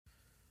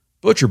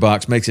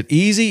ButcherBox makes it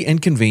easy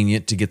and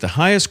convenient to get the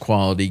highest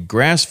quality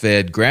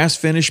grass-fed,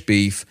 grass-finished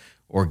beef,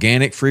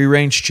 organic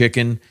free-range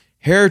chicken,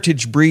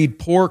 heritage breed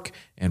pork,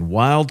 and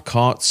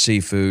wild-caught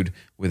seafood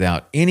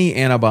without any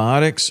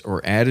antibiotics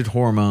or added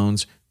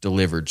hormones,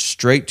 delivered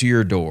straight to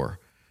your door.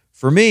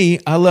 For me,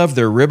 I love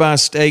their ribeye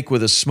steak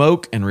with a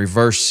smoke and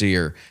reverse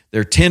sear,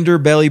 their tender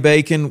belly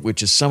bacon,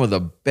 which is some of the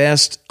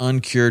best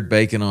uncured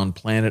bacon on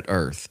planet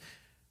Earth.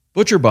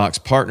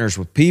 ButcherBox partners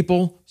with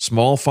people,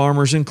 small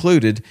farmers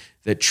included,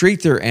 that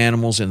treat their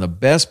animals in the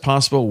best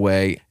possible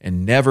way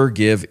and never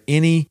give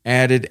any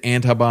added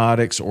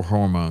antibiotics or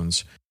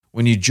hormones.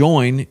 When you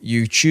join,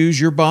 you choose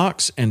your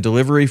box and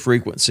delivery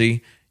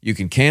frequency. You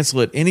can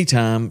cancel at any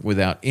time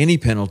without any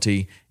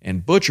penalty,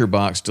 and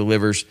ButcherBox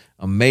delivers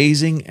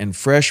amazing and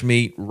fresh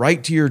meat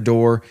right to your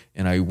door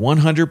in a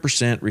 100%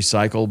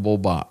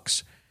 recyclable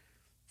box.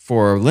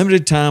 For a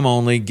limited time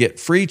only,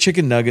 get free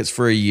chicken nuggets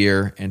for a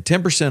year and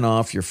 10%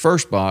 off your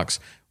first box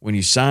when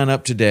you sign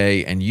up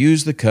today and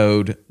use the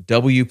code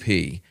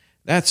WP.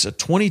 That's a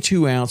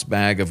 22-ounce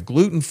bag of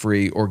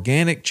gluten-free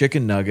organic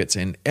chicken nuggets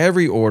in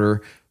every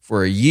order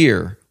for a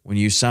year when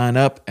you sign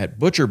up at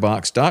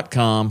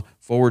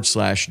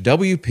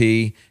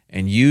butcherbox.com/WP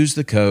and use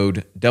the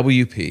code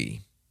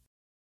WP.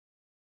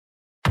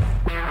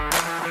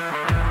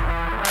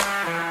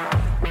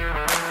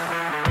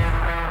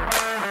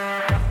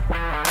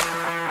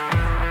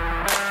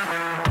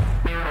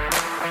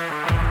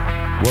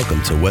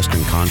 Welcome to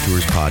Western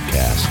Contours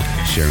Podcast,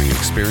 sharing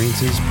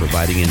experiences,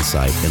 providing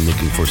insight, and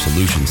looking for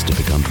solutions to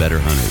become better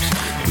hunters.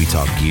 We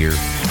talk gear,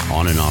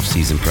 on and off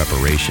season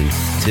preparation,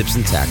 tips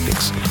and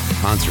tactics,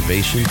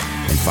 conservation,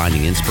 and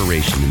finding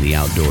inspiration in the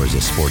outdoors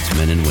as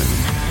sportsmen and women.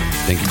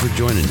 Thank you for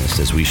joining us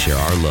as we share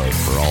our love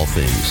for all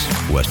things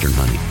Western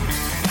hunting.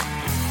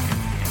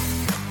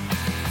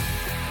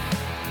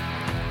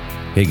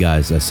 Hey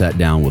guys, I sat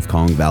down with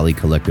Kong Valley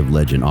Collective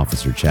Legend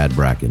Officer Chad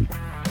Bracken.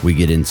 We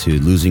get into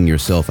losing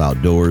yourself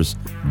outdoors,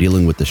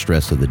 dealing with the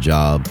stress of the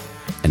job,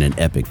 and an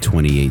epic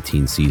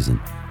 2018 season.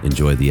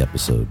 Enjoy the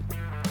episode.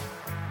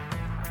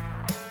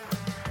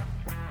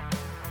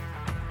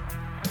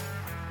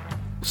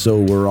 So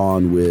we're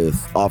on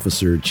with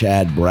Officer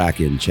Chad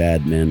Bracken.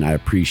 Chad, man, I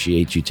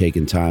appreciate you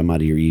taking time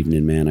out of your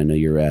evening, man. I know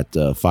you're at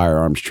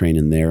firearms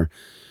training there.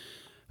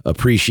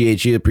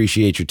 Appreciate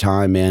your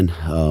time, man.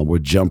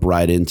 We'll jump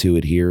right into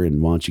it here,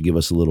 and why don't you give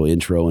us a little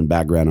intro and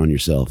background on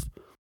yourself?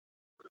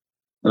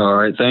 All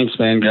right. Thanks,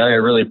 man. Guy, I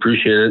really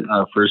appreciate it.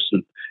 First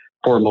and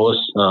foremost,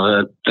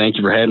 thank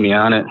you for having me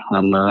on it.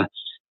 I'm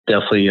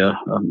definitely a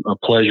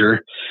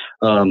pleasure.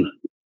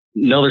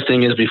 Another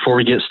thing is, before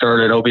we get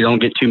started, I hope you don't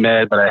get too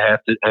mad, but I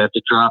have to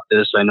drop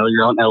this. I know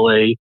you're out in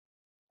LA.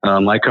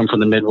 I come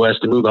from the Midwest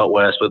and move out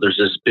west, but there's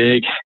this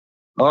big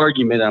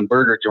argument on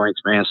burger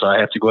joints, man. So I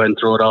have to go ahead and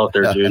throw it out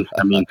there, dude.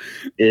 I mean,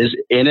 is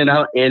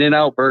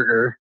In-N-Out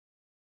Burger?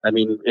 I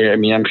mean,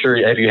 I'm sure.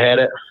 Have you had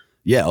it?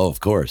 Yeah. Oh,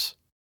 of course.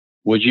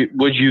 Would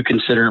you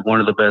consider it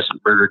one of the best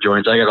burger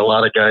joints? I got a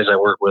lot of guys I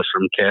work with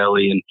from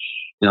Cali, and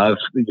I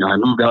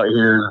moved out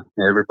here.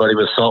 Everybody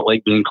with Salt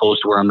Lake being close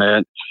to where I'm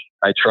at,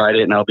 I tried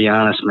it, and I'll be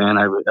honest, man,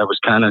 I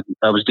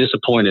was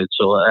disappointed.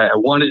 So I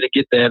wanted to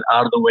get that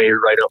out of the way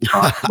right up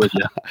front with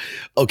you.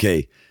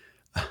 Okay,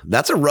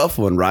 that's a rough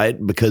one, right?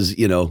 Because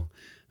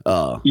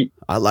I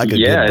like a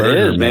good burger, it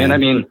is, man. I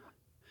mean.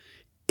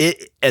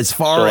 As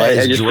far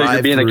as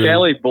being a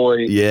Cali boy.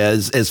 Yeah,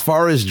 as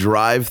far as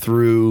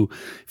drive-through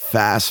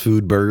fast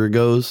food burger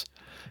goes,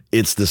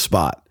 it's the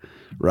spot,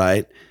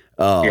 right?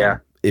 Yeah.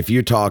 If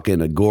you're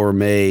talking a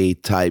gourmet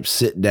type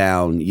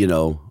sit-down,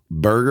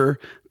 burger,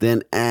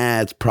 then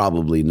it's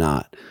probably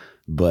not.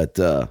 But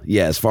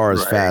as far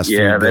as fast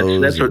food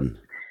goes.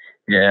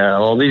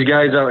 All these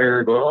guys out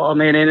here go, oh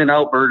man,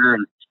 In-N-Out Burger.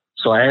 And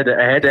so I had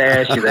to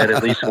ask you that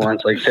at least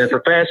once. Like I said,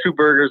 for fast food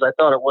burgers, I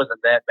thought it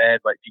wasn't that bad,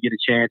 but if you get a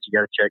chance, you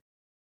got to check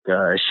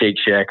Shake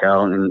Shack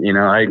out. And,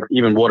 I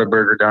even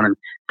Whataburger down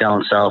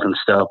south and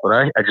stuff, but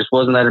I just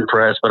wasn't that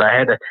impressed, but I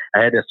had to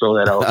throw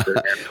that out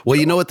there. Well,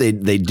 you know what? They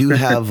do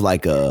have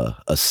like a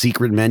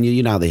secret menu.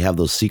 You know how they have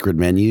those secret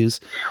menus?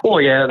 Oh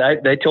yeah.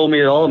 They told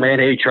me, oh man,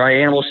 hey, try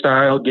animal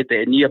style, get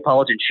the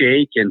Neapolitan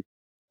shake. And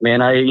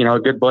man, a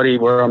good buddy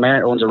where I'm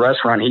at owns a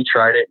restaurant. He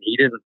tried it. He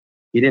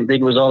didn't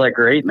think it was all that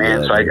great,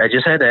 man. So I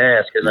just had to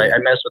ask, because I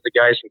mess with the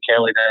guys from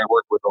Cali that I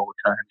work with all the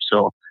time.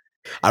 So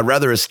I'd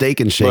rather a steak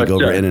and shake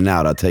over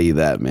In-N-Out. I'll tell you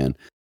that, man.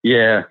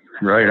 Yeah,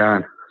 right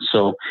on.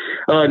 So,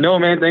 no,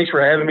 man, thanks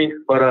for having me.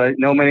 But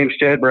no, my name's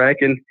Chad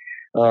Bracken.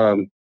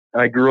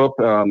 I grew up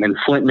in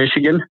Flint,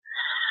 Michigan.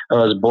 I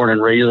was born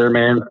and raised there,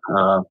 man.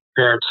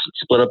 Parents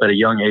split up at a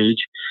young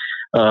age.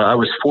 I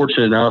was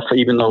fortunate enough,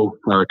 even though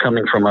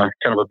coming from a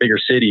kind of a bigger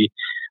city,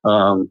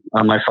 on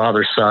my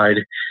father's side,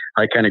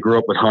 I kind of grew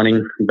up with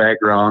hunting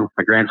background.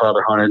 My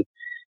grandfather hunted,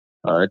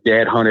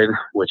 dad hunted,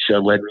 which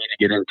led me to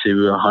get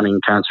into hunting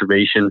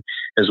conservation,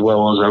 as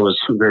well as I was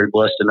very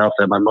blessed enough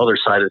that my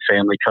mother's side of the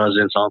family,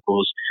 cousins,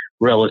 uncles,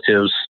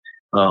 relatives,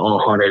 all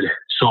hunted.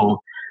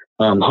 So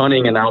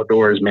hunting and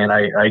outdoors, man,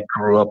 I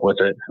grew up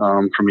with it.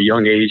 From a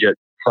young age, at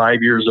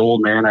 5 years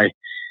old, man, I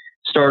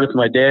started with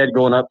my dad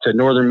going up to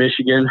northern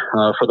Michigan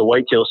for the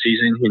whitetail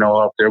season.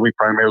 Out there we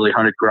primarily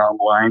hunted ground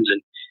blinds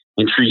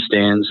and tree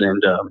stands.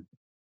 And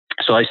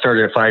so I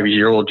started at 5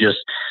 years old, just,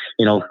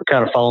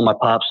 kind of following my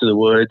pops to the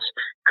woods.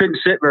 Couldn't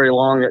sit very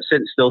long. That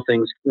sitting still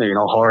thing's,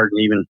 hard.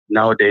 And even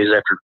nowadays,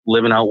 after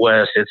living out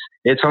west,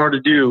 it's hard to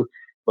do.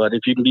 But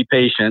if you can be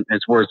patient,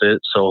 it's worth it.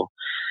 So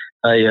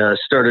I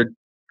started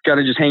kind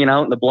of just hanging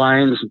out in the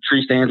blinds and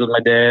tree stands with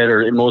my dad,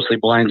 or mostly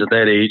blinds at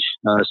that age,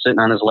 sitting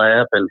on his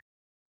lap, and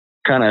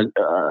kind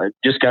of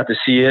just got to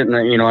see it.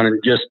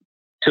 And just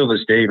till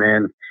this day,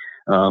 man,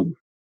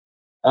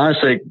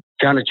 honestly,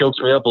 kind of chokes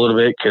me up a little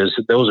bit, because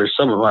those are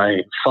some of my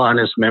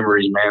fondest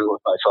memories, man,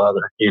 with my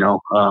father.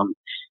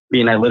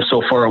 Being I live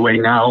so far away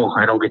now,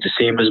 I don't get to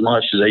see him as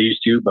much as I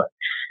used to, but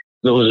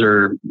those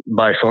are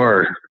by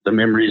far the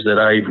memories that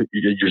I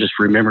just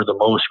remember the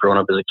most growing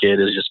up as a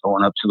kid, is just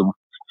going up to the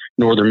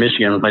northern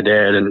Michigan with my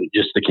dad, and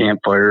just the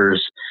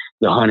campfires,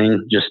 the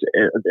hunting, just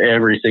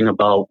everything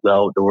about the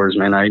outdoors,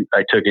 man. I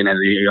took in at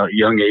a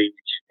young age,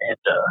 and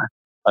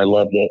I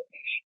loved it.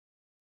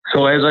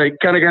 So as I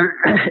kind of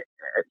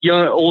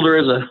got older,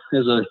 as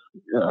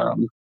a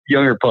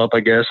younger pup, I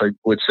guess I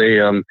would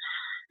say,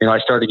 I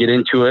started to get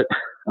into it.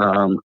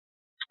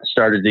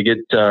 Started to get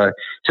to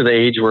the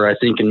age where I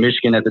think in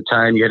Michigan at the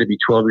time, you had to be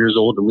 12 years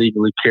old to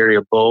legally carry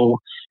a bow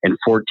and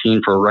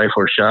 14 for a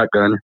rifle or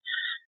shotgun.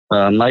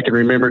 I can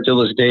remember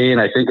till this day, and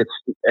I think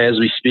it's, as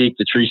we speak,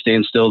 the tree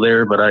stand's still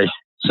there, but I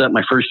set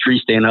my first tree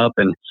stand up,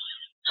 and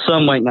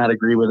some might not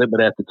agree with it,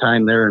 but at the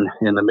time there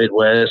in the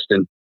Midwest,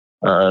 and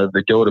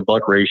the doe to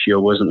buck ratio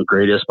wasn't the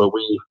greatest, but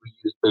we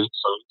used bait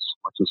sites,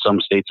 which in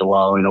some states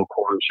allow,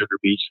 corn, sugar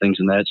beets, things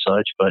and that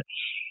such. But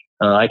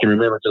I can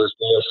remember to this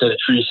day, I set a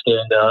tree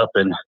stand up,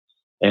 and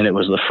it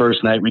was the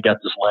first night we got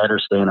this ladder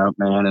stand up,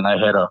 man. And I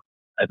had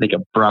I think a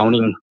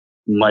Browning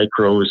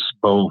Micros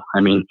bow.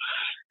 I mean,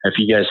 if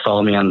you guys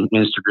follow me on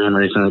Instagram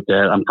or anything like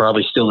that, I'm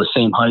probably still the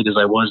same height as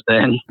I was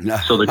then.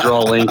 So the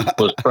draw length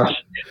was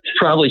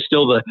probably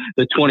still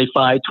the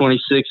 25,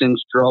 26 inch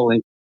draw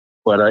length.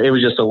 But it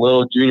was just a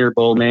little junior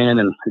bow, man.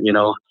 And,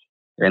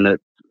 the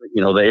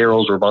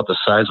arrows were about the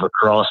size of a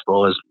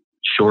crossbow, as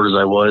short as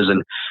I was.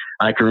 And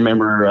I can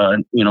remember,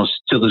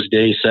 to this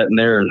day, sitting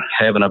there and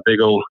having a big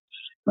old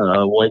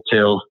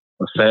whitetail,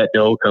 a fat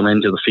doe come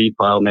into the feed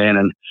pile, man.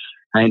 And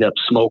I ended up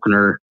smoking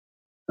her,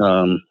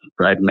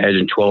 I'd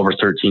imagine 12 or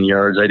 13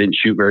 yards. I didn't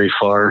shoot very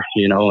far,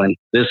 and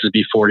this is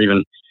before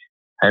even,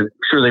 I'm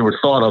sure they were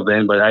thought of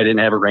then, but I didn't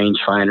have a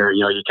rangefinder.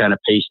 You kind of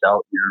paced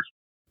out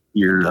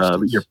your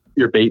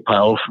bait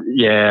pile.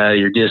 Yeah,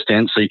 your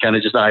distance. So you kind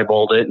of just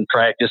eyeballed it and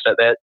practiced at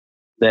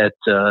that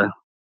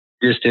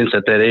distance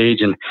at that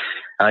age. And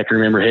I can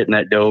remember hitting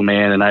that doe,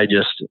 man. And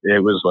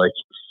it was like,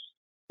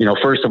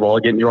 first of all,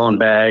 getting drawn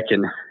back,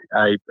 and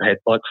I had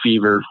buck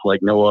fever like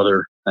no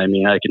other. I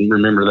mean, I can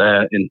remember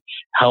that, and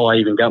how I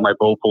even got my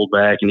bow pulled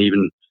back, and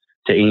even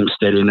to aim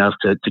steady enough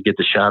to get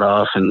the shot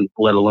off, and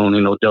let alone,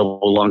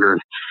 double longer.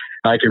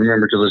 I can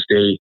remember to this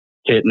day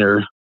hitting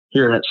her,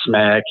 hearing it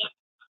smack,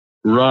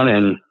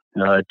 running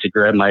to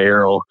grab my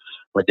arrow.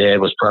 My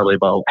dad was probably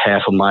about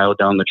half a mile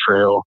down the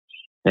trail.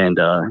 And,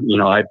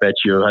 I bet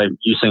you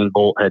Usain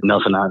Bolt had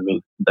nothing on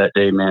me that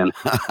day, man.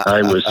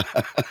 I was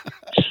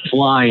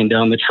flying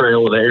down the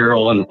trail with an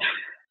arrow, and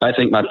I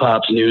think my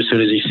pops knew as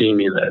soon as he seen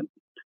me that,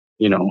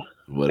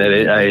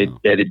 I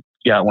had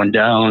got one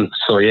down.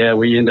 So yeah,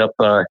 we end up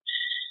going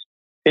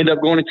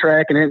to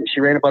track, and she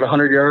ran about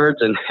 100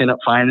 yards and ended up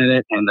finding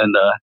it. And then,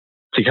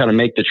 to kind of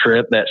make the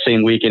trip that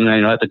same weekend,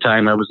 at the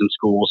time I was in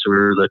school, so we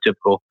were the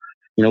typical,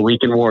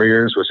 weekend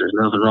warriors, which there's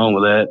nothing wrong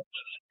with that.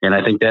 And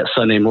I think that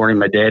Sunday morning,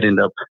 my dad ended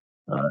up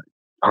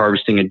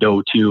harvesting a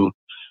doe too.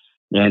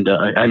 And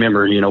I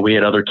remember, we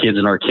had other kids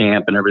in our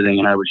camp and everything,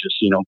 and I was just,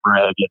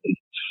 bragging.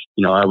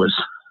 And, I was,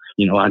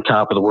 on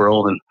top of the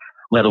world, and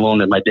let alone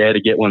that my dad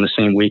to get one the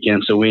same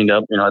weekend. So we ended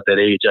up, at that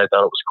age, I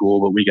thought it was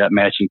cool, but we got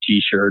matching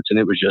T-shirts, and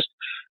it was just,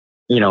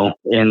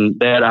 and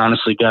that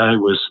honestly, guy,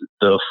 was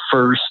the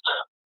first,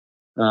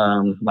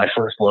 my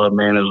first love,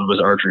 man,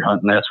 was archery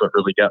hunting. That's what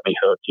really got me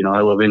hooked.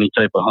 I love any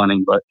type of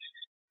hunting, but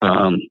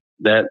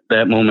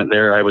that moment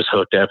there, I was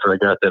hooked after I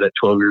got that at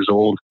 12 years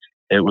old.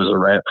 It was a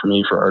wrap for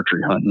me for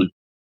archery hunting.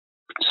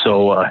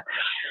 So,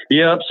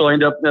 so I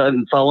ended up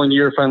the following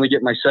year finally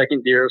getting my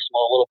second deer, a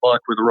small little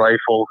buck with a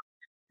rifle.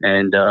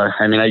 And,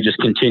 I just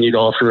continued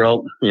all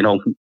throughout,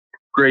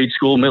 grade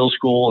school, middle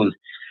school,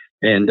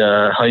 and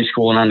high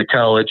school, and on to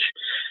college.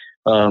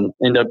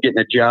 Ended up getting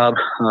a job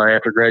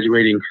after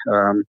graduating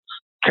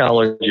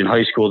college and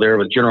high school there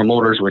with General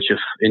Motors, which if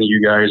any of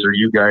you guys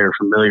are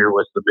familiar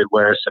with the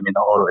Midwest, the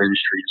auto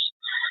industry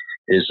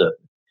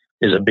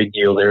is a big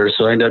deal there.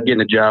 So I ended up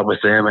getting a job with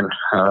them,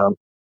 and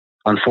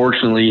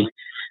unfortunately,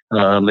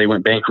 they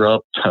went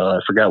bankrupt. I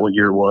forgot what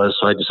year it was,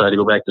 so I decided to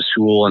go back to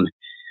school.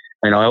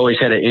 And I always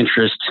had an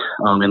interest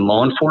in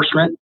law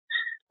enforcement.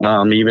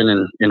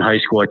 Even in high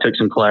school, I took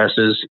some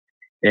classes,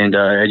 and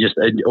I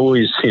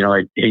always,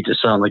 I hate to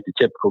sound like the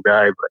typical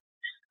guy, but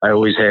I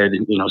always had,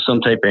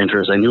 some type of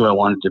interest. I knew I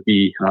wanted to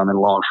be in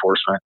law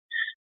enforcement.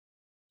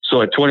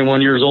 So at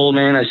 21 years old,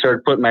 man, I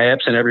started putting my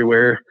apps in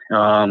everywhere.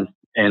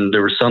 And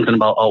there was something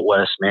about out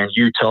west, man,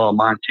 Utah,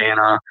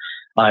 Montana,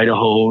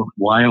 Idaho,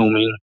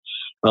 Wyoming,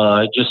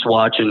 just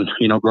watching,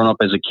 growing up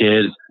as a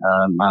kid,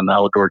 on the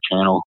Outdoor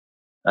Channel.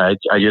 I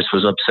just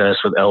was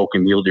obsessed with elk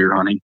and mule deer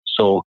hunting.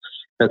 So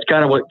that's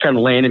kind of what kind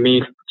of landed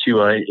me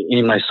to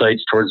aim my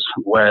sights towards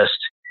west.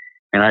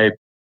 And I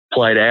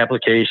applied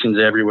applications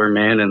everywhere,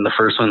 man. And the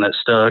first one that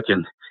stuck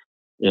and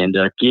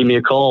gave me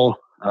a call.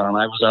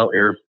 I was out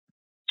here.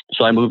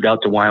 So I moved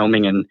out to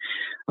Wyoming and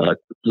I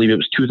believe it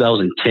was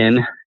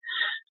 2010.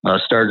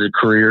 Started a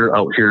career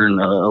out here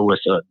with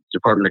the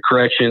Department of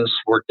Corrections,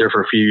 worked there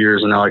for a few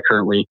years, and now I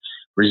currently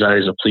reside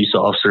as a police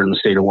officer in the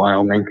state of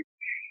Wyoming.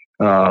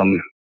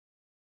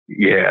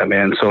 Yeah,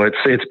 man. So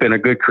it's been a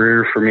good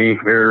career for me,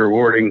 very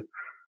rewarding.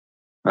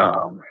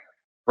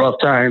 Rough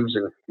times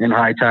and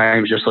high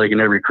times, just like in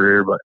every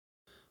career, but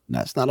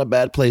that's not a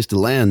bad place to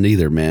land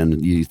either,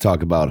 man. You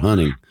talk about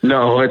hunting.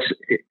 No,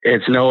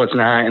 it's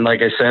not. And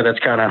like I said,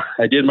 I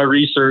did my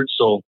research.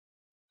 So,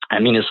 I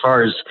mean, as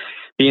far as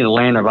being a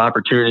land of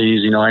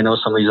opportunities, I know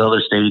some of these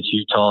other states,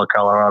 Utah,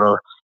 Colorado,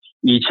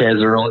 each has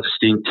their own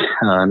distinct,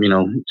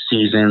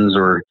 seasons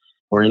or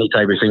any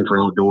type of thing for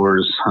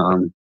outdoors,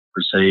 per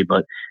se.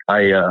 But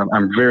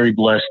I'm very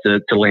blessed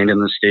to land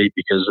in the state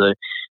because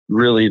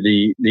really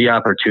the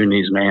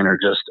opportunities, man, are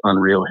just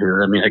unreal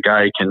here. I mean, a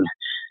guy can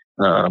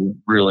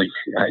really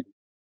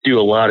do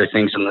a lot of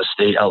things in the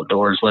state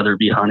outdoors, whether it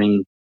be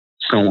hunting,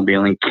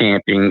 snowmobiling,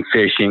 camping,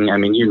 fishing. I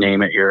mean, you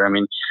name it here. I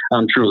mean,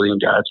 I'm truly in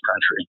God's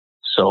country.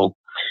 So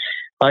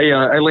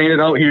I landed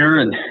out here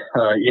and,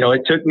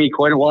 it took me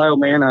quite a while,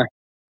 man,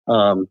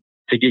 to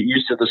get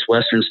used to this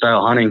Western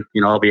style hunting.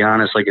 I'll be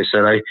honest. Like I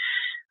said,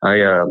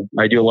 I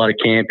do a lot of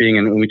camping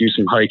and we do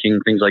some hiking,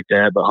 things like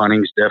that, but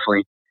hunting's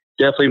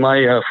definitely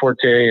my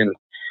forte. And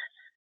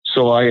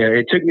so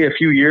it took me a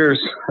few years.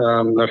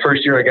 The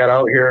first year I got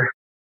out here,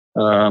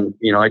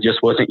 I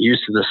just wasn't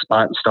used to the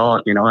spot and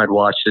stalk. I'd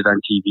watched it on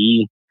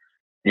TV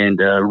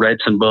and read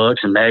some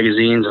books and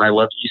magazines, and I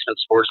loved Eastman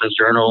Sportsman's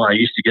Journal. I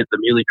used to get the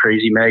Muley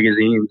Crazy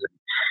magazines.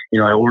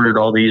 I ordered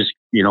all these,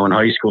 in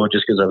high school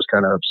just because I was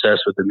kind of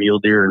obsessed with the mule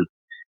deer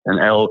and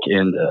elk.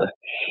 And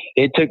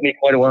it took me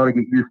quite a while to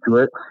get used to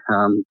it.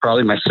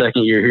 Probably my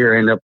second year here, I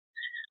ended up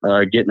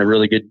getting a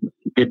really good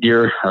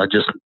deer,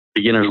 just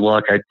beginner's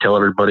luck. I'd tell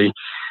everybody,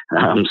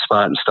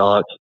 spot and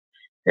stalk.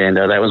 And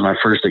that was my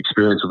first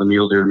experience with a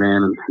mule deer,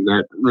 man. And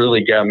that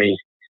really got me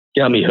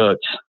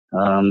hooked.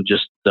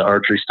 Just the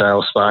archery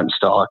style spot and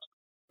stalk.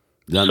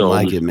 Nothing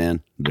like it,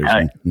 man.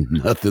 There's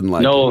nothing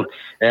like it.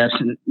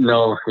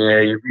 No. Yeah,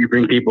 you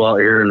bring people out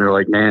here and they're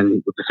like,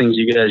 man, the things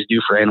you guys do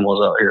for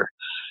animals out here.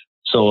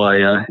 So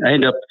I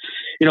end up,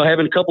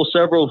 having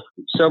several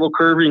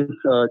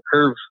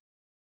curve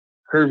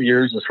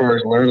years as far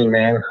as learning,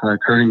 man,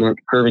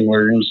 curving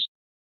learns.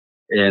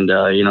 And,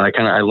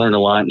 I learned a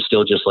lot and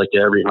still just like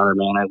every hunter,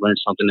 man, I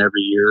learned something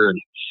every year.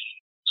 And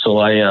so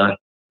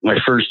my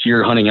first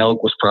year hunting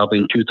elk was probably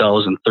in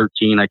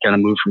 2013. I kind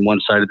of moved from one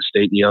side of the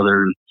state to the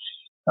other. And,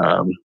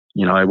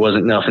 I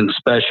wasn't nothing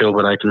special,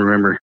 but I can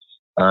remember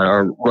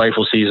our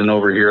rifle season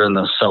over here in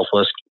the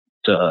southwest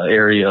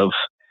area of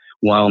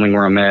Wyoming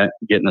where I'm at,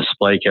 getting a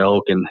spike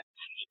elk. And,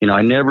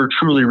 I never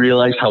truly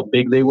realized how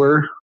big they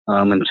were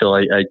until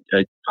I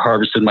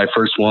harvested my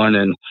first one.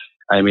 And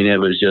I mean, it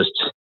was just,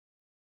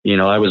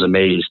 I was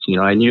amazed.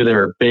 I knew they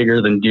were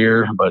bigger than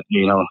deer, but,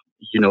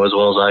 as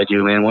well as I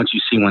do, man, once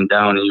you see one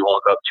down and you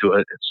walk up to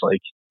it, it's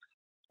like,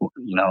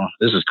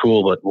 this is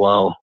cool, but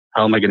wow,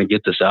 how am I going to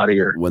get this out of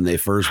here? When they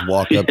first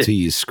walk up to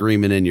you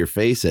screaming in your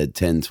face at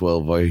 10,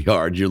 12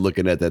 yards, you're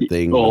looking at that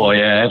thing. Oh,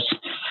 yeah,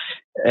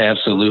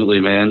 absolutely,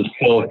 man.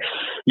 So,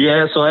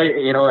 yeah, so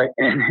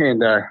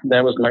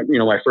that was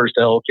my first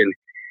elk. And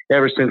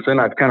ever since then,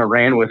 I've kind of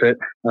ran with it.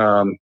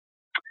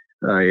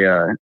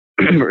 I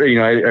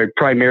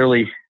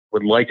primarily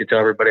would like to tell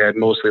everybody I'd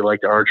mostly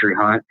like to archery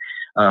hunt.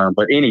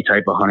 But any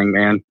type of hunting,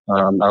 man,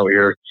 out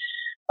here,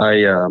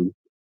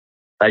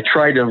 I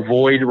try to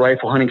avoid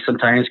rifle hunting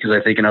sometimes because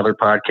I think another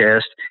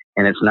podcast,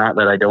 and it's not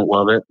that I don't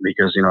love it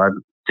because, I've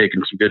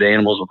taken some good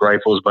animals with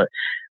rifles, but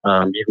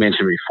you've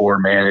mentioned before,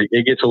 man,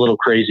 it gets a little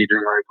crazy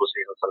during rifle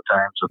season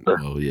sometimes with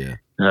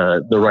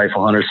the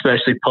rifle hunter,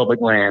 especially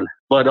public land.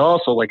 But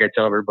also, like I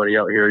tell everybody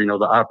out here,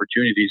 the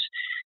opportunities,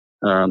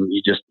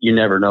 you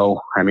never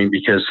know. I mean,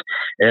 because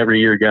every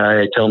year,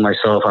 guy, I tell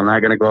myself I'm not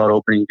going to go out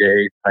opening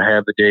day. I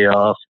have the day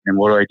off, and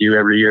what do I do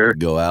every year?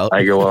 Go out.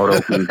 I go out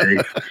opening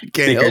day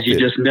because you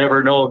just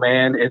never know,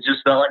 man. It's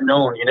just the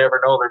unknown. You never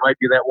know. There might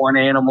be that one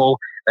animal,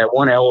 that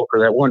one elk,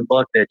 or that one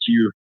buck that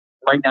you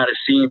might not have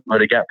seen,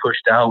 but it got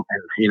pushed out,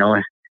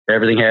 and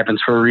everything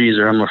happens for a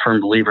reason. I'm a firm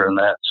believer in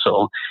that.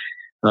 So,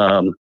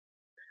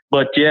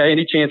 but yeah,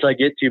 any chance I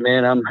get to,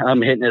 man,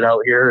 I'm hitting it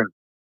out here,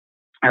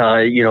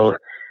 and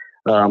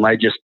I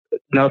just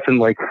nothing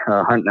like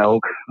hunting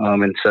elk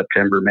in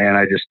September,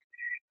 man.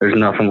 There's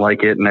nothing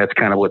like it, and that's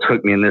kind of what's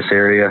hooked me in this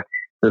area,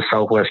 the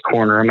southwest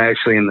corner. I'm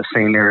actually in the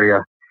same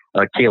area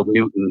Caleb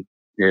Newton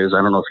is.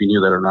 I don't know if you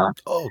knew that or not.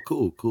 Oh,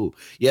 cool.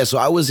 Yeah. So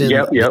I was in,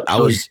 I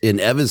was in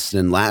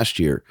Evanston last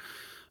year,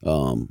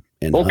 and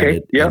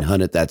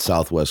hunted that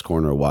southwest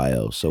corner of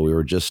Wyo. So we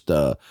were just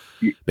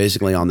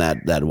basically on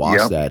that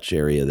Wasatch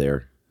area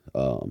there.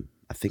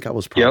 I think I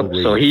was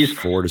probably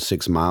 4 to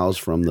 6 miles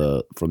from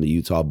the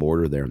Utah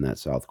border there in that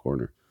south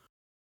corner.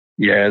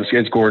 Yeah,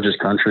 it's gorgeous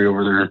country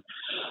over there.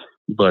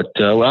 But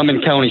I'm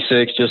in County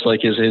 6, just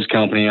like his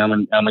company. I'm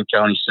in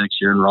County 6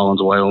 here in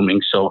Rawlins,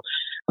 Wyoming. So,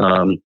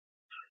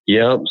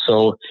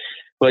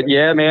 but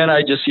yeah, man,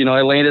 I just,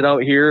 I landed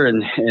out here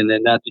and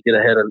then not to get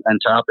ahead on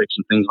topics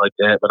and things like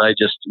that, but I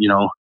just,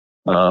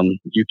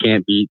 you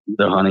can't beat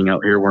the hunting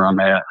out here where I'm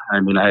at.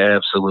 I mean, I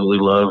absolutely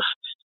love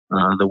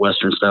the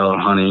Western style of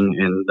hunting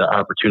and the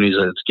opportunities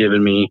that it's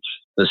given me,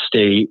 the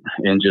state,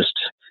 and just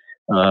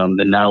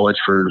the knowledge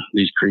for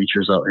these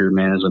creatures out here,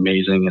 man, is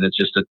amazing. And it's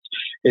just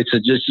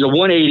a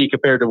 180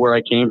 compared to where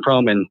I came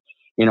from. And,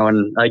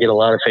 and I get a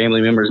lot of family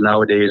members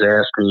nowadays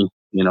ask me,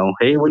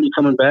 hey, when are you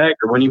coming back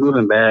or when are you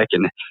moving back?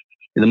 And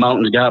the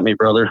mountains got me,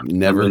 brother.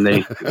 Never. And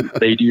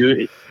they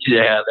do.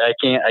 Yeah. I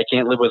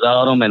can't live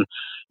without them. And,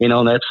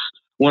 that's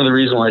one of the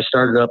reasons why I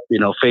started up,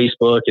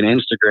 Facebook and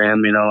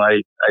Instagram.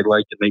 I'd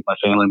like to make my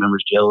family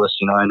members jealous.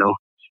 I know,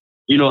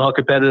 how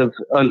competitive,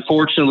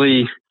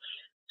 unfortunately,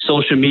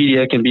 social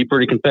media can be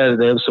pretty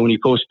competitive. So when you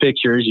post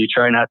pictures, you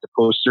try not to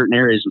post certain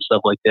areas and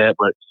stuff like that.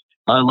 But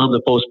I love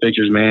to post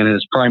pictures, man. And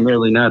it's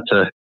primarily not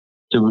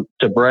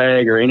to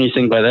brag or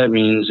anything by that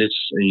means. It's,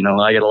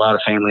 I get a lot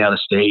of family out of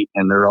state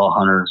and they're all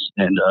hunters.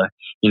 And,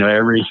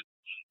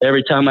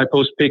 every time I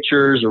post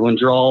pictures or when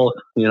draw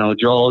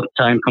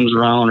time comes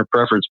around or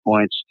preference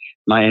points,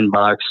 my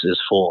inbox is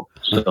full.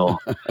 So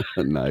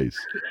nice.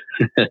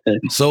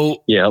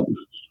 So, yeah.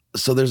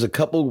 So there's a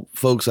couple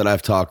folks that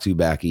I've talked to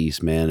back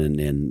east, man,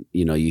 and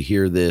you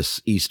hear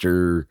this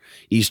Eastern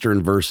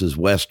versus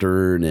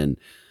Western, and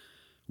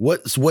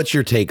what's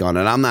your take on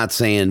it? I'm not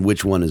saying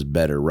which one is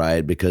better,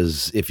 right?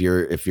 Because if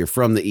you're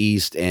from the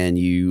East and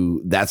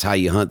that's how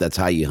you hunt.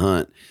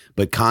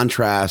 But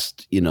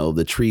contrast,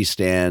 the tree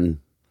stand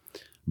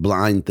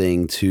blind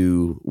thing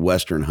to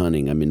Western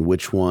hunting. I mean,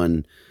 which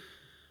one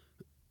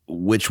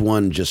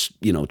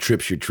just,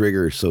 trips your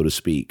trigger, so to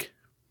speak?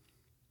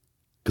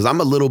 Because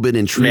I'm a little bit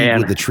intrigued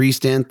with the tree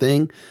stand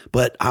thing,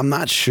 but I'm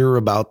not sure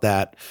about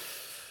that.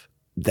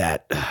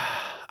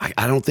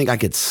 I don't think I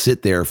could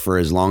sit there for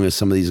as long as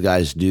some of these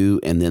guys do.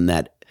 And then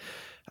that,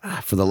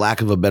 for the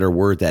lack of a better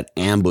word, that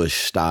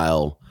ambush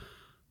style,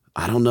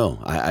 I don't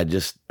know.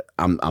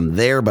 I'm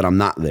there, but I'm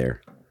not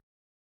there.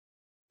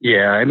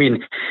 Yeah. I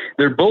mean,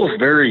 they're both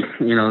very,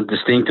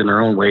 distinct in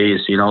their own ways.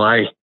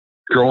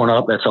 Growing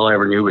up, that's all I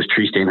ever knew was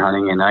tree stand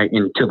hunting. And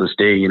until this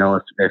day,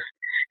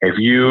 if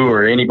you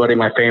or anybody in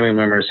my family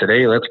members said,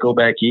 hey, let's go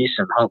back east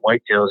and hunt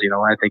whitetails,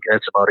 I think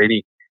that's about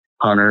any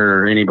hunter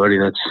or anybody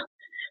that's,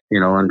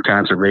 in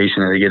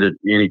conservation and they get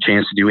any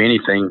chance to do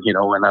anything, in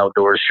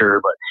outdoors, sure.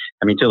 But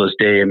I mean, till this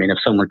day, if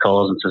someone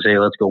calls and says, hey,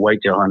 let's go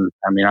whitetail hunt,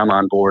 I'm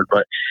on board.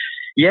 But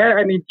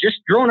yeah, just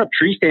growing up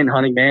tree stand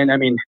hunting, man,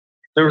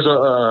 there was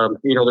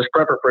there's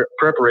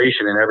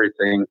preparation and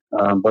everything.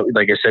 But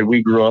like I said,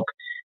 we grew up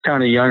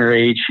kind of younger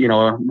age,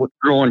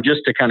 growing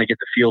just to kind of get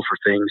the feel for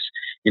things.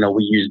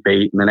 We used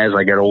bait. And then as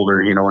I got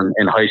older, in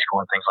high school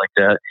and things like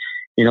that,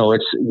 you're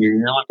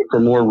looking for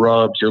more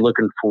rubs, you're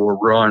looking for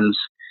runs,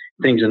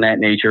 things in that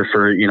nature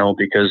for,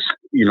 because,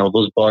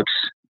 those bucks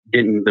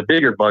the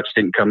bigger bucks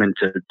didn't come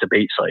into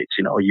bait sites.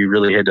 You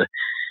really had to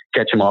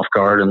catch them off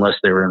guard unless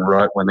they were in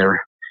rut when they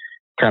were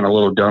kind of a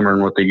little dumber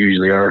than what they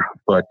usually are.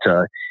 But,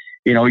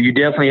 you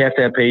definitely have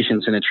to have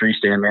patience in a tree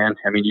stand, man.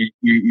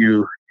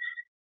 You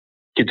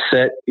could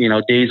set,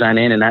 days on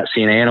end and not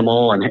see an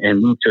animal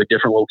and move to a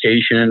different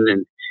location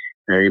and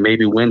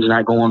maybe wind's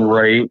not going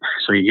right.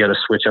 So you got to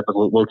switch up a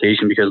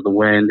location because of the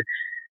wind,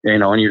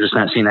 and you're just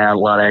not seeing a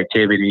lot of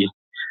activity,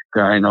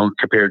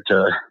 compared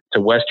to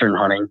Western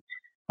hunting.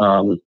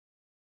 If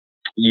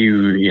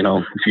you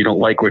don't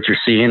like what you're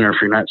seeing or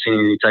if you're not seeing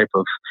any type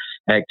of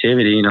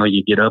activity,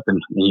 you get up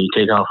and you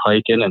take off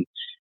hiking and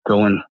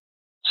go and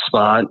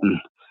spot and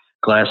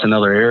glass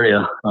another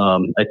area.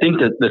 I think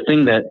that the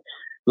thing that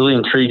really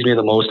intrigues me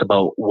the most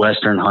about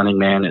Western hunting,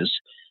 man, is,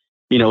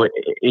 and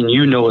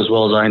as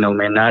well as I know,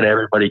 man, not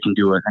everybody can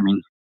do it.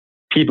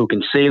 People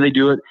can say they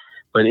do it,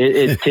 but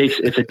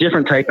it's a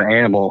different type of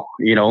animal.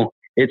 You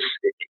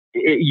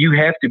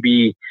have to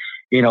be,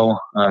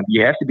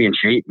 you have to be in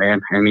shape,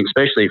 man.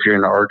 Especially if you're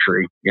in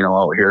archery,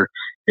 out here,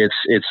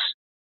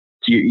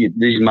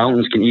 these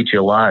mountains can eat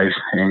you alive,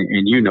 and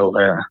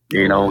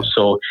that,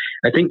 So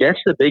I think that's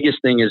the biggest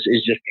thing is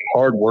just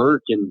hard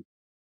work. And,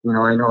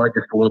 I know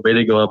just a little bit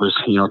ago I was,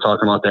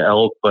 talking about the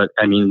elk, but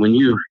when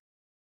you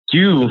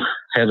do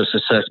have a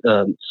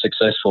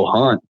successful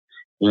hunt,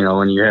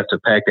 and you have to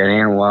pack that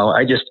animal out,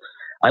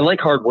 I like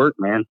hard work,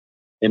 man.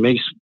 It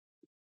makes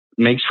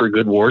for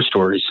good war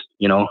stories,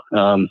 and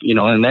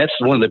that's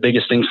one of the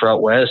biggest things for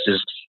out west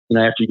is,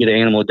 after you get an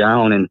animal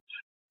down and,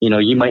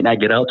 you might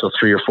not get out till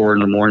 3 or 4 in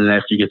the morning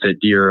after you get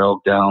that deer or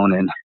elk down,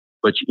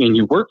 but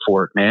you work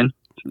for it, man.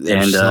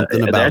 There's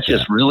and that's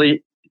just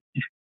really,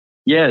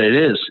 Yeah, it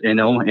is, and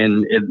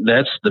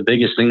that's the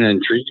biggest thing that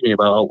intrigues me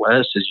about out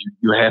west is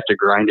you have to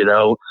grind it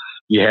out.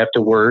 You have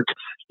to work.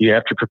 You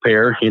have to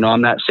prepare.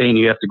 I'm not saying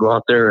you have to go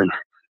out there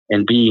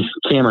and be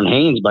Cameron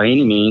Haynes by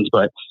any means,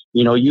 but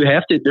you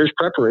have to, there's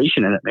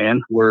preparation in it,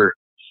 man.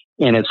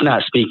 And it's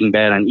not speaking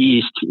bad on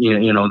East,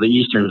 the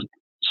Eastern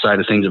side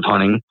of things of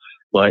hunting,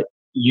 but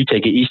you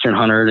take an Eastern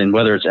hunter and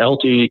whether it's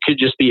altitude, it could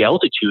just be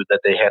altitude that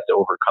they have to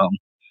overcome.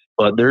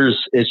 But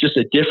it's just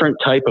a different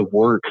type of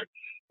work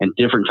and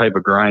different type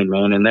of grind,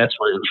 man. And that's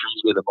what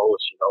intrigues me the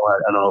most.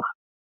 I don't know if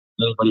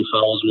anybody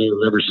follows me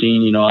or ever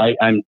seen,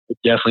 I'm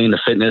definitely into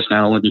fitness,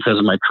 not only because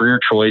of my career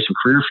choice and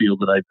career field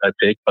that I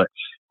picked, but,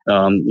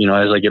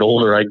 as I get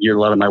older, I gear a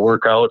lot of my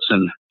workouts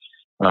and,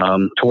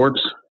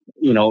 towards,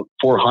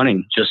 for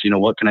hunting, just,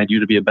 what can I do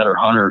to be a better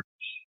hunter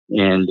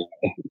and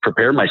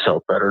prepare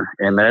myself better.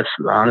 And that's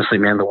honestly,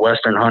 man, the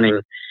Western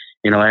hunting,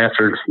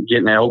 after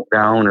getting elk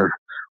down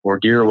or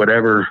deer or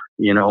whatever,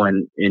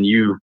 and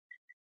you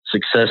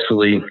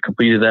successfully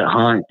completed that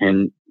hunt.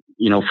 And,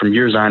 from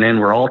years on in,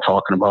 we're all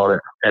talking about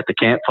it at the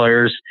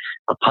campfires,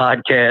 a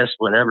podcast,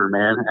 whatever,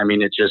 man. I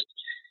mean,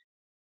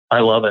 I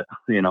love it,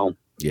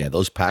 Yeah.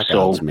 Those pack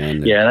outs,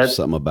 man. Yeah. There's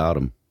something about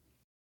them.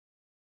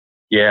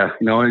 Yeah.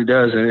 It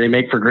does. And they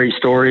make for great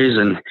stories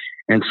and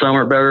some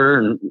are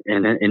better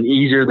and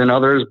easier than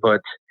others,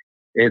 but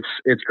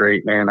it's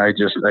great, man. I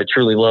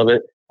truly love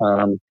it.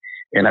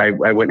 And I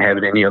wouldn't have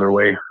it any other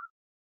way.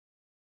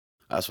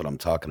 That's what I'm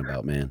talking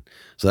about, man.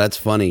 So that's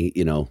funny,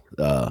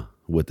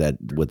 with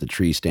the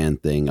tree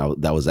stand thing.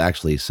 That was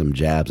actually some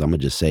jabs. I'm gonna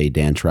just say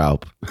Dan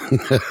Traup.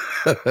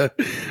 I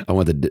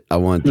wanted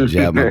to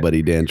jab my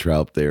buddy Dan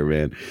Traup there,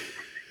 man.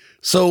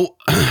 So,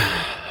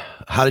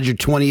 how did your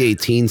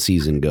 2018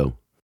 season go?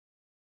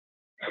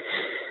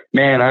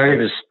 Man,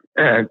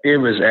 it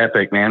was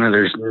epic, man. And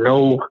there's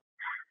no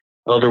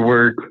other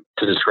word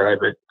to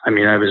describe it. I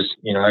mean, I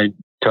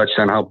touched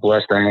on how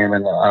blessed I am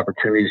and the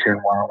opportunities here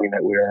in Wyoming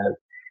that we have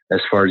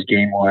as far as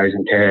game wise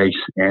and tags.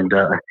 And,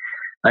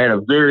 I had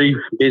a very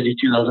busy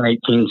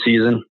 2018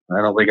 season.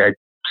 I don't think I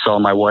saw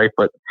my wife,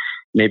 but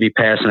maybe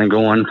passing and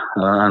going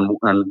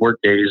on work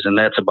days, and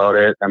that's about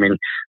it. I mean,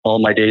 all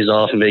my days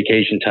off and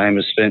vacation time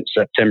is spent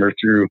September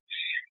through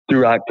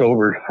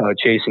October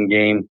chasing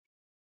game.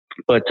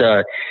 But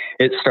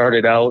it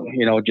started out,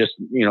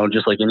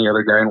 just like any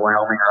other guy in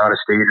Wyoming or out of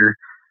stater.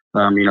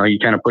 You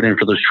kind of put in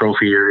for those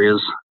trophy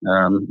areas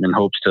in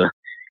hopes to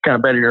kind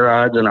of better your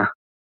odds on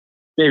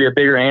maybe a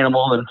bigger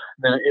animal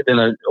than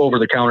an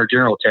over-the-counter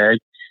general tag.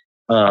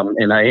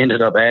 And I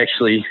ended up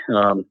actually,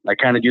 I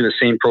kind of do the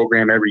same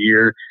program every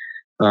year.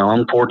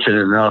 I'm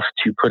fortunate enough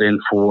to put in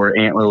for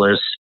antlerless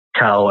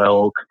cow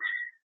elk,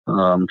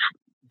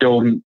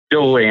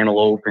 doe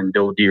antelope, and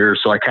doe deer.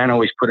 So I kind of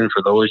always put in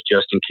for those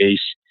just in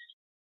case,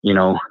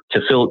 to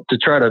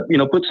try to,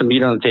 put some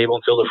meat on the table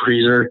and fill the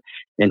freezer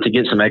and to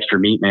get some extra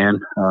meat, man.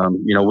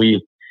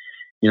 We,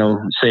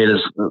 say it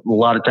as a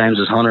lot of times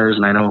as hunters,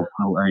 and I know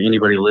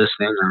anybody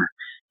listening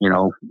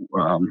or,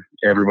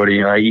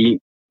 everybody I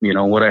eat,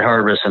 what I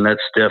harvest. And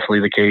that's definitely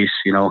the case,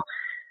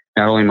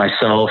 not only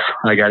myself,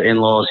 I got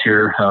in-laws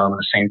here in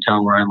the same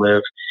town where I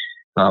live.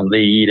 They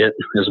eat it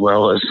as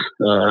well as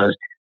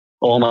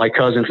all my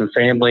cousins and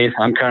family.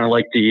 I'm kind of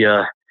like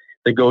the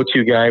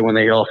go-to guy when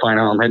they all find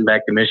out I'm heading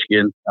back to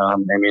Michigan. I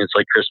mean, it's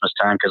like Christmas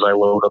time because I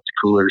load up the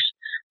coolers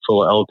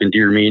full of elk and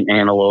deer meat,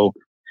 antelope,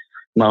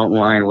 mountain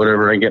lion,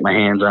 whatever I can get my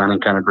hands on,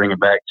 and kind of bring it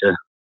back to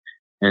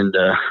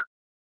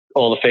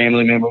all the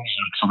family members.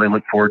 So they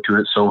look forward to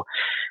it. So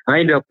I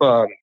end up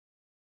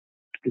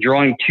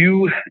drawing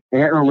 2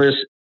 antlerless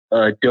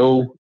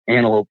doe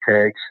antelope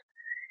tags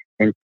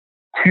and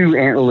 2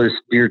 antlerless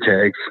deer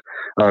tags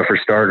for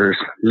starters.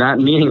 Not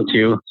meaning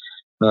to,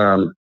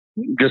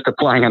 just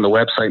applying on the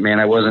website, man.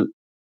 I wasn't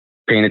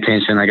paying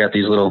attention. I got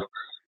these little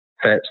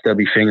fat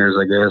stubby fingers,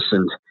 I guess,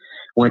 and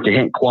went to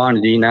hit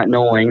quantity, not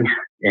knowing.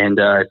 And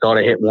I thought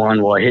I hit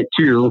 1. Well, I hit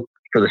 2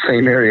 for the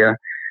same area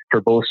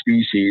for both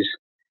species,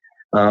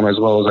 as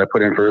well as I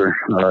put in for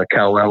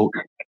cow elk.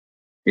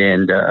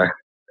 And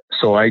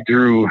so I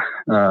drew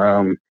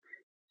 2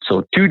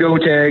 doe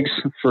tags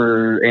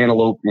for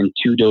antelope and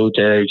 2 doe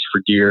tags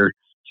for deer,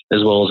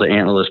 as well as an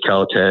antlerless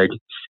cow tag.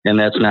 And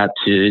that's not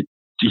to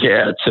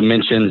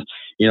mention,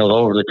 the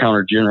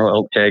over-the-counter general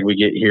elk tag we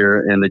get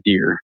here and the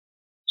deer.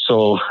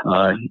 So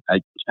I'd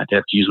have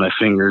to use my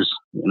fingers.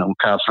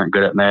 Cops aren't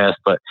good at math,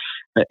 but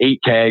 8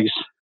 tags,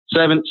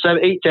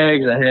 8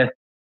 tags I had.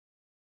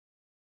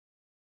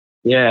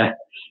 Yeah.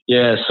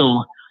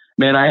 So,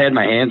 man, I had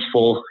my hands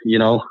full,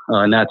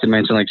 not to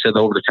mention, like I said,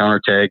 the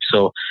over-the-counter tag.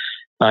 So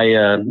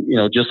I,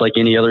 just like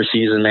any other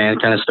season, man,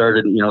 kind of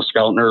started,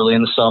 scouting early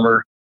in the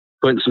summer,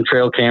 putting some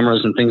trail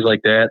cameras and things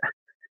like that.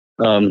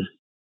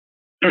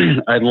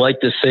 I'd like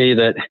to say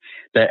that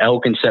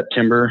elk in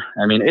September,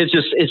 I mean, it's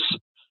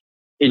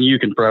and you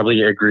can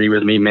probably agree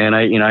with me, man.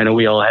 I know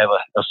we all have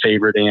a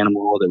favorite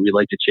animal that we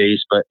like to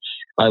chase, but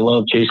I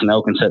love chasing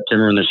elk in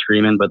September and they're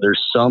screaming, but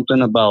there's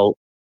something about,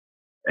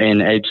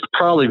 and it's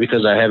probably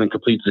because I haven't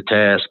completed the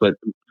task, but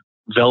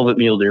velvet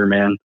mule deer,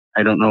 man,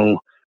 I don't know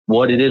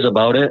what it is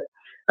about it.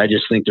 I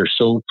just think they're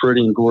so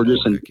pretty and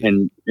gorgeous and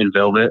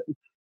velvet.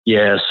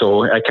 Yeah,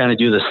 so I kind of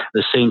do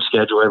the same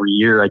schedule every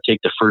year. I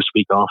take the first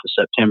week off of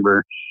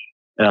September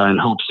in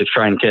hopes to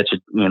try and catch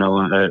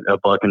a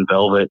buck in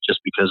velvet, just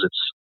because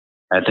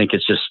I think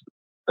it's just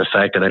the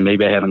fact that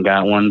I haven't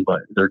got one,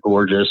 but they're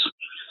gorgeous.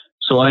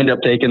 So I end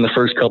up taking the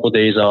first couple of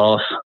days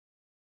off,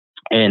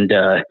 and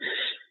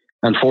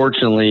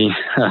unfortunately,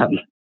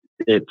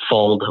 it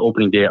falled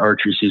opening day of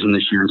archery season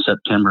this year in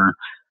September.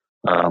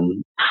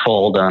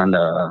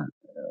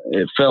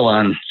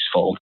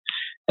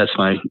 That's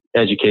my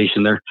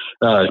education there.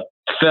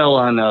 Fell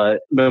on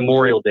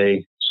Memorial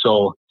Day,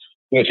 so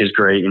which is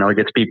great. It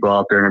gets people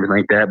out there and everything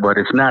like that, but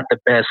it's not the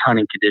best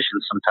hunting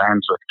conditions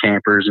sometimes with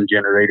campers and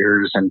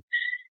generators and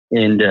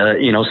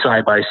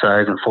side by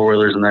sides and four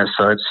wheelers and that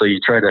such. So you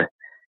try to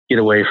get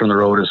away from the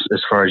road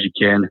as far as you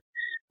can.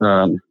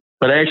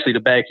 But actually, to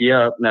back you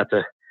up, not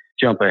to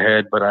jump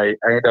ahead, but I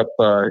ended up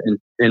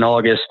in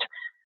August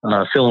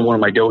filling one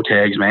of my doe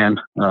tags, man,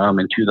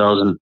 in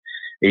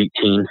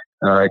 2018.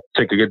 I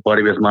took a good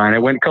buddy with mine. I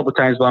went a couple of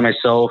times by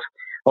myself.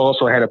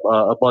 Also, I had a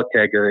buck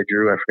tag that I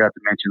drew. I forgot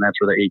to mention that's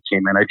where the 8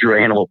 came in. I drew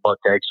an antelope buck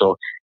tag, so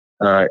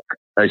I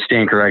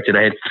stand corrected.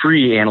 I had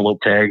 3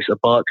 antelope tags, a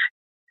buck,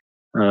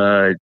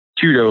 2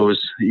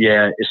 does.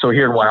 Yeah, so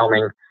here in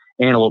Wyoming,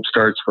 antelope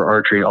starts for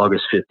archery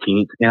August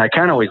 15th, and I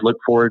kind of always look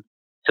forward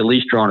to at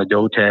least drawing a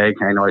doe tag.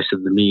 I know I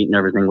said the meat and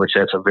everything, which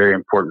that's a very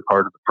important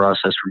part of the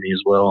process for me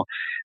as well.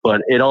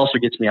 But it also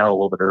gets me out a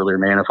little bit earlier,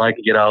 man. If I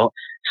could get out,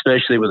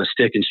 especially with a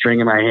stick and string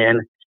in my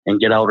hand, and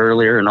get out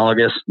earlier in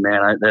August,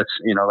 man, that's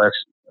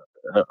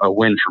a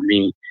win for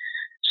me.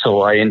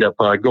 So I end up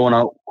going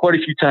out quite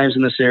a few times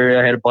in this area.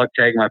 I had a buck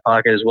tag in my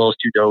pocket as well as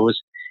 2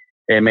 does.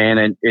 And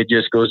man, it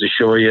just goes to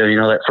show you,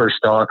 that first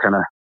stalk kind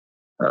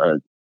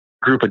of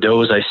group of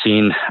does I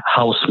seen,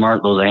 how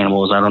smart those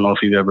animals. I don't know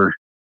if you've ever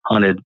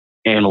hunted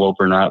antelope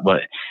or not,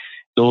 but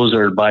those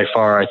are by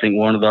far, I think,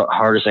 one of the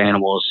hardest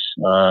animals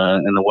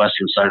in the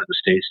western side of the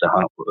states to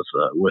hunt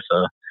with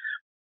a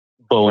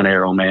bow and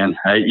arrow, man.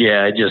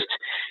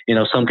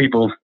 Some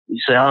people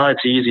say, oh,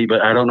 it's easy,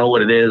 but I don't know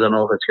what it is. I don't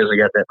know if it's because I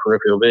got that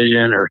peripheral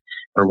vision or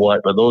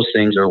what, but those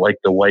things are like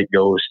the white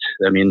ghost.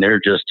 I mean,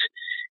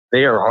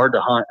 they are hard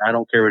to hunt. I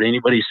don't care what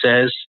anybody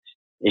says.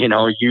 You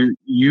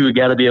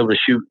got to be able to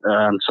shoot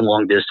some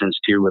long distance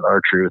too with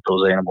archery with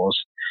those animals.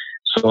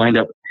 So I end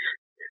up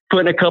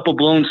putting a couple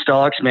blown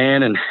stalks,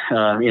 man, and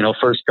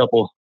first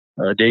couple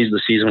days of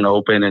the season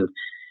open, and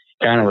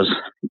kind of was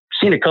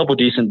seeing a couple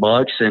decent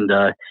bucks, and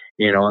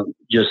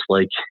just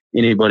like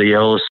anybody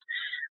else,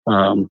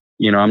 I'm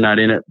not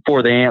in it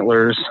for the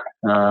antlers,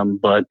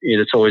 but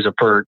it's always a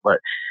perk. But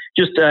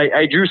just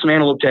I drew some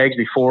antelope tags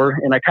before,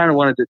 and I kind of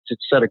wanted to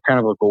set a kind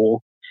of a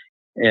goal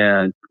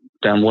and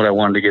done what I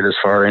wanted to get as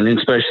far, and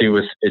especially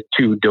with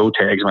 2 doe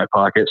tags in my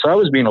pocket. So I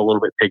was being a little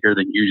bit pickier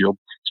than usual,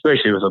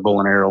 especially with a bow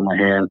and arrow in my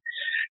hand.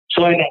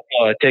 So I ended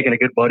up taking a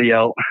good buddy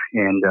out,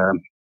 and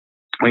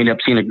we ended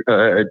up seeing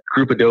a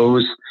group of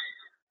does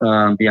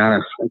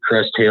beyond a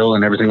crest hill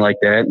and everything like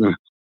that. And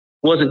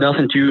wasn't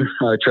nothing too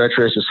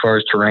treacherous as far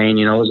as terrain.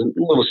 It was a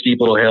little steep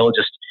little hill,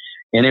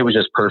 and it was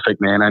just perfect,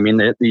 man. I mean,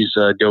 these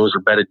does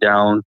were bedded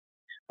down,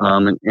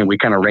 and we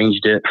kind of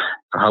ranged it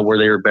where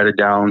they were bedded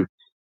down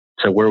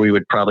to where we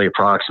would probably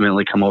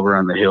approximately come over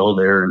on the hill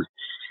there. And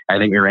I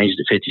think we ranged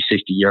at 50,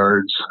 60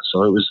 yards.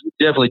 So it was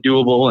definitely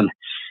doable, and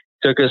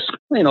took us,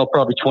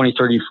 probably 20,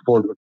 30,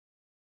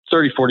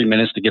 40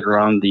 minutes to get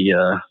around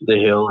the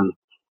hill and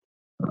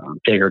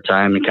take our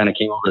time, and kind of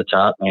came over the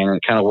top, man. And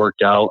it kind of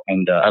worked out.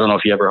 And I don't know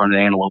if you ever hunted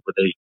antelope, but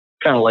they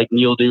kind of like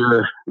mule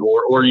deer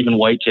or even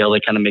whitetail. They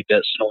kind of make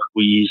that snort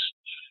wheeze,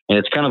 and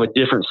it's kind of a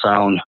different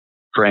sound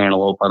for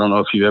antelope. I don't know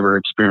if you ever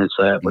experienced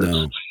that, but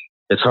No.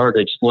 it's hard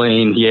to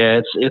explain.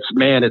 Yeah, it's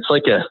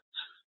like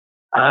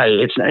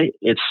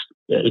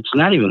it's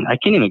not even, I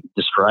can't even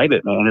describe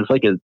it, man. It's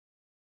like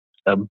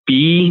a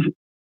bee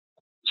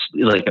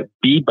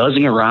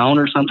buzzing around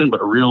or something,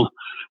 but a real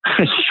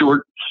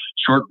short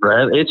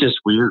breath. It's just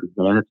weird,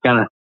 man. It kind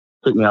of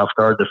took me off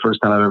guard the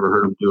first time I've ever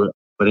heard him do it.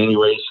 But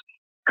anyways,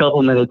 a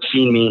couple men had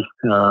seen me,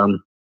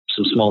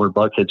 some smaller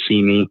buck had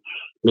seen me,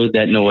 made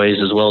that noise,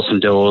 as well as some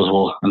does.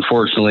 Well,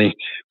 unfortunately,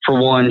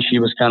 for one, she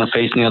was kind of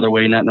facing the other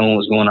way, not knowing what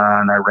was going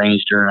on. I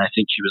ranged her, and I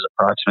think she was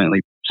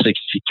approximately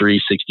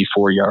 63,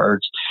 64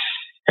 yards.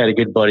 Had a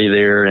good buddy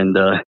there, and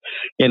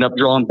ended up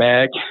drawing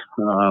back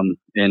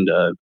and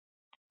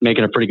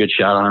making a pretty good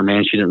shot on her,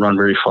 man. She didn't run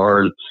very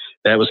far, and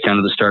that was kind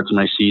of the start to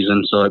my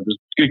season. So it was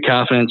good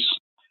confidence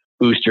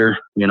booster,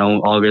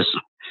 August,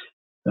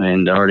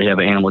 and I already have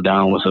an animal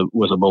down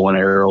with a bow and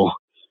arrow.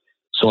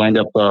 So I end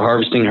up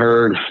harvesting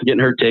her and getting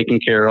her taken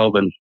care of.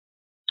 And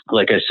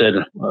like I said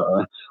a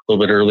little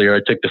bit earlier,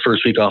 I took the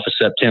first week off of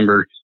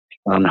September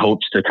in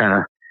hopes to kind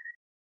of,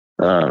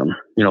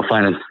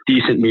 find a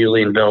decent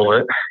muley and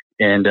velvet.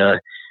 And the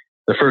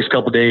first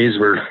couple of days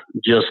were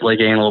just like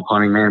antelope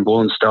hunting, man,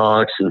 blowing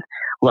stalks and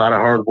a lot of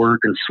hard work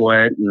and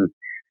sweat and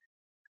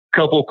a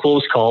couple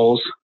close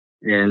calls,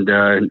 and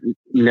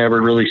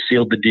never really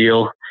sealed the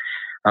deal.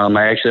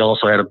 I actually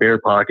also had a bear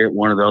pocket.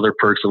 One of the other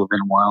perks of living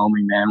in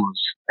Wyoming, man, was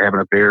having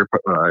a bear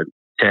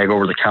tag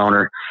over the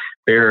counter.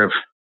 Bear have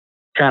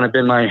kind of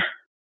been my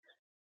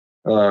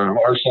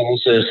arch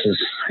nemesis,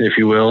 if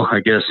you will, I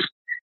guess.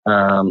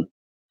 I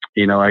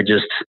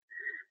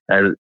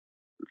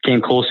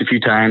came close a few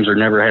times or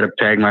never had a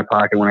tag in my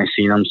pocket when I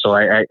seen them. So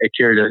I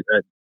carried a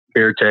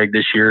bear tag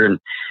this year and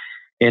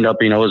end up,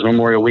 it was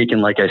Memorial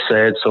Weekend, like I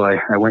said. So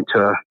I went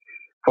to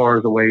far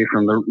away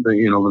from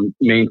the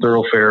main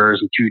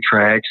thoroughfares and 2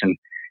 tracks and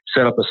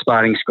set up a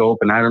spotting scope.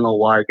 And I don't know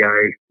why,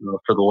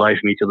 for the life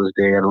of me to this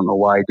day, I don't know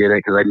why I did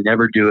it, because I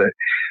never do it.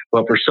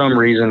 But for some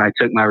reason, I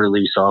took my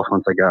release off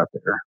once I got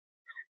there.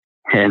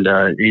 And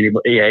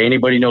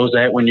anybody knows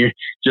that when you're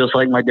just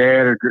like my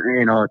dad,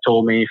 or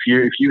told me,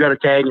 if you got a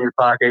tag in your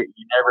pocket,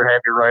 you never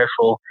have your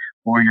rifle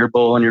or your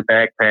bow in your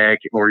backpack,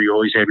 or you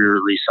always have your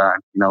release on,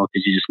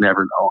 because you just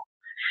never know.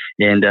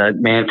 And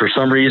man, for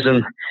some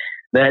reason,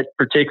 that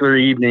particular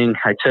evening,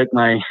 I took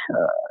my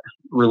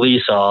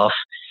release off,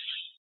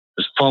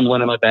 was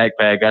fumbling in my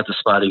backpack, got the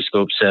spotting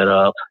scope set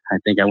up. I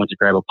think I went to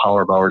grab a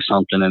power bow or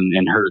something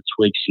and heard a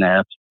twig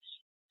snap.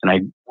 And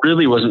I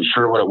really wasn't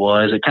sure what it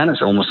was. It kind of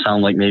almost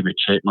sounded like maybe a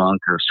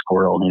chipmunk or a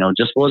squirrel, it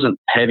just wasn't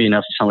heavy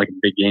enough to sound like a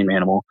big game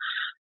animal.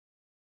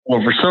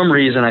 Well, for some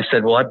reason, I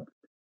said, well, I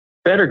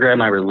better grab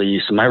my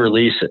release. And my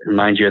release,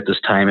 mind you, at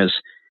this time is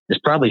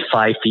probably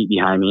 5 feet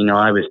behind me.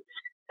 I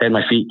had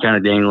my feet kind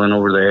of dangling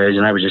over the edge,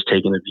 and I was just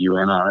taking the view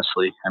in,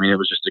 honestly. It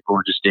was just a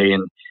gorgeous day,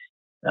 and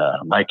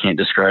I can't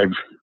describe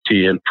to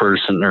you in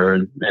person or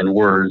in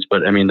words, but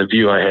the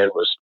view I had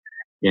was,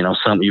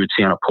 something you would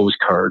see on a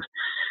postcard.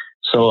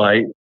 So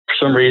I, for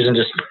some reason,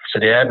 just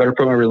said, yeah, I better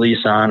put my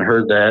release on,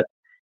 heard that.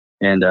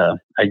 And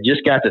I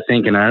just got to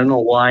thinking, I don't know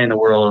why in the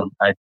world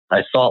I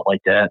thought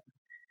like that,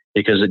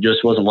 because it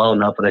just wasn't loud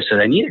enough. But I said,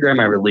 I need to grab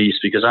my release,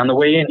 because on the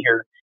way in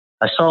here,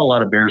 I saw a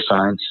lot of bear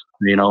signs,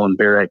 and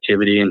bear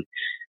activity. And I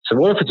said,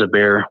 what if it's a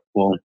bear?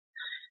 Well,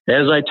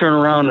 as I turn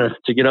around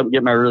to get up and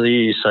get my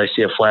release, I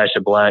see a flash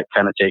of black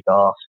kind of take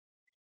off.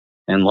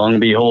 And lo and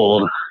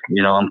behold,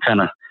 I'm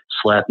kind of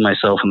slapping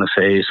myself in the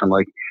face. I'm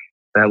like,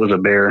 that was a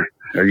bear.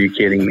 Are you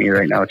kidding me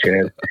right now,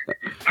 Chad?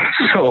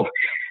 So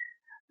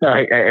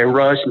I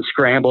rushed and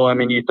scrambled.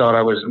 You thought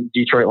I was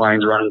Detroit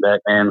Lions running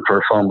back, man, for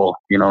a fumble.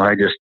 I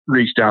just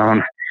reached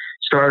down,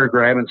 started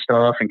grabbing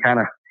stuff, and kind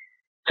of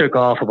took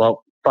off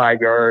about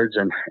 5 yards.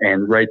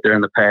 And right there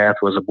in the path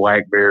was a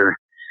black bear,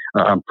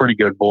 pretty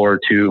good boar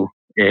too.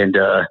 And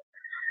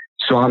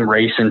so I'm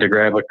racing to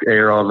grab an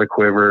arrow out of the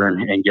quiver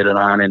and get it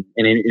on. And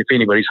if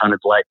anybody's hunted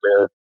black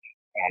bear,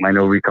 I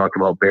know we talked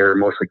about bear,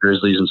 mostly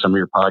grizzlies in some of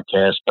your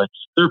podcasts, but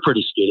they're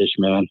pretty skittish,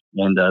 man.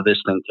 And this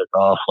thing took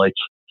off like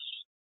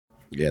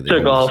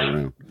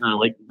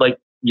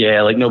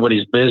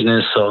nobody's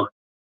business. So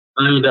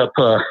I ended up,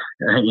 I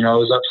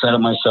was upset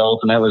at myself,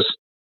 and that was,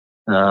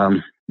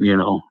 it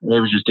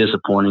was just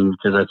disappointing,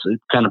 because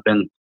it's kind of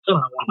been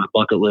on my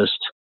bucket list.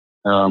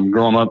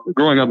 Growing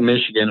up in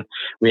Michigan,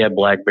 we had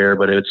black bear,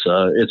 but it's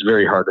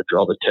very hard to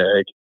draw the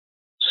tag.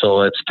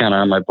 So it's kind of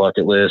on my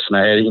bucket list. And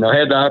I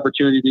had the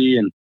opportunity,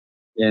 and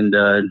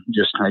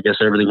just, I guess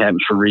everything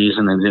happened for a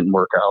reason, and it didn't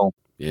work out.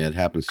 Yeah, it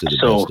happens to the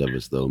best of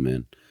us, though,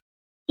 man.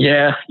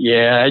 Yeah.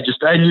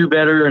 I knew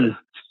better, and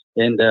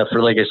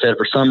for, like I said,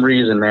 for some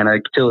reason, man, I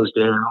till this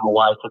day, I don't know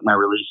why I took my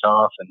release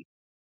off,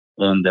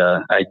 and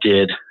I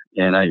did,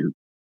 and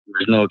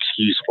there's no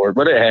excuse for it,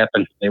 but it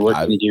happened. What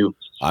can you do?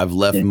 I've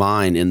left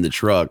mine in the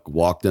truck,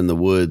 walked in the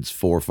woods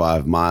 4 or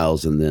 5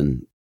 miles, and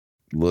then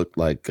looked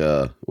like,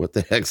 what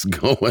the heck's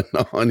going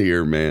on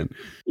here, man?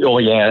 Oh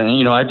yeah.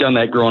 And, I've done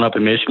that growing up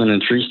in Michigan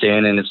in tree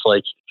stand, and it's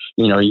like,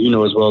 you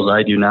know as well as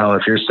I do now,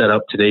 if you're set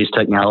up today's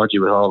technology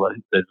with all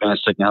the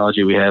advanced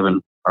technology we have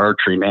in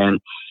archery, man,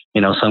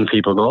 some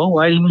people go, oh,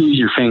 why didn't you use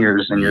your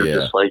fingers? And you're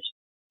just like,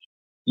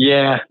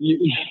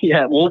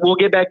 we'll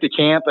get back to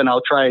camp, and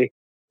I'll try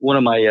one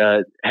of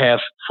my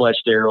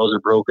half-fletched arrows or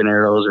broken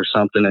arrows or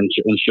something, and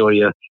show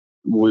you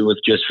with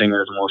just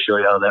fingers, and we'll show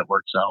you how that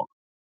works out.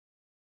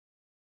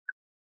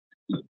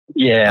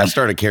 Yeah. I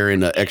started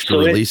carrying an extra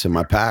release in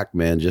my pack,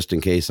 man, just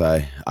in case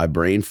I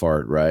brain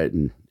fart, right?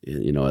 And,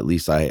 at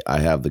least I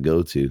have the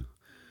go-to.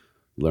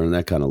 Learn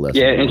that kind of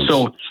lesson. Yeah, and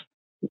so,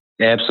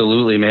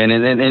 absolutely, man.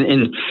 And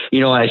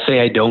I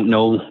say I don't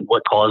know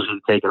what caused me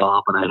to take it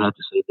off, and I have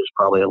to say there's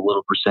probably a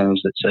little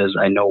percentage that says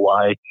I know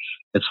why.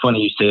 It's funny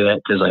you say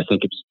that, because I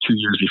think it was 2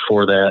 years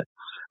before that.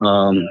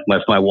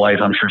 My wife,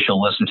 I'm sure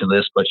she'll listen to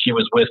this, but she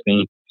was with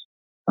me.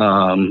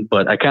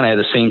 But I kind of had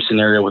the same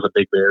scenario with a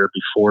big bear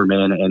before,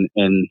 man.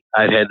 And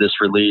I'd had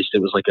this released.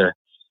 It was like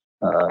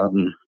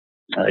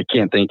I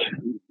can't think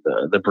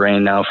the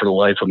brand now for the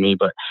life of me,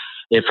 but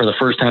for the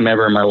first time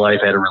ever in my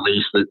life, I had to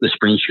release the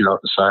spring shoot off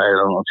the side. I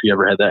don't know if you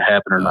ever had that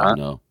happen or not.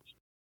 No.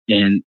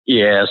 And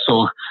yeah,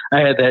 so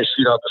I had that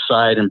shoot off the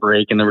side and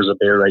break, and there was a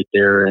bear right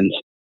there. And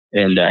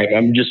I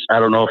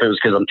don't know if it was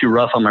because I'm too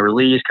rough on my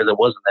release, because it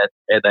wasn't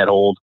that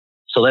old.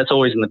 So that's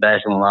always in the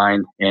back of the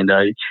line. And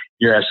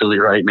you're absolutely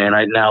right, man.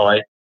 I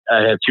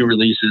have 2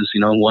 releases,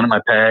 one in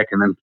my pack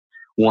and then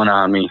one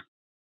on me.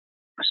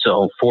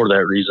 So for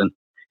that reason.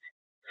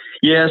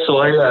 Yeah. So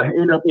I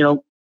ended up,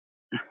 no,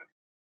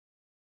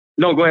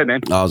 go ahead,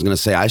 man. I was going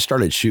to say, I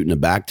started shooting a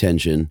back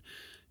tension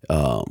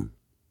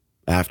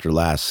after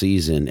last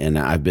season, and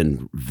I've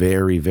been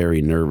very,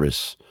 very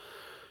nervous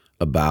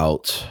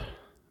about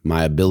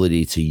my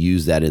ability to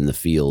use that in the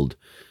field.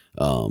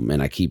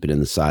 And I keep it in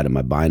the side of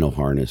my bino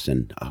harness.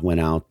 And I went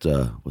out,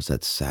 was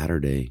that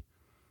Saturday?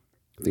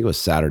 I think it was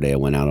Saturday. I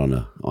went out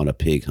on a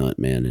pig hunt,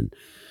 man. And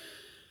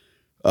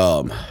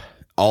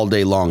all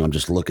day long, I'm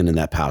just looking in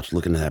that pouch,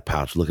 looking in the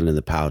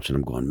pouch. And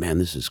I'm going, man,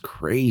 this is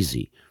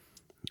crazy.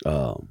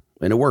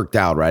 And it worked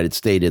out, right? It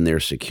stayed in there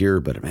secure.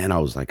 But man, I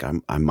was like,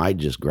 I might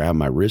just grab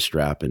my wrist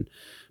strap and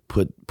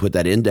put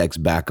that index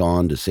back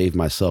on to save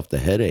myself the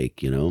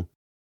headache,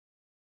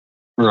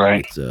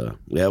 Right.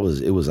 Yeah, it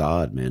was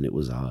odd, man. It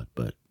was odd,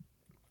 but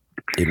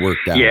it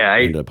worked out. Yeah, I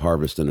ended up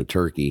harvesting a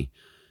turkey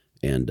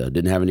and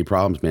didn't have any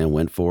problems, man.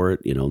 Went for it,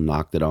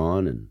 knocked it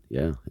on, and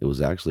yeah, it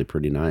was actually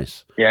pretty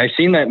nice. Yeah, I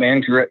seen that,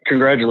 man.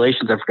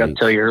 Congratulations! I forgot to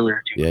tell you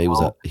earlier. Yeah,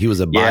 he was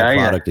a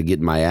byproduct of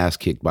getting my ass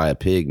kicked by a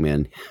pig,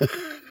 man.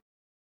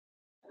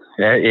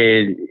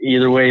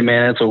 Either way,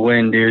 man, it's a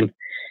win, dude.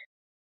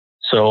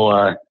 So,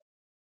 I've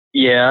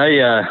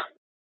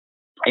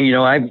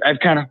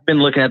kind of been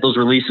looking at those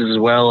releases as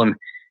well, and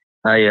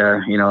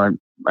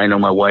I know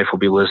my wife will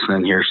be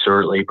listening here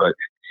shortly, but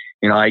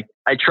I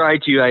try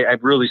to.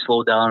 I've really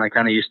slowed down. I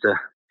kind of used to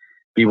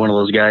be one of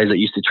those guys that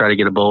used to try to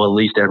get a bow at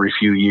least every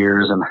few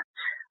years, and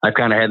I've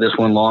kind of had this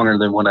one longer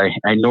than what I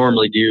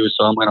normally do.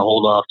 So I'm going to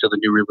hold off to the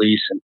new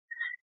release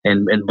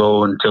and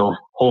bow until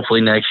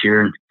hopefully next year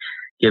and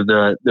give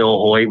the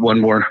old Hoyt one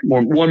more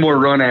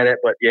run at it.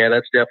 But yeah,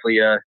 that's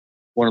definitely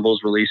one of those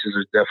releases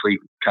is definitely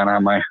kind of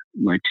on my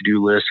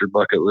to-do list or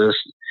bucket list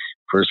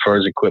for as far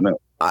as equipment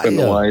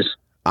wise.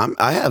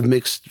 I have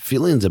mixed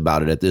feelings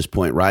about it at this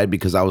point, right?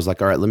 Because I was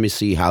like, all right, let me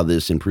see how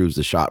this improves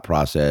the shot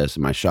process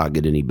and my shot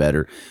get any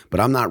better. But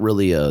I'm not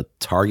really a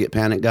target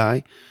panic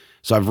guy.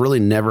 So I've really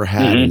never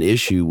had an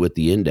issue with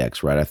the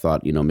index, right? I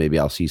thought, maybe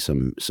I'll see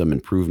some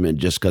improvement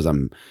just because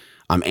I'm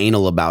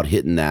anal about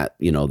hitting that,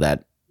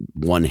 that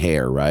one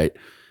hair, right?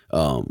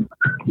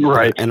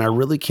 Right. And I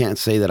really can't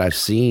say that I've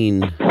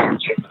seen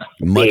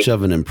much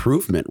of an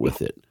improvement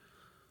with it.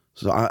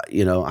 So I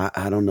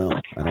don't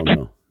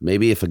know.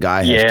 Maybe if a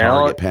guy has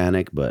target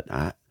panic, but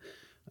I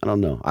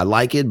don't know. I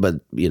like it, but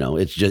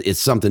it's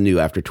something new.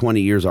 After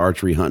 20 years of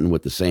archery hunting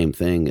with the same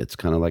thing, it's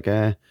kind of like,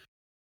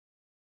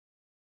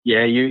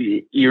 Yeah,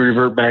 you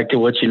revert back to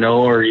what you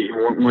know or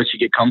what you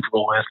get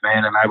comfortable with,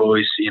 man. And I've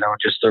always,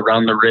 just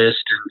around the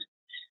wrist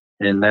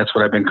and that's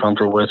what I've been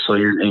comfortable with. So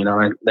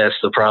that's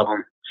the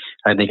problem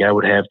I think I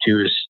would have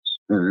too is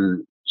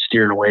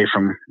steering away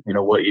from,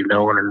 what you've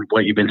known and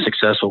what you've been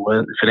successful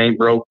with. If it ain't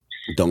broke,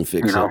 don't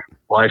fix it.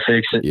 Why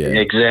fix it? Yeah.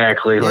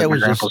 Exactly.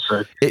 Yeah,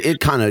 Said. It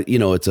kind of,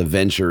 it's a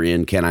venture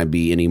in, can I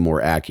be any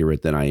more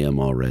accurate than I am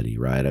already?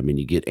 Right. I mean,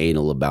 you get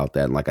anal about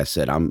that. And like I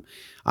said, I'm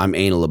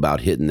anal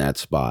about hitting that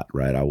spot,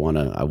 right? I want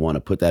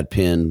to put that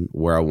pin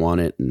where I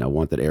want it, and I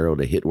want that arrow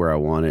to hit where I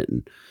want it.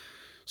 And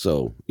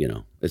so,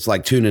 it's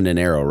like tuning an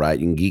arrow, right?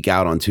 You can geek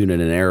out on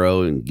tuning an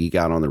arrow and geek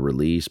out on the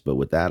release. But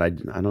with that, I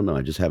don't know.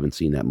 I just haven't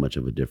seen that much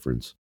of a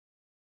difference.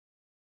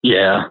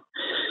 Yeah.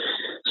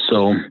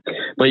 So,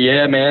 but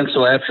yeah, man.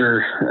 So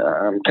after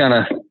kind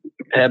of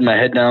had my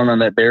head down on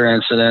that bear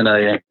incident,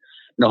 I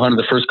hunted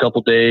the first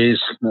couple days,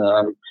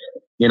 and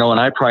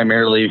I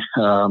primarily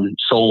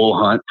solo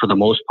hunt for the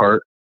most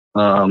part.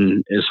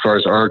 As far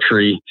as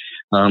archery,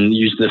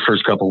 used the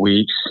first couple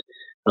weeks.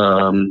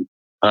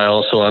 I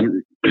also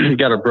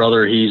got a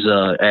brother. He's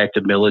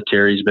active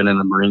military. He's been in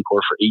the Marine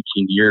Corps for 18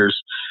 years,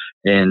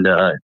 and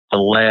the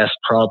last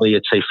probably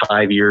I'd say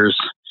 5 years.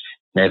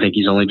 I think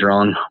he's only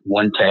drawn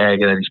one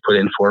tag that he's put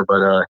in for, but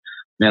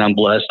man, I'm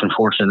blessed and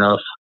fortunate enough.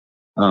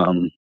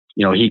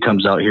 He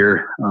comes out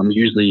here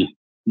usually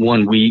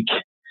 1 week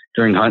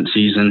during hunt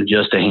season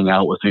just to hang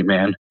out with me,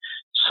 man.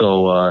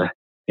 So I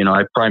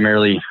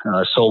primarily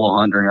solo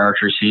hunt during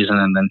archery season,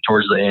 and then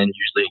towards the end,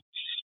 usually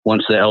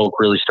once the elk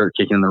really start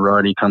kicking the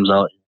rut, he comes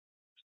out.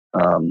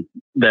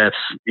 That's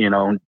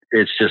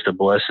it's just a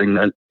blessing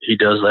that he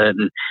does that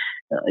and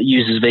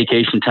uses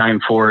vacation time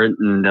for it,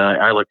 and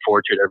I look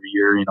forward to it every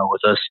year.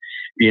 With us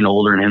being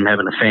older and him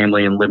having a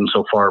family and living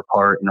so far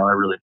apart, I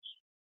really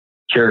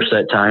cherish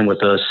that time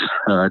with us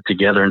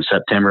together in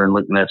September, and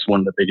that's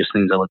one of the biggest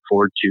things I look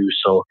forward to.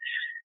 So,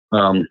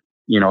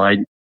 I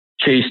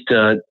chased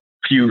a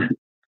few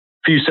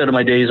set of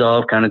my days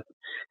off, kind of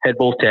had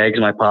both tags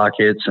in my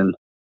pockets, and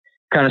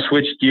kind of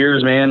switched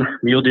gears. Man,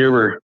 mule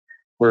deer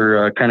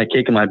were kind of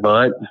kicking my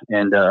butt,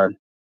 and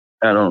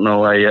I don't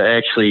know. I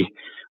actually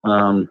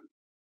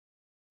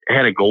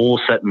had a goal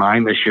set in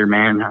mind this year,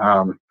 man.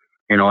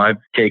 I've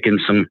taken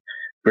some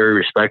very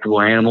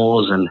respectable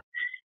animals, and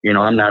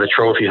I'm not a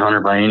trophy hunter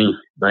by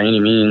any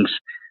means,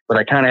 but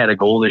I kind of had a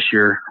goal this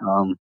year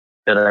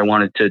that I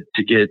wanted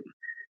to get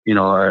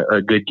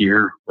a good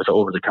deer with an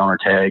over-the-counter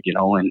tag,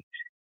 and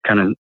kind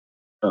of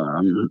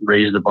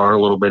raise the bar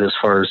a little bit as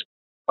far as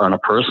on a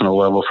personal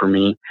level for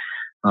me.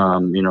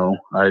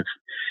 I've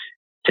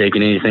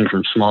taking anything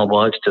from small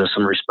bucks to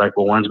some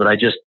respectable ones. But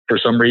for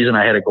some reason,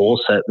 I had a goal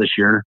set this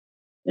year.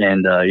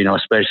 And,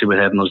 especially with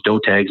having those doe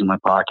tags in my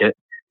pocket,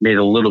 made it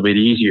a little bit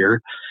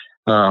easier.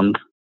 I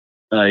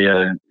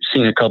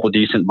seen a couple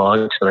decent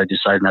bucks, but I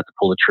decided not to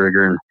pull the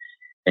trigger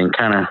and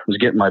kind of was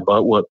getting my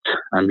butt whooped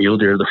on mule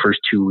deer the first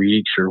 2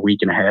 weeks or week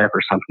and a half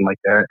or something like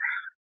that.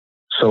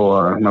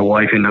 So my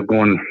wife ended up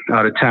going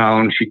out of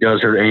town. She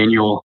does her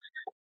annual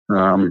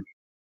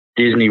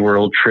Disney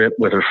World trip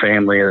with her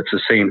family. It's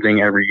the same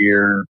thing every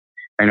year.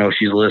 I know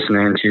she's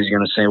listening. She's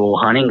going to say, well,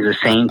 hunting's the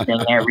same thing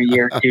every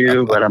year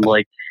too. But I'm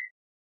like,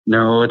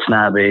 no, it's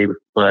not, babe.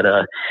 But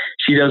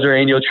she does her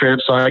annual trip.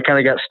 So I kind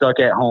of got stuck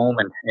at home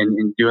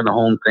and doing the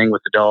home thing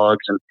with the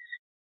dogs and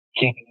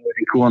keeping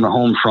everything cool on the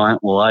home front.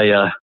 Well,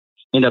 I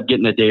ended up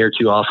getting a day or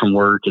two off from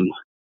work and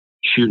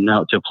shooting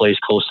out to a place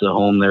close to the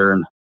home there.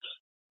 And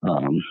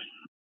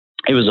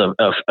it was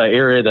a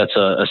area that's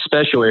a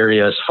special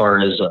area as far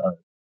as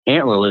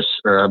antlerless,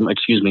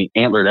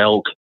 antlered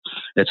elk.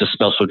 It's a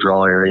special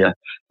draw area,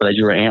 but I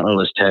drew an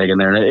antlerless tag in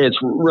there, and it's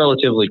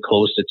relatively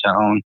close to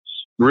town.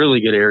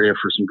 Really good area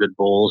for some good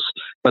bulls,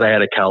 but I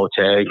had a cow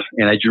tag,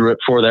 and I drew it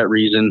for that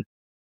reason,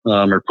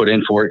 or put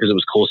in for it because it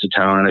was close to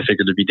town, and I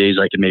figured there'd be days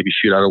I could maybe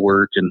shoot out of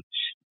work and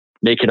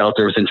make it out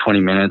there within 20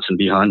 minutes and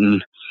be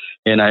hunting.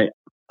 And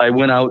I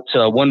went out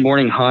one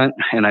morning hunt,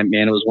 and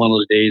it was one of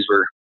those days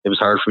where it was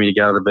hard for me to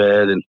get out of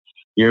bed, and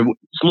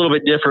it's a little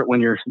bit different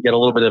when you get a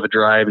little bit of a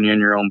drive and you're in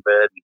your own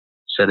bed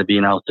instead of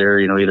being out there,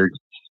 either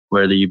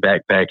whether you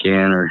backpack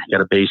in or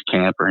got a base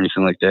camp or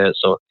anything like that.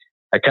 So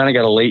I kind of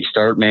got a late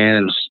start,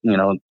 man.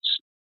 And,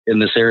 in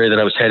this area that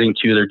I was heading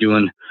to, they're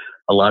doing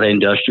a lot of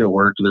industrial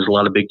work. There's a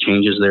lot of big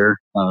changes there.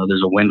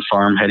 There's a wind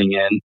farm heading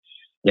in,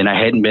 and I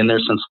hadn't been there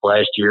since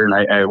last year. And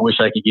I wish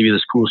I could give you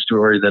this cool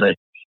story that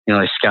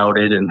I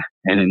scouted and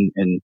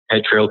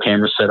had trail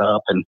cameras set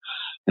up and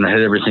I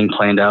had everything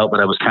planned out, but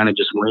I was kind of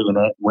just winging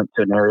it. Went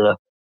to an area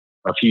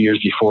a few years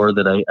before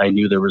that I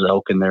knew there was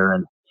elk in there,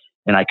 and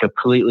I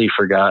completely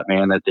forgot,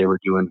 man, that they were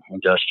doing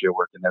industrial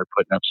work and they're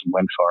putting up some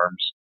wind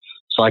farms.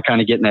 So I kind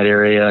of get in that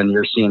area, and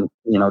you're seeing,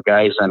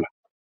 guys on,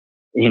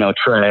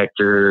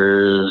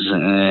 tractors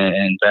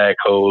and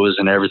backhoes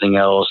and everything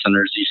else, and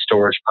there's these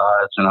storage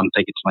pods, and I'm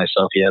thinking to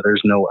myself, yeah,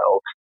 there's no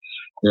elk,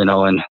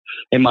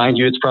 and mind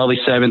you, it's probably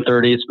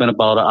 7:30. It's been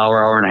about an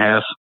hour and a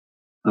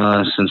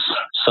half since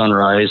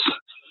sunrise.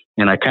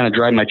 And I kind of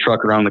drive my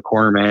truck around the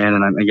corner, man,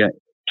 and I get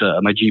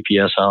my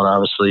GPS out,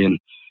 obviously. And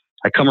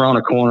I come around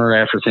a corner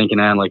after thinking,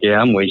 I'm like, yeah,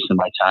 I'm wasting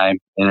my time.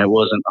 And it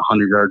wasn't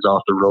 100 yards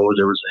off the road.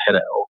 There was a head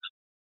of elk.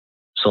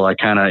 So I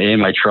kind of, in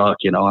my truck,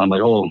 I'm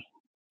like, oh,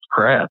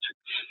 crap.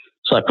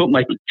 So I put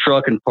my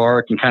truck in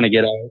park and kind of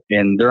get out.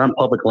 And they're on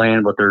public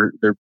land, but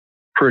they're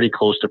pretty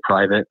close to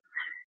private.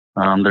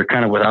 They're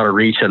kind of without a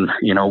reach. And,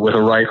 with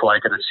a rifle, I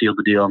could have sealed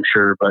the deal, I'm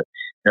sure. But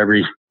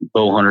every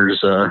bow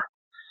hunter's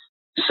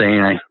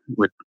saying I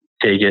would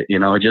take it,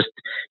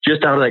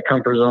 just out of that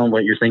comfort zone.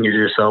 But you're thinking to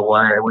yourself,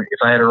 why? If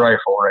I had a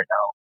rifle right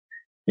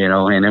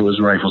now, and it was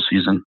rifle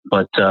season.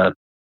 But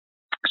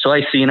so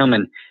I seen them,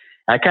 and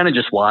I kind of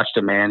just watched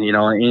them, man.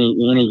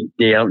 Any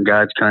day out in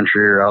God's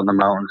country or out in the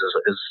mountains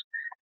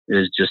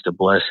is just a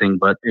blessing.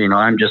 But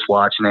I'm just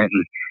watching it,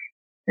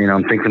 and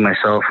I'm thinking to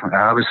myself,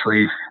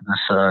 obviously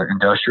this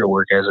industrial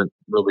work hasn't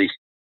really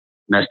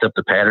messed up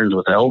the patterns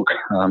with elk,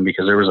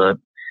 because there was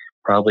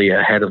probably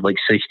a head of like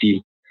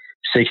 60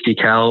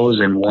 cows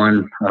and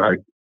one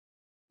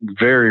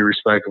very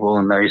respectable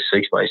and nice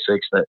 6x6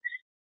 that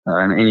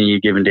on any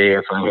given day,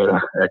 if I had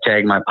a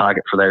tag in my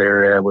pocket for that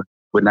area, I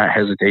would not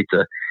hesitate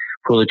to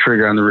pull the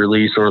trigger on the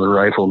release or the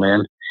rifle,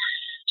 man.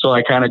 So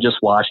I kind of just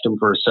watched him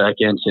for a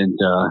second and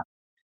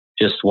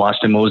just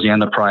watched him mosey on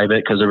the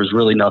private because there was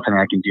really nothing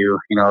I can do.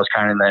 I was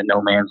kind of in that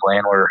no man's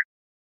land where,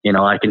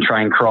 I can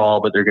try and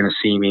crawl, but they're going to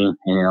see me.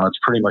 It's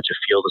pretty much a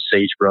field of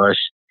sagebrush.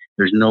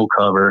 There's no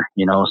cover,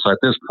 So at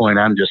this point,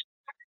 I'm just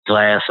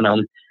glassing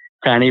them.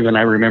 I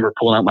remember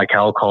pulling out my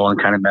cow call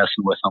and kind of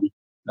messing with them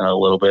a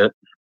little bit.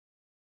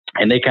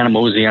 And they kind of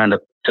mosey on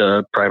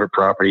to private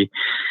property.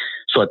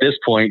 So at this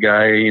point,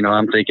 guy,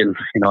 I'm thinking,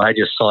 I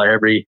just saw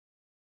every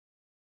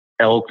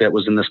elk that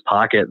was in this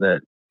pocket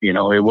that,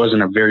 it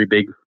wasn't a very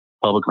big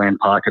public land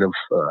pocket of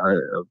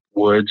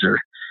woods or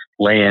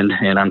land.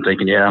 And I'm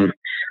thinking, yeah, I'm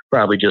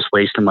probably just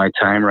wasting my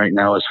time right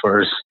now as far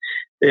as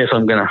if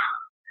I'm going to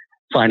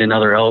find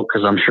another elk,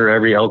 because I'm sure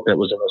every elk that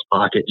was in this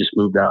pocket just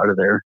moved out of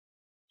there.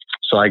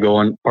 So I go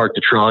and park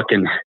the truck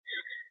and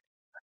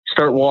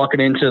start walking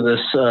into this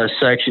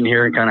section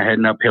here and kind of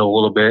heading uphill a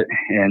little bit.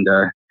 And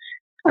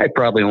I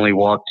probably only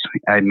walked,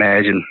 I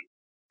imagine,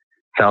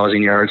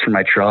 1,000 yards from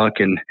my truck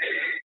and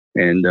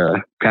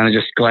kind of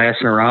just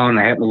glassing around.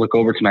 I happen to look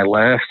over to my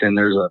left, and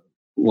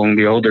lo and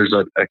behold, there's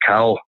a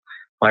cow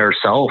by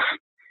herself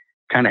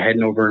kind of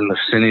heading over in the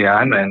vicinity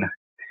I'm in.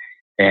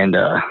 And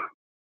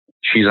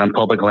she's on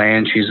public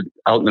land. She's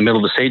out in the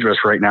middle of the sagebrush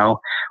right now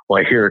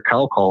while I hear a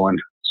cow calling.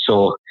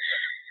 So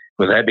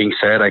with that being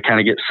said, I kind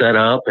of get set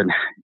up and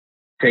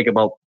take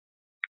about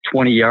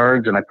 20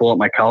 yards, and I pull up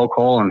my cow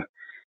call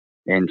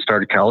and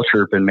started cow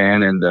chirping,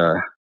 man. And,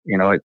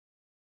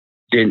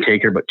 didn't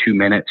take her but 2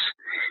 minutes.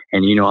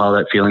 And you know how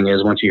that feeling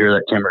is once you hear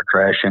that timber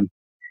crashing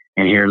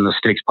and hearing the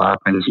sticks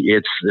popping.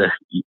 It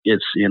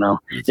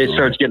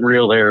starts getting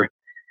real there.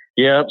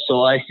 Yeah.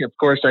 So I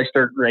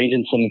start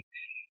ranging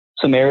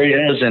some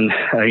areas, and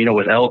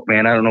with elk,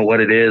 man, I don't know what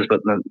it is,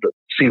 but it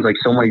seems like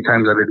so many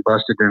times I've been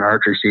busted during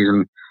archery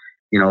season.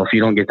 If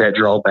you don't get that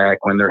draw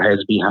back when their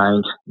head's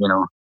behind,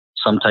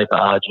 some type of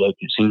object,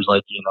 it seems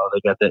like,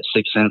 they got that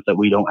sixth sense that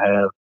we don't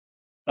have,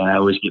 and I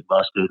always get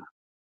busted.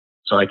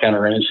 So I kind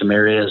of ran some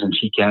areas, and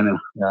she kind of,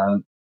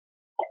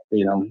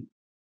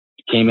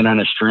 came in on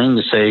a string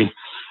to say,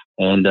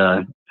 and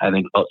I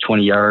think about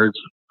 20 yards,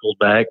 pulled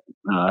back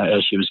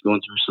as she was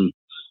going through some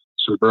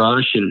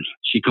brush, and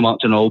she come out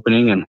to an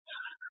opening, and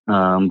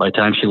by the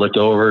time she looked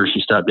over,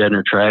 she stopped dead in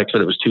her tracks,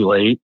 but it was too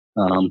late.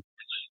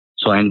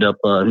 So I ended up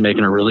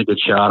making a really good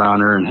shot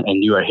on her, and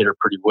knew I hit her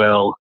pretty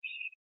well.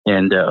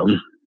 And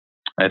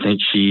I think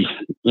she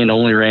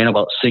only ran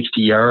about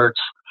 60 yards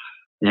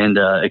and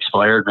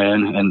expired,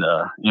 man. And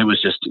it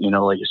was just,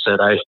 like you said,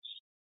 I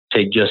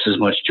take just as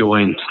much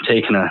joy in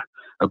taking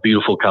a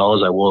beautiful cow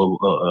as I will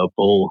a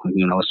bull,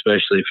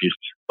 especially if you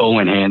bow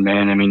in hand,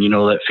 man. I mean,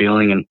 that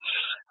feeling. And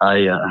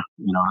I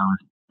was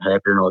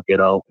happy to get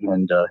out.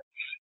 And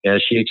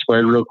she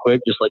expired real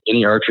quick, just like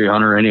any archery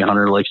hunter, any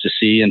hunter likes to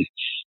see. And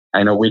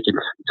I know we could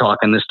talk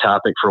on this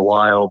topic for a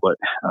while, but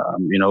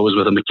it was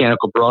with a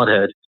mechanical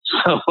broadhead.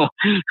 So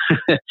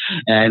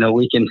and I know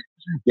we can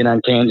get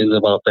on tangents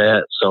about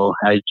that. So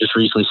I just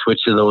recently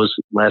switched to those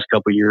last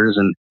couple of years,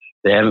 and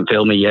they haven't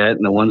failed me yet.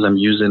 And the ones I'm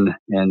using,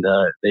 and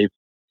they've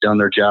done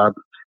their job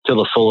to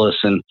the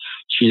fullest. And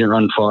she didn't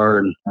run far,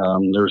 and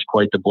there was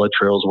quite the blood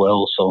trail as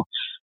well. So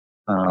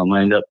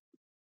I ended up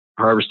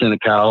harvesting a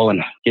cow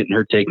and getting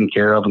her taken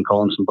care of, and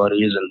calling some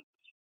buddies. And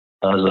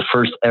it was the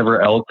first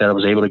ever elk that I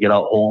was able to get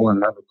out whole.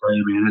 And I would tell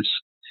you, man,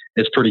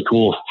 it's pretty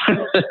cool.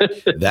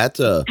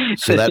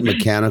 So that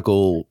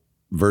mechanical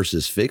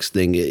versus fixed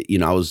thing,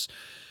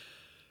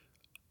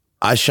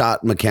 I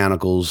shot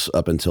mechanicals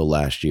up until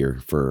last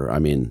year for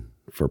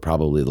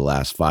probably the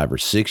last 5 or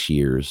 6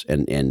 years.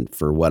 And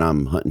for what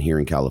I'm hunting here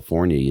in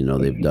California,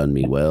 they've done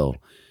me well.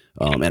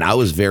 And I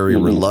was very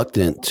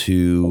reluctant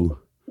to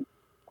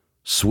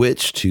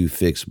switch to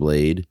fixed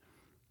blade.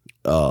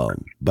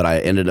 But I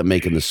ended up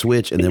making the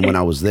switch. And then when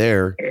I was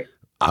there,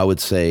 I would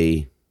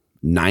say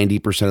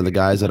 90% of the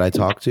guys that I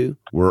talked to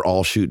were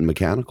all shooting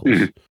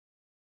mechanicals.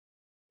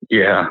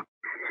 Yeah.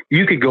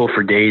 You could go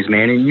for days,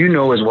 man. And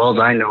as well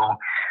as I know,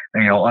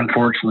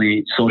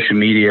 unfortunately, social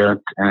media,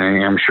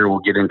 and I'm sure we'll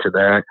get into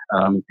that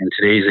in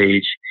today's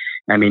age.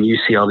 I mean, you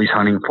see all these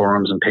hunting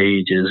forums and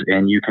pages,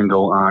 and you can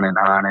go on. And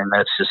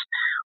that's just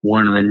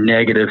one of the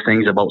negative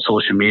things about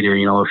social media.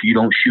 If you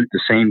don't shoot the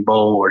same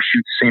bow or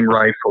shoot the same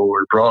rifle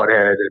or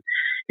broadhead,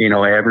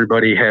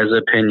 everybody has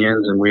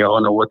opinions, and we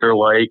all know what they're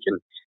like. And,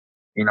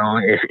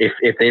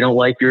 if they don't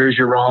like yours,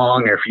 you're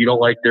wrong, or if you don't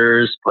like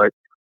theirs, but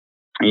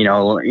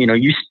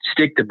you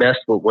stick to best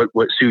with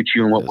what suits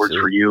you and what works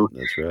for you.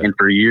 That's right. And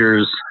for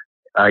years,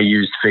 I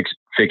used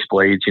fixed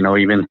blades.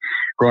 Even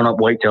growing up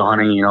whitetail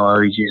hunting, I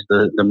always used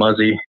the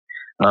Muzzy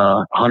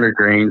 100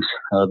 grains,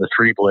 the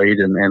 3-blade,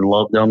 and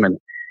loved them.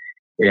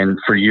 And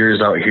for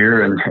years out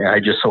here, and I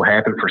just so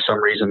happened for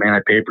some reason, man, I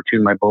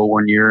paper-tuned my bow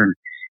one year,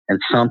 and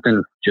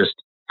something just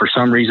for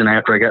some reason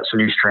after I got some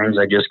new strings,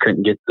 I just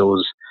couldn't get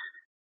those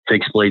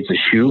fixed blades to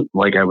shoot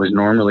like I was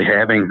normally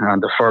having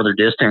on the farther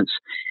distance.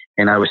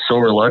 And I was so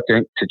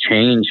reluctant to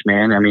change,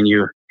 man. I mean,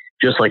 you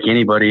just like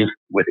anybody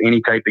with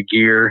any type of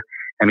gear.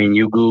 I mean,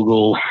 you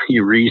Google,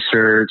 you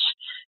research,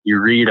 you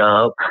read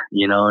up,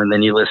 and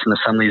then you listen to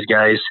some of these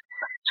guys.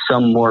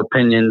 Some more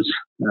opinions,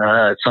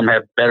 some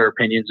have better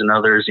opinions than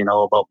others,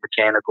 about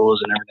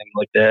mechanicals and everything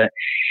like that.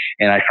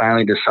 And I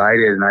finally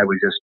decided, and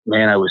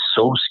I was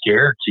so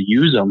scared to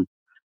use them,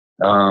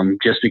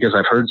 just because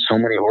I've heard so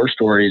many horror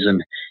stories.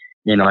 And,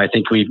 I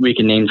think we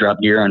can name drop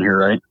gear on here,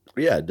 right?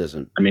 Yeah, it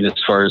doesn't. I mean, as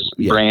far as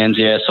brands,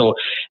 yeah. So,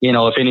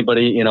 if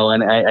anybody, and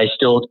I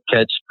still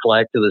catch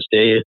flack to this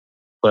day,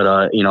 but,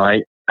 I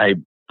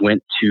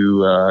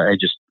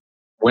just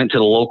went to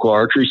the local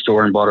archery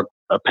store and bought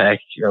a pack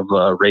of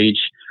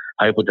Rage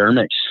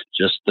hypodermics,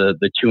 just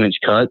the 2-inch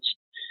cuts.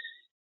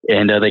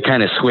 And they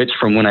kind of switched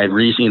from when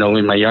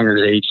in my younger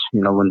age,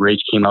 when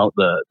Rage came out,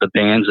 the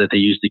bands that they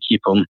used to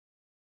keep them,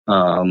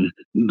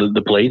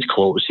 the blades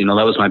closed. That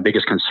was my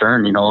biggest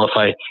concern.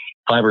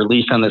 If I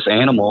release on this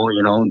animal,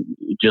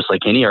 just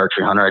like any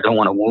archery hunter, I don't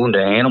want to wound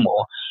an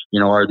animal.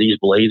 Are these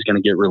blades going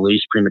to get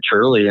released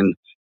prematurely? And,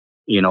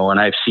 and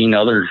I've seen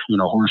other,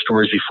 horror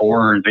stories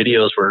before and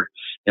videos where,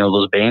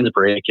 those bands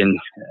break and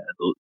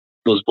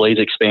those blades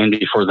expand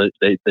before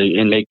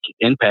they make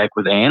impact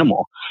with the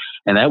animal.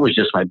 And that was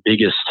just my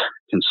biggest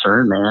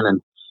concern, man.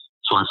 And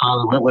so I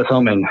finally went with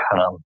them, and,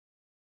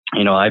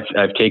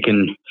 I've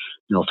taken,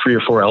 3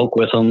 or 4 elk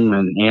with them,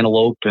 and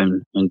antelope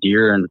and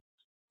deer, and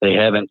they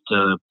haven't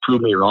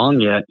proved me wrong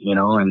yet,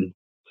 and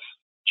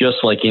just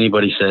like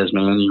anybody says,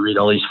 man, you read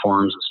all these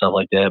forums and stuff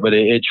like that, but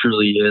it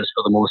truly is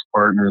for the most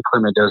part. And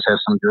equipment does have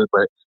some good,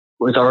 but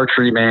with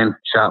archery, man,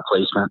 shot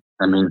placement.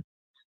 I mean,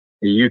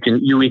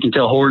 we can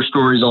tell horror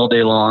stories all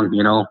day long.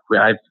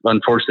 I've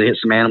unfortunately hit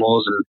some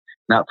animals and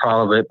not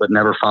proud of it, but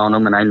never found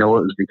them. And I know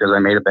it was because I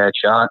made a bad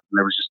shot and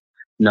there was just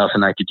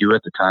nothing I could do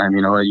at the time.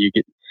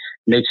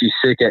 Makes you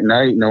sick at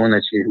night knowing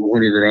that you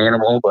wounded an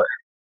animal, but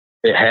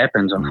it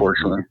happens,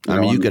 unfortunately. I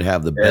mean, you could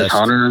have the best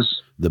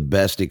hunters, the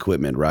best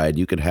equipment, right?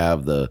 You could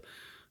have the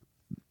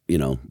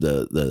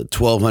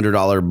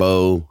 $1,200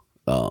 bow,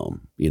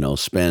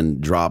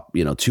 drop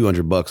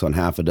 $200 on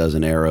half a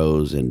dozen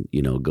arrows and,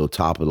 go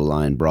top of the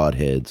line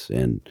broadheads,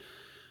 and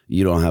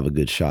you don't have a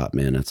good shot,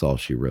 man. That's all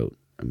she wrote.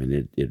 I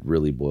mean, it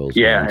really boils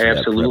down to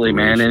absolutely,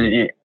 man.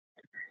 And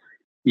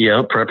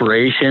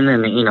preparation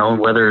and,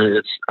 whether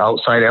it's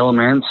outside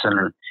elements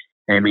and,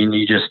 I mean,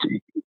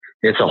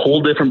 it's a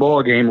whole different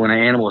ball game when an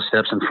animal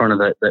steps in front of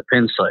that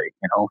pin sight,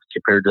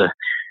 compared to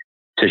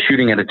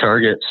shooting at a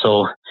target.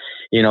 So,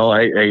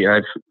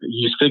 I've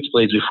used fixed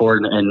blades before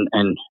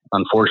and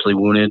unfortunately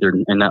wounded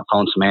and not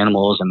found some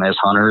animals. And as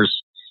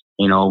hunters,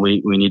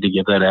 we need to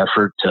give that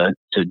effort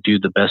to do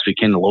the best we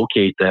can to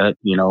locate that,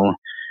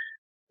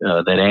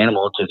 that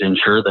animal, to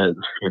ensure that,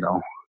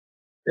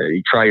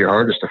 you try your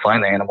hardest to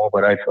find the animal.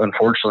 But I've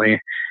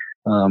unfortunately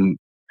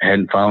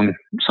hadn't found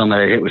some that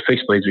I hit with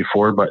fixed blades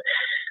before, but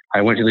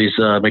I went to these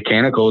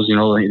mechanicals,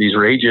 these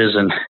rages,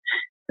 and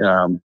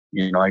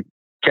I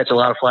catch a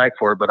lot of flack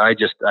for it, but I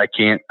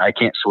can't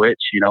switch,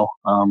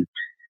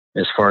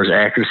 as far as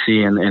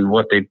accuracy and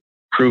what they've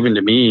proven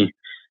to me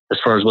as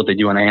far as what they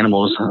do on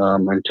animals,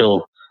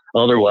 until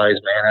otherwise,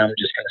 man, I'm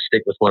just going to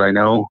stick with what I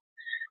know.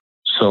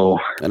 So,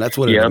 and that's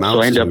what it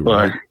amounts to,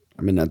 right?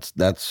 I mean, that's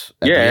at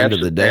the end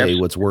of the day,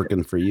 what's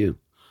working for you.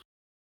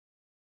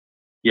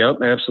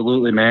 Yep,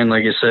 absolutely, man.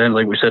 Like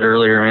we said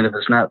earlier, man, if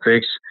it's not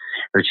fixed,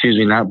 or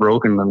not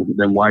broken,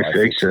 then why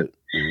fix it?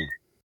 Mm-hmm.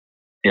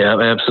 Yeah,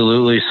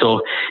 absolutely.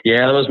 So,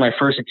 that was my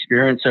first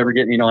experience ever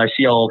getting, I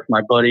see all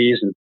my buddies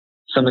and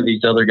some of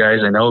these other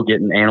guys I know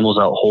getting animals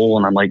out whole.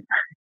 And I'm like,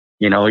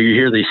 you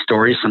hear these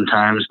stories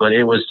sometimes, but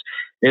it was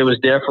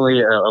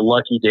definitely a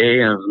lucky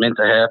day, and it was meant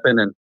to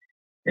happen.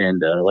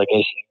 And like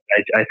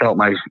I felt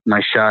my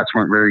shots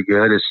weren't very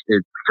good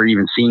for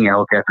even seeing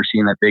elk after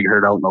seeing that big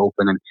herd out in the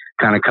open and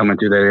kind of coming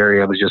through that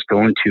area I was just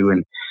going to,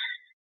 and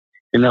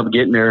ended up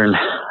getting there. And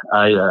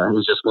it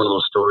was just one of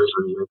those stories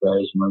where you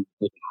guys,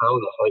 thinking, how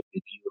the heck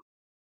did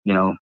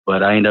you,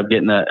 but I ended up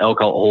getting that elk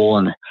out whole,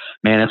 and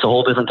man, it's a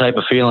whole different type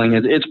of feeling.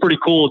 It's pretty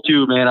cool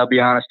too, man. I'll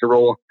be honest, to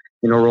roll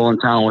in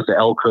town with the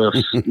elk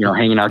hoofs,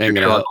 hanging out your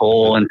truck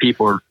hole, and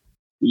people are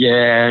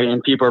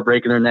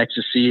breaking their necks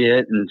to see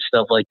it and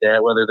stuff like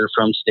that, whether they're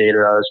from state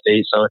or out of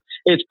state. So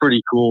it's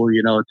pretty cool,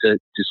 to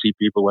see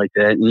people like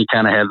that. And you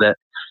kind of have that,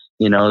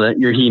 that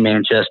your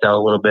He-Man chest out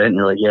a little bit, and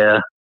you're like,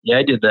 yeah,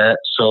 I did that.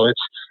 So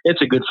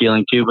it's a good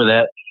feeling too.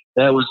 But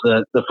that was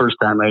the first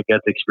time I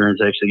got the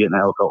experience actually getting an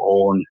elk out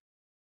whole, and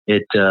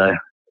it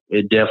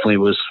definitely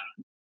was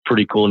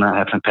pretty cool not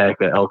having to pack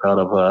that elk out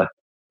of a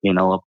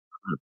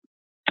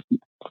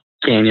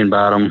canyon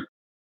bottom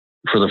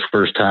for the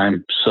first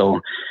time. So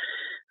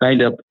I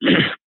ended up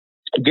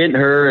getting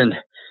her, and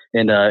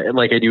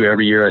like I do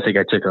every year, I think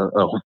I took a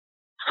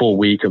full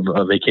week of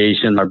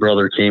vacation. My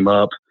brother came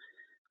up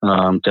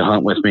to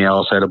hunt with me. I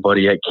also had a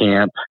buddy at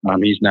camp.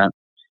 He's not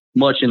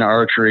much into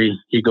archery.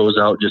 He goes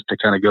out just to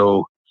kind of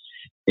go,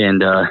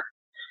 and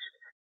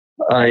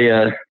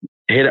I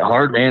hit it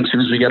hard, man. As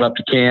soon as we got up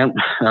to camp,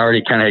 I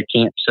already kind of had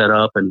camp set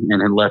up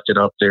and had left it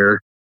up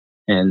there,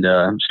 and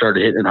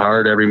started hitting it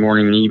hard every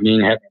morning and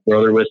evening. Had my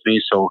brother with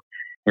me, so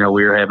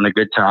we were having a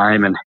good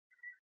time. And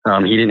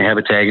he didn't have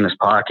a tag in his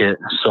pocket,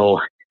 so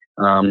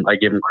I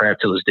give him crap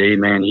to this day,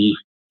 man. He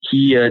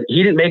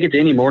didn't make it to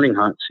any morning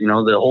hunts.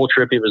 The whole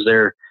trip he was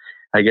there.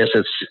 I guess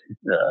it's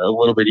a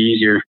little bit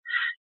easier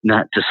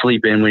not to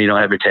sleep in when you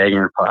don't have your tag in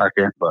your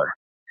pocket, but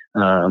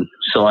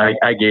so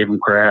I gave him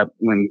crap,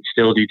 and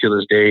still do to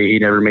this day. He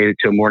never made it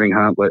to a morning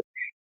hunt, but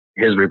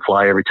his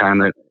reply every time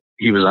that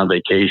he was on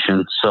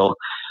vacation. So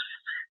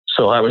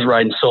I was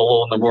riding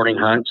solo in the morning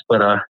hunts,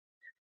 but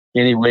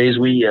anyways,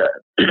 we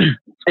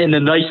and the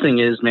nice thing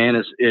is, man,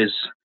 is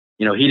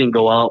he didn't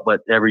go out,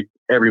 but every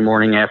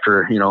morning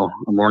after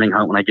a morning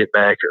hunt, when I get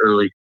back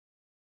early,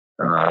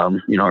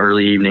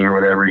 early evening or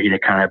whatever,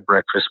 he'd kind of have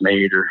breakfast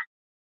made or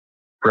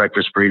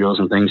breakfast burritos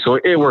and things. So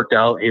it worked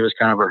out. He was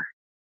kind of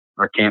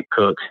our camp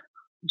cook.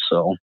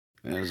 So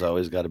there's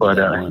always got to be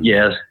that one.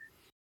 Yeah,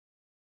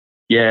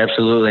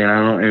 absolutely. And I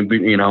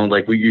don't,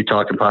 like you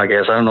talking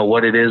podcasts, I don't know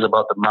what it is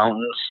about the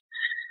mountains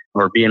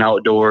or being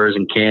outdoors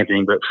and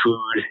camping, but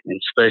food,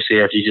 and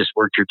especially after you just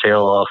worked your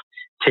tail off,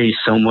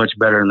 tastes so much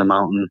better in the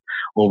mountain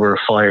over a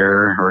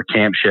fire or a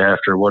camp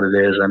shaft or what it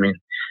is. I mean,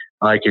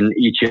 I can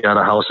eat you out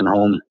of house and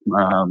home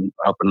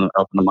up in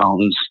the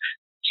mountains.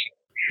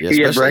 Yeah,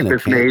 he had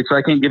breakfast made, so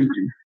I can't give him.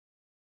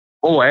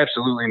 Oh,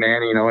 absolutely,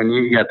 man. And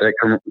you got that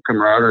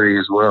camaraderie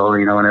as well,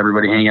 and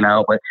everybody hanging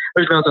out. But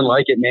there's nothing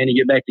like it, man.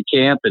 You get back to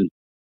camp and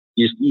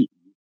you eat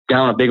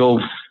down a big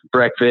old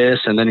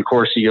breakfast, and then of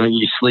course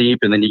you sleep,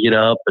 and then you get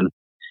up and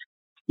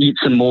eat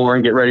some more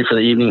and get ready for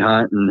the evening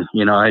hunt. And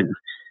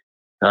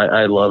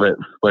I love it.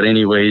 But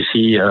anyways,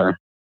 he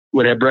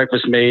would have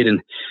breakfast made.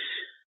 And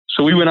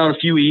so we went out a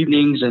few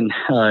evenings, and,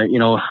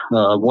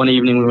 one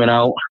evening we went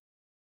out,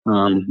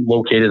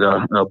 located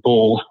a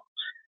bull.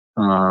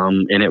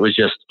 And it was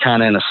just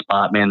kind of in a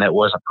spot, man, that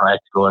wasn't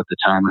practical at the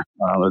time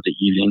of the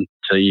evening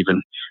to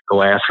even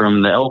go after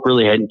him. The elk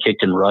really hadn't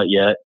kicked in rut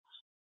yet.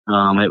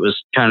 It was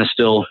kind of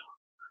still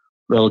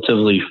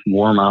relatively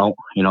warm out,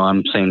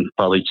 I'm saying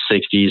probably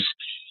 60s.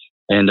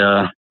 And,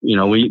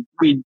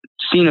 we'd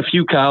seen a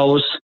few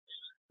cows,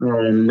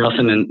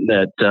 nothing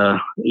that,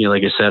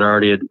 like I said, I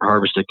already had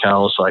harvested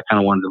cows. So I kind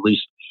of wanted to at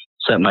least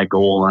set my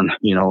goal on,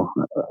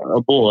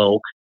 a bull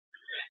elk.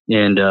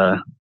 And,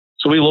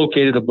 so we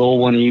located a bull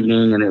one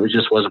evening, and it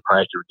wasn't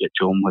practical to get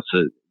to him with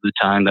the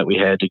time that we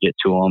had to get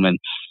to him. And,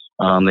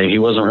 he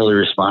wasn't really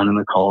responding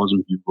to calls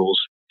and bugles.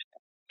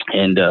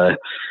 And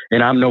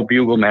I'm no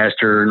bugle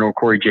master, no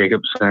Corey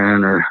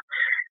Jacobson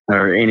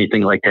or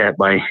anything like that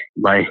by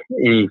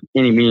any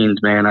means,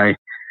 man. I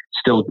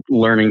still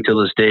learning to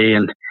this day,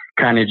 and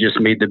kind of just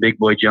made the big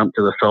boy jump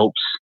to the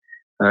Phelps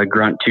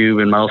grunt tube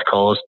and mouth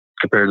calls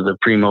compared to the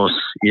Primos,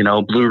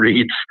 blue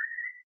reeds.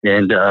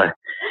 And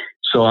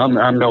so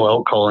I'm no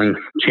elk calling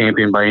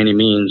champion by any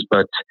means,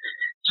 but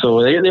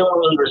so they were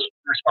really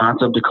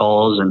responsive to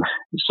calls, and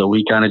so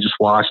we kind of just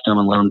watched him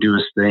and let him do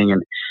his thing.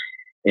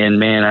 And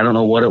man, I don't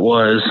know what it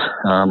was.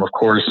 Of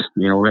course,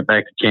 went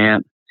back to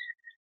camp,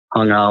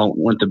 hung out,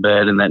 went to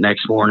bed, and that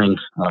next morning,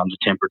 the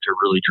temperature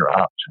really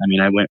dropped. I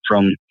mean, I went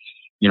from,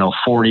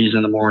 40s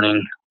in the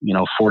morning,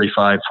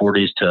 45,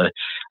 40s to,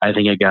 I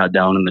think it got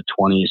down in the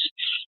 20s.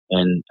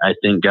 And I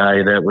think,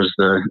 Guy, that was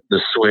the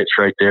switch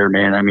right there,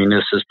 man. I mean,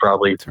 this is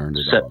probably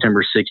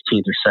September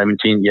 16th or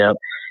 17th. Yep.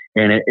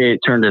 And it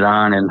turned it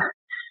on. And,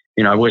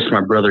 I wish my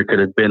brother could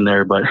have been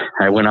there, but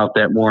I went out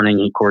that morning.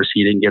 Of course,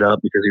 he didn't get up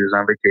because he was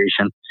on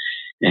vacation.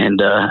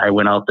 And I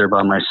went out there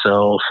by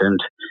myself, and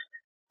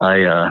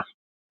I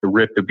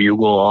ripped the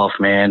bugle off,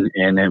 man.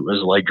 And it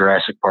was like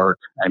Jurassic Park.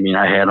 I mean,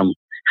 I had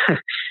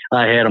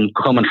them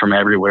coming from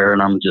everywhere.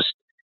 And I'm just,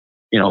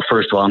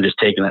 first of all, I'm just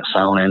taking that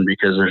sound in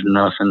because there's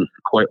nothing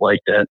quite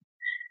like that,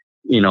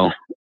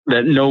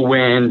 that no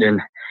wind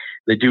and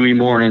the dewy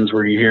mornings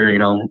where you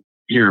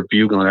hear a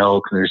bugle and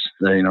elk. There's,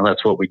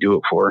 that's what we do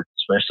it for,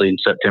 especially in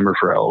September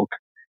for elk.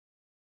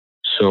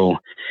 So,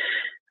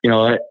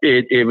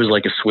 it was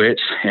like a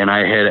switch, and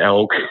I had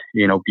elk,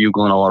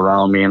 bugling all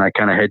around me. And I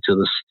kind of head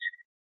to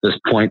this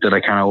point that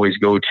I kind of always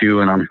go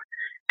to, and I'm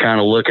kind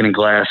of looking in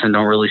glass and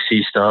don't really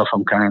see stuff.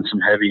 I'm kind of in some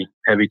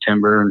heavy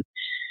timber,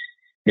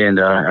 and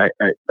I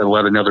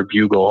let another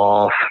bugle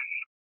off.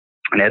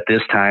 And at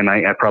this time,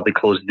 I probably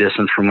closed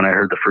distance from when I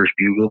heard the first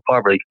bugle,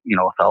 probably,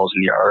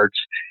 1,000 yards.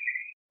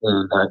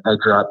 And I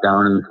dropped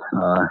down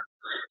and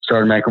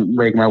started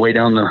making my way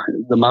down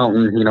the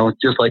mountain,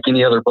 just like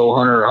any other bow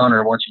hunter or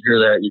hunter. Once you hear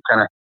that, you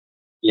kind of,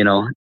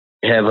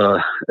 have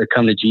a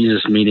come to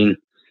Jesus meeting.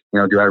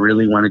 Do I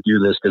really want to do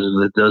this? Because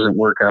if it doesn't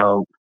work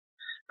out,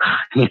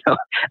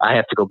 I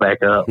have to go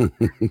back up.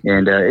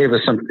 And it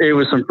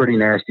was some pretty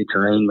nasty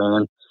terrain,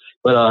 man.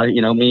 But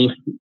me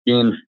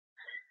being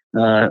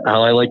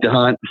how I like to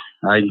hunt,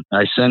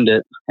 I send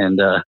it, and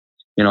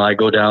I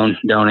go down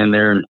in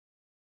there,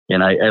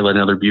 and I let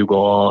another bugle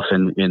off,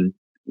 and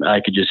I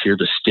could just hear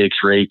the sticks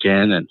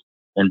raking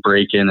and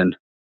breaking, and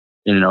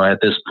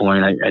at this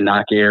point I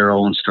knock the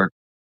arrow and start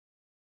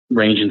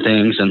ranging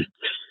things, and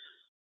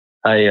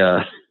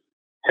I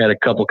had a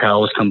couple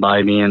cows come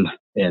by me and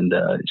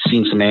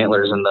seen some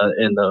antlers in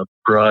the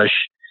brush,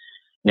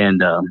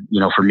 and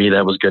for me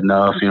that was good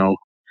enough,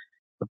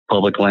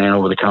 public land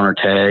over the counter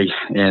tag,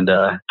 and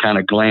kind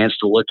of glanced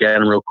to look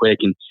at him real quick,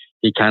 and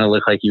he kind of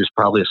looked like he was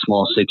probably a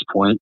small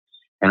 6-point,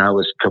 and I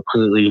was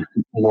completely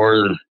more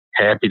than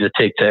happy to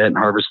take that and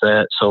harvest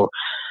that. So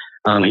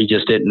he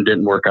just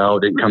didn't work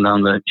out, didn't come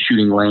down the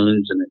shooting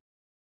lanes and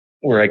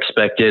where I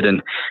expected, and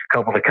a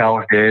couple of the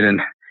cows did,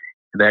 and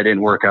that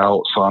didn't work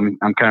out. So I'm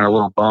kind of a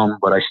little bummed,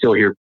 but I still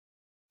hear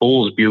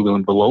bulls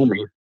bugling below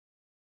me.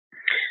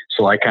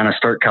 So I kind of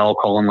start cow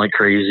calling like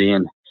crazy,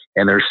 and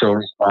they're still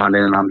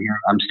responding, and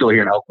I'm still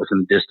hearing elk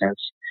within the distance.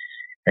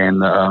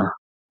 And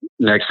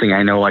next thing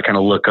I know, I kind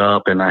of look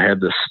up, and I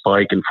have this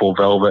spike in full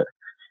velvet.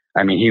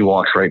 I mean, he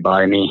walks right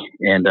by me,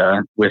 and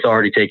with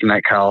already taking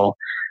that cow,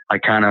 I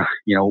kind of,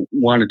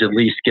 wanted to at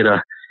least get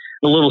a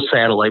little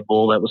satellite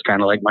bull. That was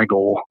kind of like my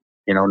goal,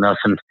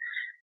 nothing,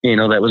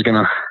 that was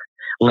going to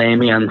land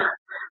me on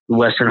the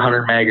Western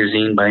Hunter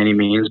magazine by any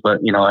means. But,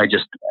 I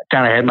just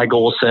kind of had my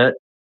goal set,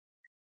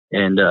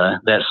 and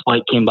that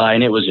spike came by,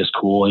 and it was just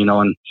cool,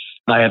 and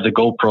I have the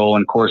GoPro,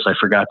 and of course I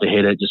forgot to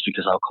hit it just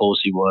because how close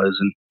he was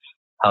and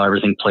how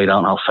everything played out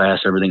and how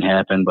fast everything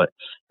happened. But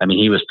I mean,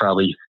 he was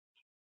probably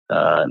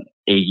 8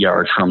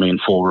 yards from me in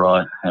full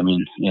rut. I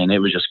mean, and it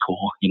was just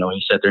cool. He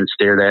sat there and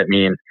stared at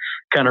me and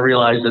kind of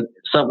realized that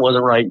something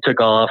wasn't right and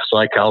took off. So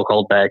I cow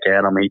called back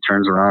at him. He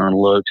turns around and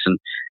looks and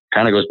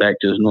kind of goes back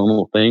to his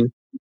normal thing.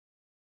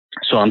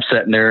 So I'm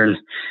sitting there,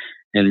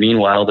 and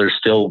meanwhile, there's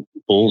still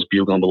bulls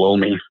bugling below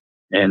me.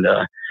 And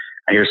I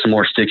hear some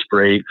more sticks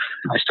break.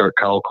 I start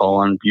cow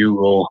calling,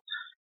 bugle.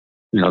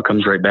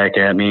 comes right back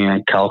at me.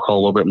 I cow call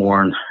a little bit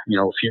more, and,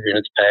 a few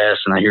minutes pass,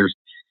 and I hear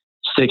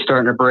sticks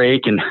starting to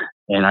break,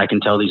 and I can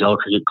tell these elk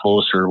are getting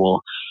closer.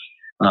 Well,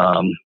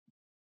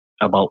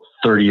 about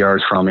 30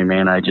 yards from me,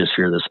 man, I just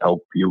hear this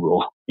elk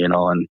bugle, and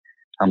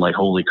I'm like,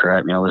 holy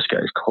crap, this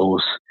guy's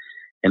close.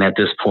 And at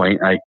this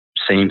point,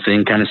 same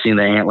thing, kind of seeing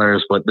the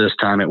antlers, but this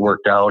time it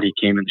worked out. He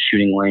came in the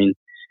shooting lane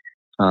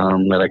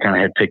that I kind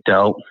of had picked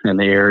out in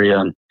the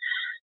area.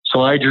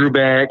 So I drew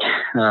back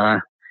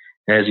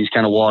as he's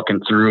kind of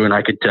walking through, and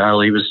I could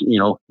tell he was,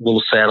 a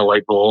little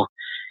satellite bull,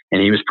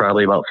 and he was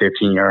probably about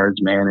 15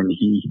 yards, man. And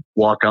he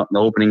walked out in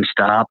the opening,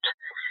 stopped,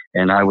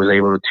 and I was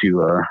able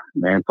to,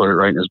 put it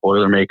right in his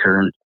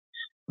Boilermaker.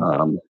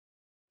 And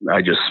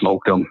I just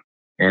smoked him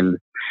and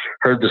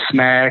heard the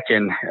smack.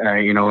 And,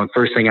 the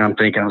first thing I'm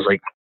thinking, I was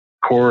like,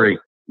 Corey,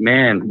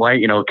 man, why,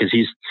 cause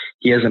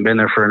he hasn't been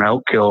there for an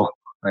elk kill.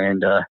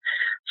 And,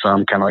 so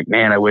I'm kind of like,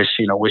 man, I wish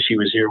he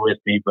was here with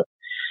me, but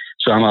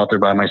so I'm out there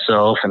by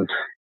myself. And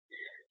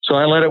so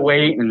I let it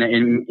wait. And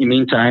in the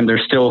meantime,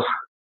 there's still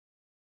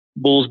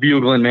bulls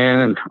bugling, man,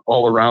 and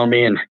all around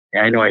me. And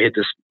I know I hit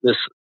this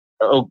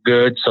elk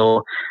good.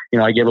 So,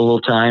 I give it a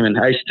little time, and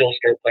I still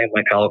start playing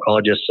my cow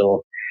call just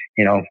so,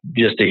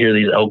 just to hear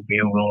these elk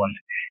bugle and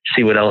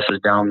see what else is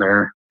down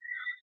there.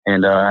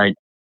 And, I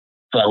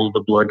followed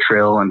the blood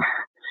trail and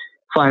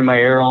find my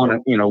arrow,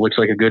 and it, looks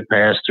like a good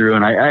pass through.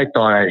 And I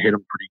thought I'd hit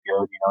him pretty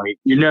good.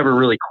 You're never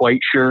really quite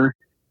sure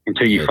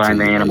until you find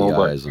the animal,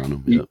 but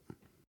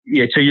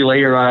till you lay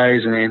your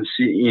eyes and then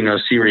see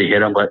where you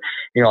hit him. But,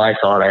 I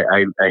thought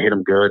I hit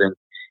him good. And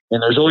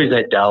there's always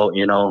that doubt,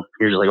 you're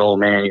just like, oh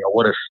man,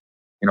 what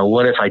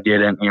if I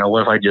didn't,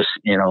 what if I just,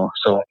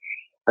 so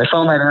I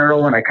found that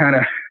arrow, and I kind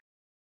of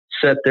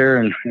sat there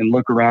and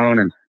look around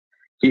and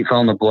keep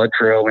following the blood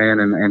trail, man.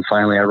 And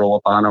finally I roll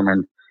up on him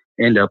and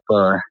end up,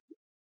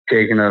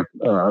 taking a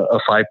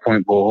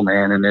 5-point bull,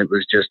 man. And it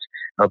was just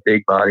a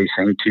big body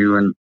thing too.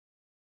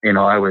 And,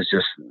 I was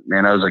just,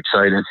 man, I was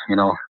excited,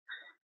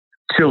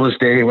 till this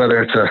day,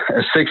 whether it's a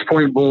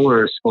 6-point bull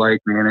or a spike,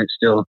 man, it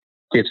still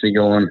gets me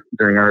going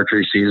during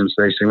archery season,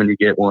 especially when you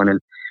get one. And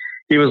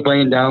he was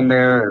laying down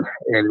there,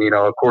 and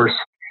of course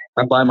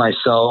I'm by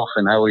myself,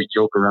 and I always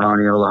joke around,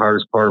 the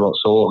hardest part about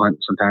solo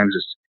hunting sometimes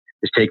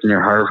is taking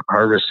your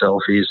harvest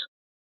selfies.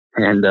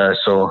 And,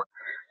 so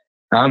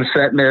I'm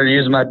sitting there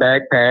using my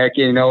backpack,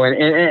 and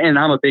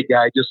I'm a big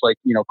guy, just like,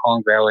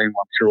 Kong Valley, and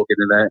I'm sure we'll get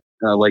into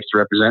that, likes to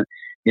represent.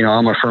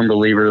 I'm a firm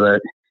believer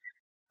that,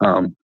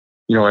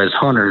 as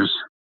hunters,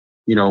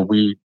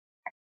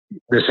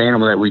 this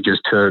animal that we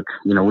just took,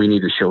 we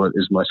need to show it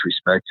as much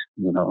respect,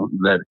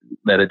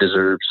 that it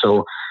deserves.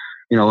 So,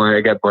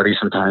 I got buddies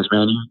sometimes,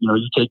 man,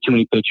 you take too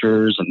many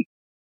pictures,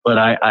 but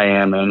I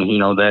am, and,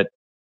 that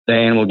the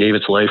animal gave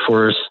its life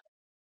for us.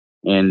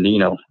 And,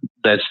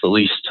 that's the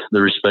least the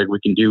respect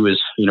we can do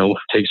is,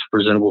 take some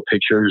presentable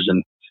pictures,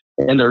 and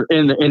they're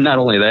and not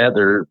only that,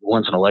 they're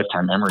once in a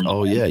lifetime memories.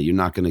 Oh man. Yeah. You're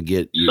not going to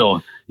get,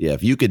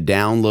 if you could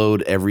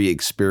download every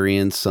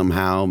experience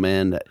somehow,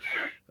 man,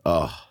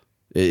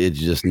 it's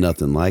just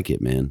nothing like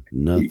it, man.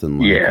 Nothing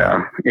like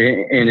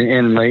it.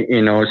 And like,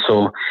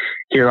 so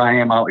here I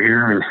am out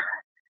here, and,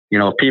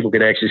 people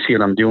could actually see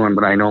what I'm doing,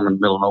 but I know I'm in the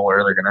middle of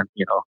nowhere. They're going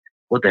to,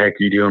 what the heck are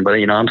you doing? But,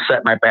 I'm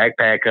setting my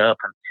backpack up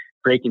and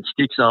breaking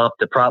sticks up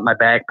to prop my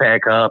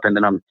backpack up. And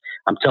then I'm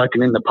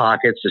tucking in the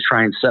pockets to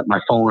try and set my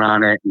phone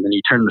on it. And then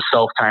you turn the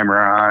self timer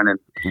on,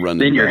 and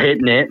then you're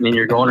hitting it, and then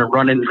you're going and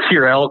running to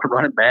your elk,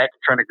 running back,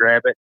 trying to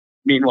grab it.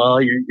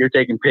 Meanwhile, you're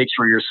taking pictures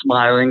where you're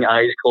smiling,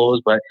 eyes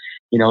closed. But,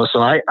 so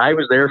I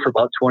was there for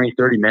about 20,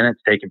 30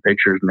 minutes taking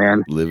pictures,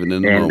 man. Living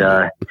in the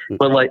moment.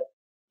 But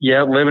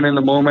living in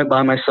the moment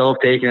by myself,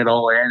 taking it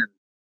all in,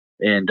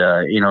 and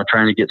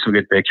trying to get some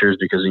good pictures,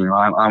 because,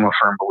 I'm a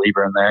firm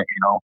believer in that.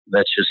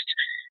 That's just,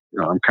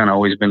 I'm kind of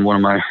always been one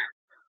of my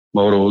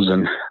mottos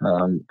and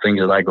things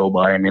that I go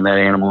by. That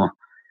animal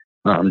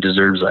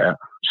deserves that.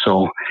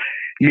 So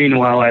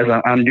meanwhile, as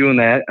I'm doing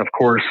that, of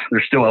course,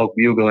 there's still elk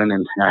bugling,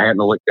 and I had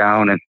to look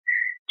down and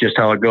just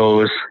how it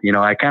goes.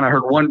 I kind of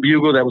heard one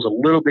bugle that was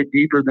a little bit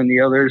deeper than the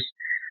others.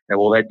 And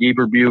well, that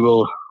deeper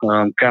bugle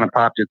kind of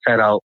popped its head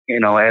out,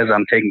 as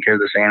I'm taking care of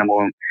this animal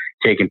and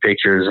taking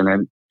pictures. And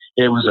then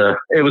it was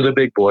a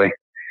big boy.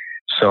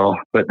 So,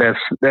 but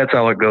that's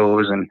how it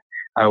goes. And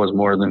I was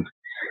more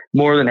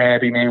than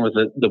happy, man, with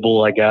the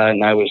bull I got,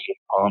 and I was just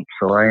pumped.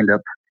 So I ended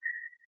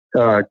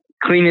up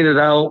cleaning it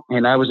out,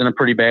 and I was in a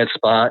pretty bad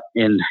spot,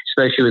 and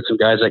especially with some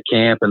guys at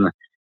camp, and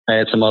I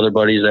had some other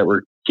buddies that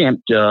were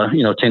camped,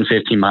 10,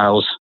 15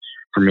 miles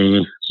from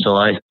me. So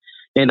I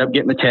ended up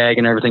getting the tag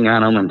and everything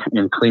on them,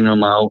 and cleaning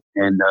them out,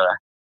 and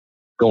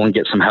go and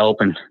get some help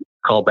and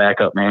call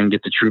back up, man,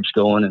 get the troops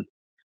going,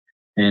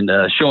 and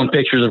showing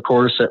pictures, of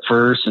course, at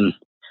first, and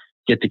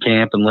get to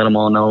camp and let them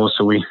all know.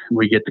 So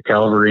we get the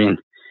cavalry, and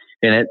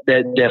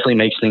that definitely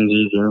makes things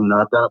easier.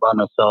 I've done it by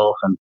myself,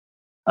 and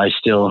I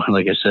still,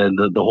 like I said,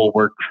 the whole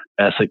work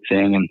ethic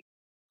thing and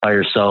by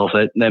yourself,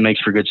 that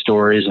makes for good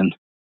stories, and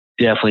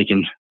definitely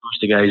can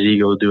boost a guy's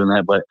ego doing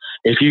that. But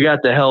if you got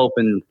the help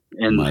and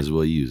might as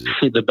well use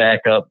it. The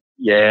backup,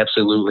 yeah,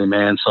 absolutely,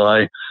 man. So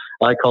I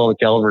I call the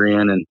cavalry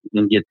in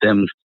and get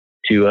them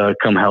to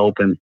come help.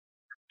 And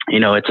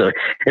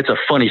it's a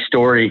funny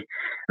story.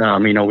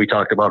 We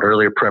talked about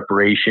earlier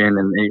preparation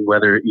and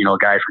whether a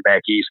guy from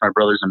back east. My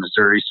brother's in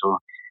Missouri, so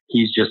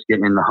he's just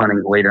getting into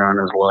hunting later on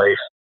in his life.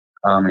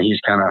 And he's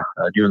kind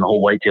of doing the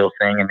whole whitetail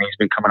thing, and he's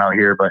been coming out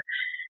here. But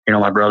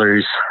my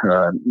brother's,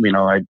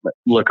 I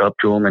look up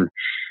to him, and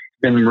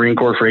been in the Marine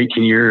Corps for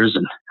 18 years,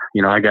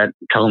 and I got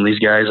telling these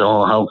guys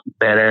how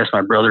badass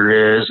my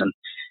brother is, and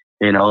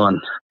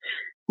and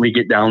we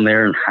get down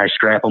there and I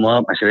strap him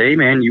up. I said, "Hey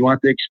man, you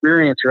want the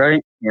experience,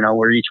 right?"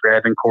 We're each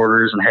grabbing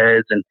quarters and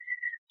heads, and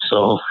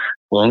so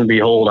lo and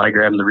behold, I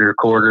grab him the rear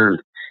quarter,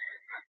 and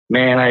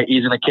man,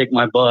 he's gonna kick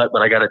my butt,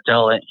 but I got to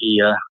tell it,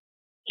 he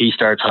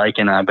starts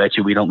hiking. I bet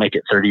you we don't make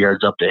it 30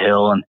 yards up the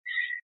hill, and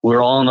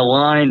we're all in the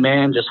line,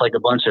 man, just like a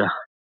bunch of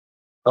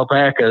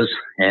alpacas.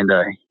 And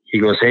he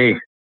goes, "Hey,"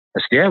 I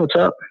said, "Yeah, what's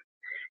up?"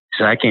 He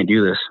said, "I can't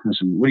do this." I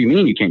said, "What do you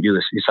mean you can't do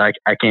this?" He said,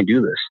 I can't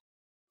do this.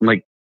 I'm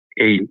like,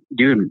 "Hey,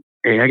 dude,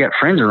 I got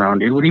friends around,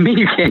 dude. What do you mean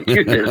you can't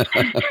do this?"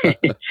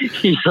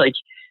 He's like,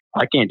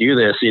 "I can't do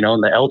this."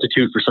 And the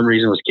altitude for some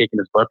reason was kicking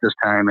his butt this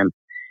time. And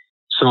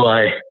so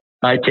I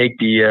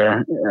take me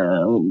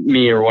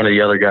or one of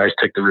the other guys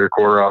took the rear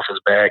quarter off his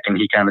back, and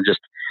he kind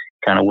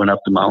of went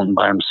up the mountain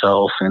by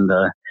himself. And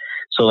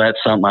so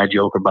that's something I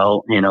joke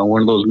about,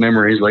 one of those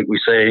memories, like we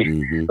say,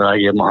 that I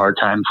give him a hard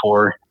time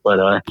for. But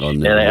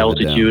the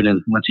altitude,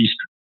 and once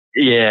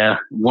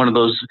one of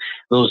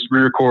those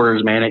rear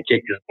quarters, man, it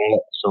kicked his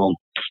butt. So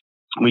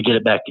we get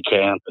it back to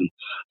camp and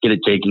get it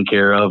taken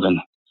care of. And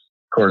of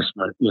course,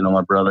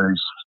 my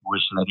brother's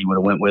wishing that he would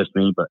have went with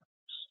me, but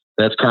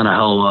that's kind of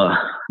how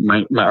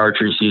my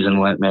archery season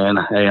went, man.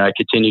 I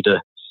continued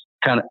to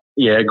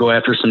go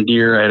after some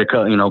deer. I had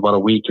about a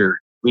week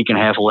and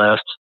a half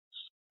left.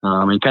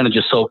 And kind of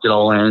just soaked it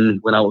all in,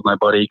 went out with my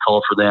buddy,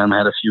 called for them,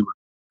 had a few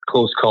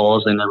close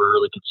calls. They never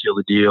really could seal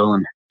the deal.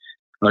 And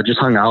I just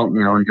hung out,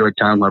 enjoyed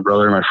time with my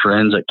brother and my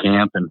friends at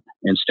camp, and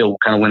still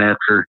kind of went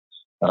after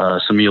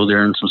some mule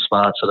deer in some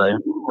spots that I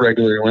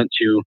regularly went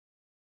to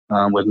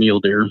with mule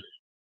deer.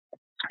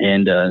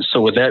 And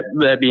so with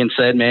that being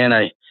said, man,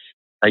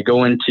 I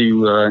go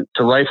into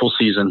to rifle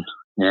season,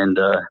 and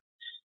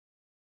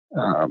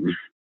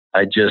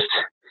I just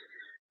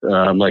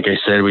like I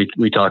said,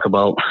 we talk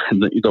about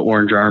the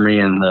Orange Army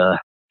and the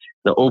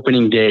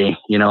opening day.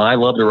 I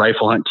love to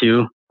rifle hunt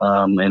too,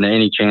 and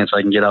any chance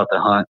I can get out to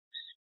hunt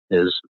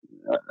is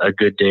a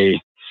good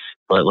day.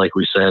 But like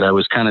we said, I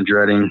was kind of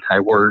dreading. I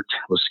was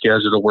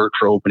scheduled to work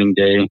for opening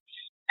day,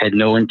 had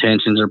no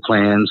intentions or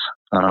plans.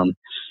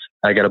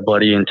 I got a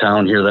buddy in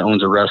town here that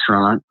owns a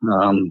restaurant.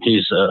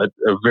 He's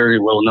a very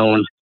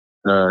well-known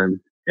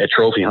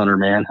trophy hunter,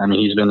 man. I mean,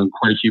 he's been in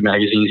quite a few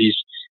magazines. He's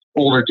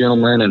an older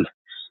gentleman, and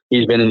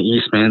he's been in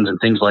Eastman's and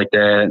things like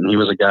that. And he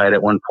was a guide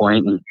at one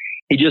point, and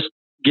he just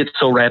gets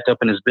so wrapped up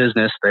in his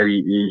business that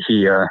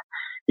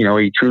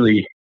he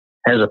truly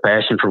has a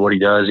passion for what he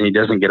does, and he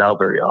doesn't get out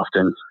very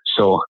often.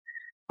 So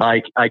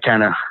I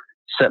kind of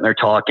sitting there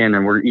talking,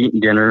 and we're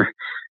eating dinner.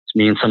 It's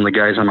me and some of the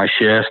guys on my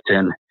shift,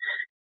 and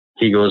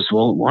he goes,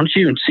 "Well, why don't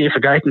you see if a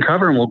guy can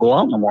cover, and we'll go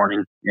out in the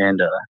morning."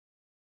 And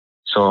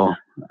so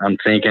I'm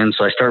thinking,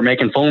 so I start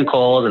making phone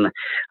calls, and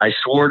I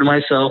swore to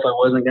myself I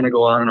wasn't going to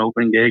go out on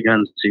opening day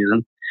gun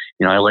season.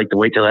 I like to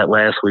wait till that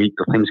last week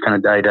till things kind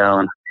of die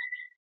down.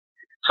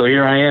 So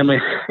here I am,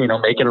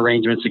 making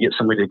arrangements to get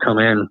somebody to come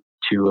in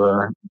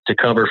to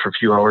cover for a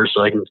few hours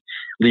so I can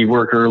leave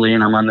work early,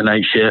 and I'm on the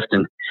night shift,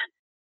 and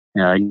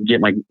get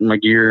my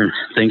gear and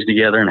things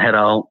together and head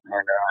out. And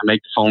I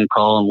make the phone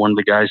call, and one of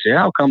the guys say,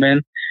 "I'll come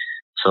in."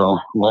 So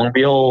lo and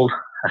behold,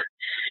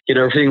 get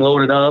everything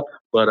loaded up.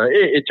 But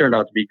it turned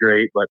out to be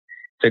great. But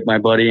took my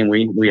buddy, and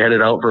we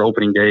headed out for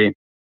opening day.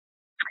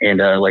 And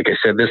like I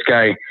said, this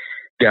guy,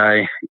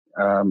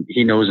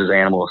 he knows his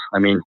animals. I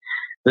mean,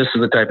 this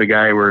is the type of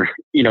guy where,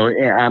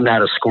 I'm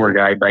not a score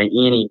guy by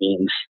any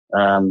means,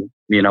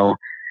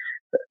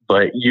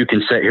 but you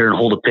can sit here and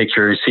hold a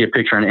picture, see a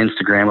picture on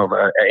Instagram of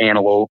an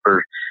antelope,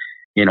 or,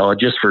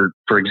 just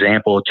for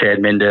example,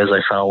 Chad Mendez,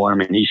 I saw one. I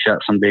mean, he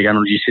shot some big, I don't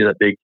know, did you see that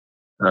big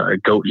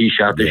goat he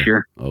shot this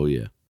year? Oh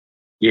yeah.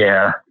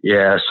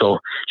 Yeah. So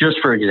just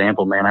for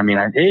example, man, I mean,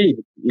 hey,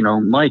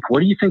 Mike, what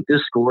do you think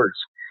this scores?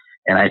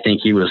 And I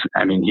think he was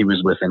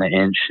within an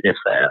inch, if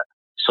that.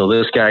 So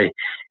this guy,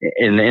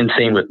 and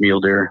same with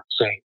mule deer.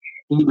 So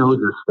he knows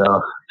this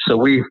stuff. So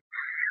we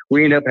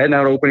end up heading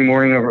out opening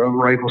morning of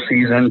rifle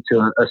season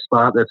to a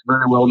spot that's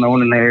very well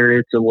known in the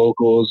area to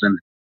locals. And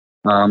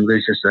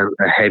there's just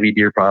a heavy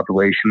deer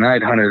population.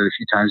 I'd hunted a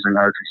few times during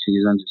archery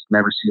season, just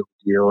never sealed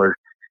the deal, or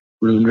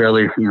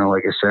really,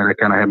 like I said, I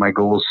kind of had my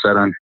goals set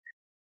on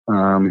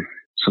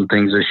some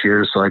things this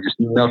year. So I just,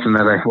 nothing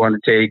that I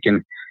wanted to take.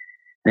 And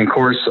of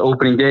course,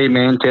 opening day,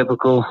 man,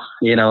 typical,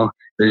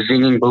 the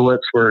zinging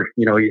bullets were,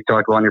 you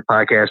talked about on your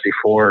podcast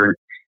before,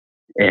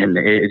 and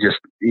it just,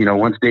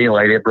 once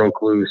daylight, it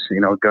broke loose,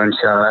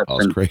 gunshots. That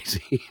was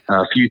crazy.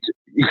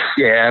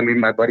 I mean,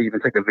 my buddy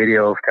even took a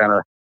video of kind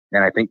of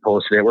and I think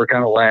posted it. We're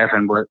kind of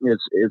laughing, but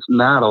it's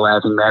not a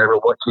laughing matter.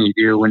 But what can you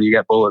do when you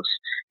got bullets?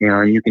 You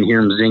know, and you can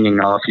hear them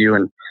zinging off you.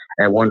 And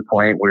at one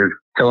point, we're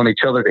telling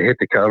each other to hit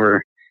the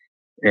cover.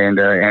 And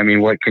I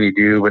mean, what can you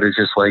do? But it's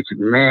just like,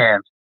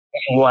 man,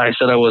 why I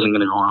said I wasn't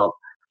going to go out.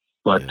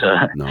 But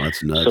no,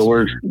 it's nuts. So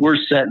we're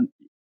setting.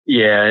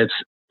 Yeah,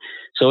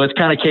 it's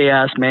kind of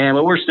chaos, man.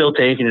 But we're still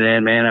taking it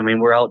in, man. I mean,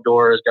 we're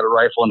outdoors, got a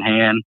rifle in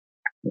hand,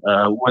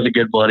 with a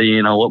good buddy.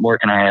 You know, what more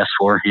can I ask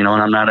for? You know,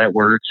 and I'm not at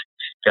work.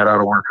 Got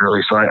out of work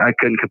early, so I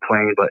couldn't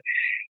complain. But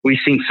we've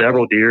seen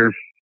several deer,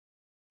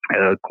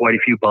 quite a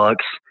few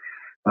bucks,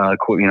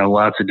 you know,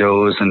 lots of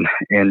does,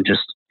 and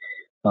just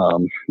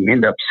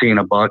end up seeing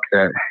a buck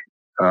that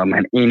on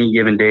any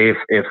given day,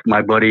 if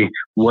my buddy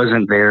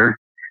wasn't there,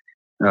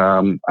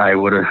 I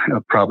would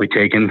have probably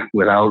taken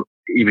without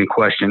even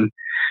question.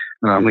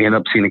 We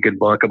ended up seeing a good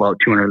buck about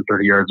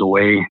 230 yards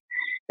away.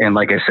 And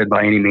like I said,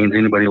 by any means,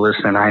 anybody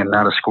listening, I am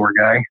not a score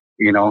guy.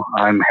 You know,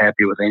 I'm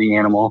happy with any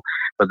animal,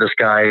 but this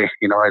guy,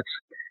 you know,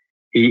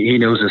 he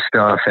knows his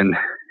stuff. And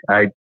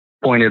I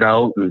pointed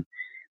out, and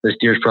this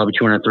deer's probably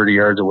 230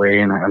 yards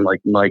away. And I'm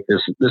like, Mike,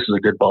 this is a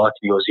good buck.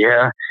 He goes,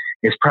 yeah,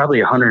 it's probably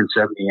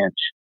 170 inch.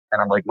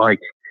 And I'm like,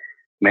 Mike,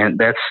 man,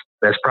 that's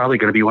probably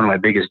going to be one of my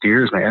biggest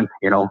deers, man.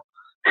 You know,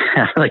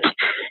 like,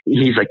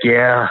 he's like,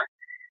 yeah,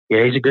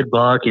 he's a good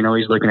buck. You know,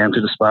 he's looking at him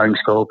through the spotting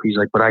scope. He's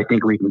like, but I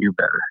think we can do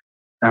better.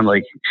 I'm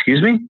like,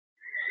 excuse me?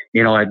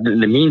 You know,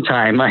 in the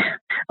meantime,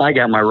 I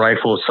got my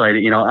rifle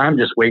sighted. You know, I'm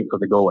just waiting for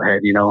the go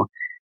ahead. You know,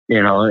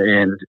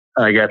 and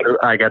I got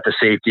the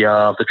safety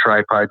off, the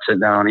tripod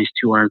sitting down. He's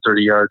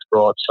 230 yards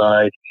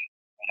broadside.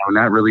 You know,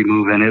 not really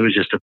moving. It was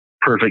just a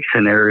perfect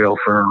scenario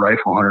for a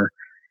rifle hunter.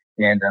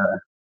 And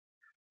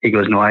he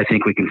goes, no, I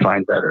think we can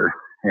find better.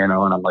 You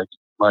know, and I'm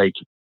like,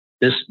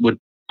 this would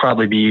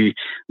probably be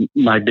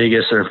my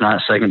biggest, or if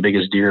not second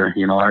biggest deer.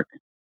 You know,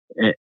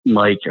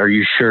 Mike, are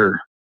you sure?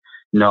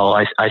 No,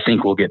 I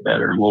think we'll get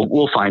better.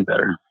 We'll find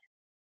better.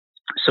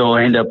 So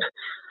I end up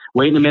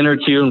waiting a minute or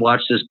two and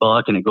watch this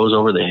buck, and it goes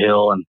over the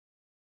hill, and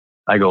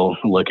I go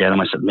look at him.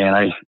 I said,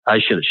 man, I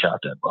should have shot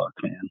that buck,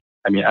 man.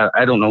 I mean,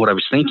 I don't know what I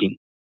was thinking.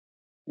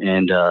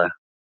 And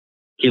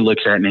he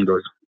looks at me and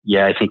goes,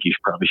 yeah, I think you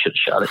probably should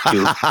have shot it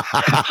too.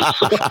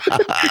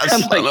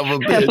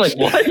 I'm like,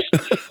 what?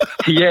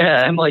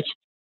 Yeah. I'm like,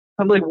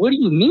 what do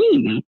you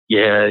mean?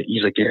 Yeah.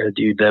 He's like, yeah,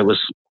 dude, that was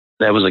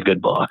a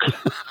good buck.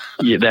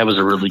 Yeah, that was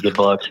a really good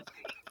buck.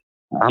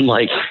 I'm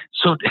like,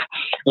 so,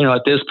 you know,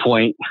 at this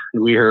point,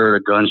 we heard a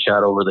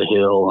gunshot over the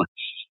hill,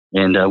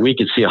 and we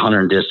could see a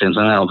hunter in distance.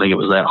 And I don't think it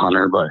was that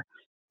hunter, but,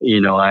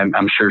 you know,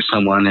 I'm sure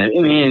someone, I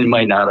mean, it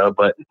might not have,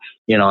 but,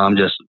 you know, I'm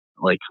just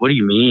like, what do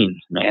you mean,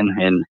 man?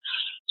 And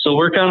so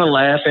we're kind of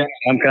laughing.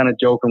 I'm kind of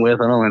joking with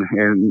them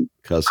and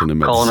cussing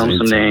them, calling them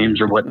some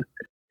names or what.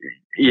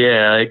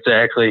 Yeah,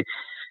 exactly.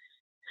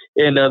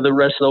 And the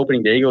rest of the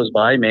opening day goes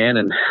by, man,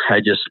 and I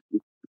just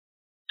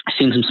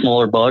seen some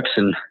smaller bucks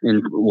and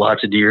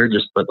lots of deer.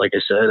 But like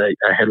I said,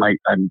 I had my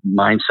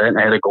mindset, and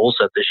I had a goal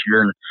set this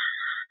year,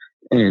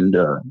 and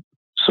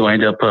so I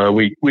ended up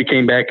we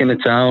came back into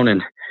town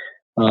and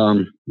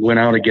went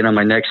out again on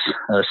my next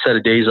set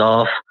of days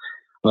off.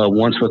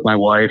 Once with my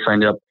wife, I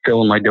ended up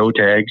filling my doe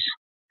tags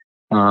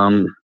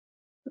and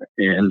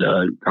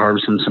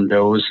harvesting some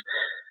does.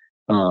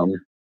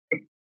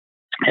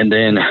 And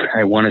then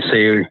I want to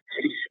say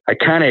I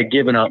kind of had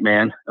given up,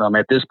 man.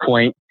 At this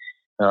point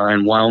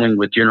in Wyoming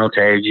with general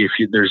tags,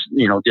 there's,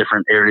 you know,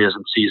 different areas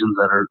and seasons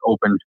that are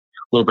open a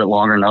little bit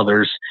longer than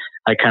others.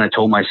 I kind of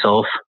told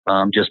myself,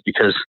 just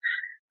because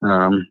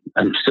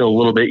I'm still a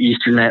little bit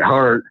Eastern at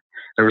heart,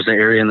 there was an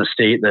area in the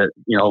state that,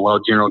 you know,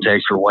 allowed general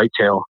tags for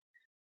whitetail.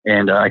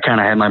 And I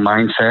kind of had my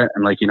mindset.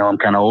 I'm like, you know, I'm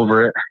kind of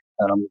over it.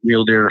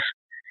 Mule deer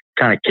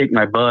kind of kicked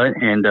my butt.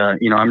 And,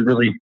 you know, I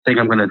really think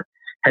I'm going to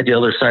head the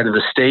other side of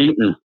the state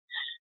and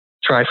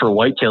try for a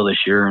whitetail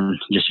this year and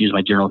just use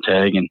my general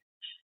tag. And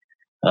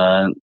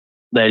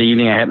that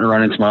evening I happened to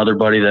run into my other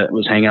buddy that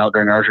was hanging out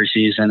during archery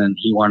season, and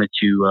he wanted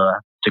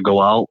to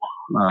go out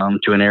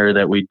to an area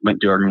that we went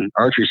during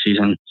archery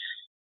season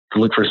to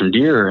look for some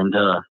deer. And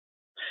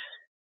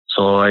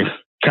so I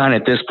kind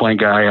of, at this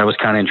point, I was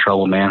kind of in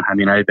trouble, man. I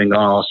mean, I had been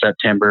gone all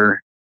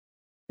September,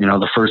 you know,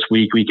 the first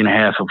week and a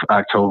half of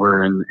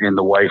October, and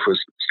the wife was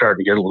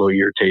starting to get a little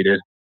irritated.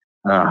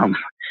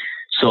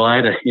 So I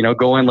had to, you know,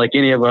 go in like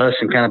any of us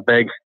and kind of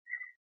beg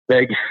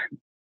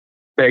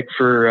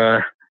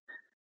for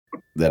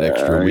that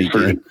extra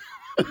weekend.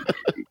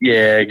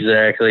 Yeah,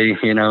 exactly.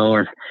 You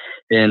know,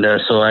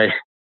 so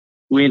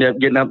we ended up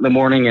getting up in the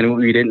morning, and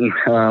we didn't,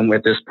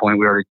 at this point,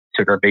 we already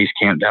took our base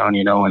camp down,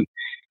 you know, and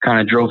kind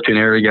of drove to an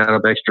area, got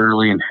up extra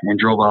early and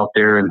drove out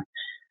there. And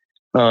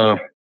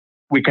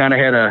we kind of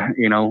had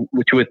you know,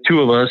 with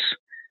two of us,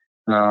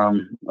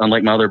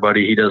 unlike my other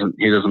buddy, he doesn't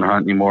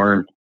hunt anymore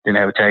and didn't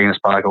have a tag in his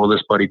pocket. Well,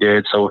 this buddy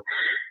did. So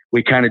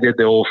we kind of did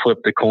the old flip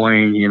the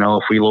coin, you know,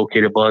 if we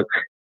locate a buck,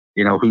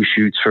 you know, who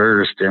shoots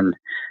first. And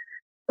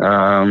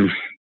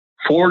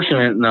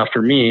fortunate enough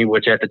for me,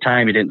 which at the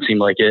time it didn't seem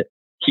like it,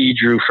 he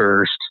drew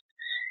first.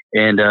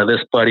 And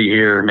this buddy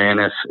here, man,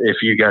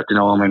 if you got to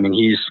know him, I mean,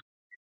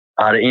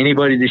 out of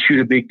anybody to shoot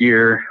a big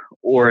deer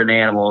or an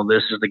animal,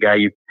 this is the guy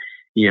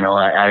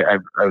I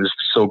was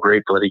so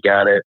grateful that he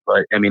got it.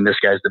 But I mean, this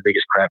guy's the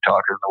biggest crap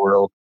talker in the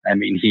world. I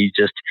mean,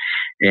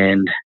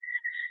 and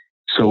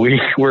so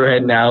we're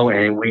heading out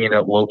and we end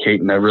up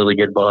locating a really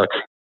good buck,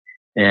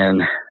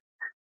 and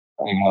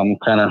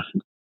kind of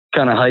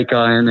hike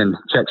on and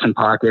check some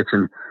pockets,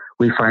 and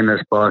we find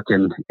this buck,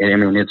 and I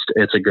mean,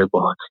 it's a good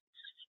buck.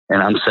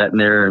 And I'm sitting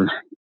there, and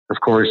of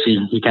course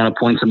he kind of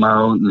points him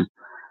out, and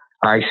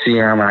I see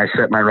him, and I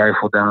set my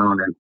rifle down,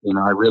 and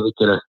I really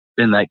could have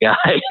been that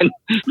guy and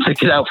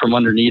took it out from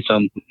underneath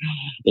him.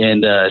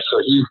 And so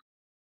he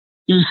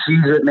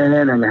sees it,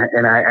 man, and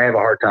I have a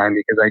hard time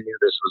because I knew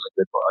this was a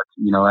good buck.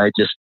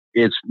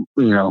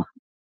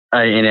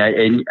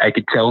 I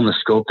could tell in the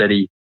scope that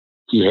he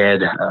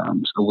had a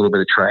little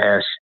bit of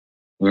trash,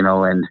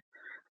 and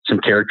some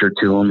character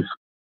to him.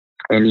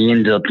 And he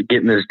ended up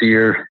getting this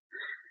deer,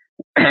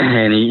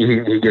 and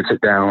he gets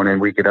it down, and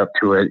we get up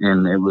to it,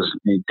 and it was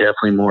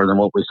definitely more than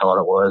what we thought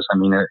it was. I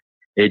mean,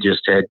 it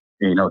just had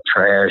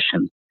trash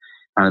and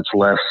on its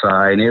left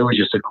side, and it was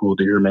just a cool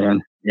deer,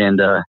 man. And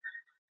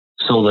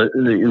so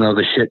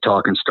the shit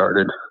talking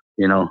started.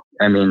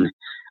 I mean,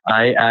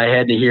 I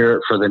had to hear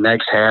it for the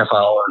next half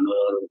hour,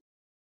 man,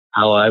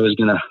 how I was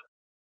gonna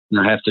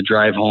have to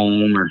drive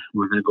home, or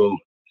we're gonna go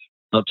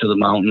up to the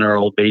mountain, our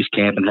old base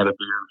camp, and have a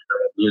beer.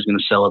 He was going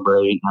to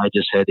celebrate. And I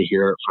just had to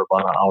hear it for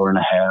about an hour and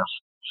a half.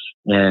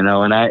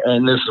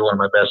 And this is one of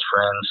my best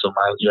friends. So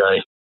mind you,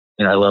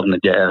 I love him to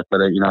death, but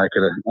I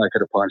could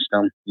have punched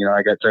him.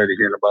 I got tired of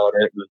hearing about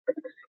it. And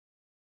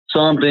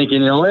so I'm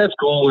thinking, that's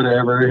cool,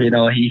 whatever.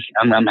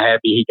 I'm happy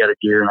he got a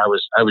deer, and I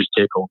was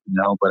tickled,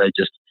 but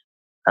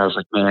I was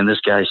like, man,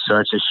 this guy's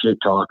such a shit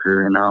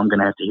talker, and now I'm going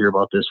to have to hear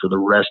about this for the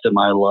rest of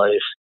my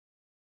life.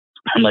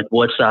 I'm like,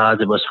 what's the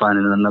odds of us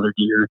finding another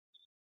deer?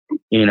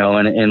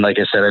 And like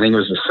I said, I think it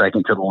was the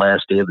second to the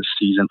last day of the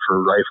season for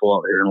a rifle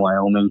out here in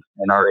Wyoming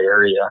in our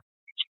area.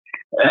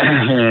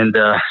 And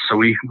so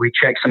we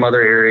checked some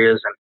other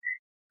areas,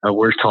 and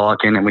we're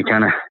talking, and we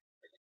kind of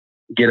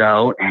get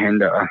out.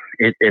 And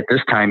at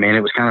this time, man,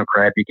 it was kind of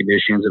crappy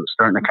conditions. It was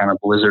starting to kind of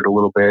blizzard a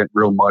little bit,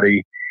 real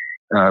muddy.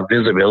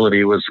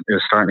 Visibility was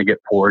starting to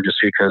get poor just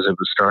because it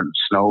was starting to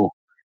snow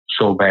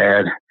so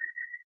bad.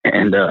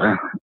 And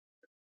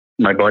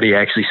my buddy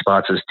actually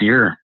spots this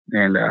deer,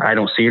 and I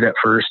don't see it at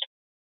first,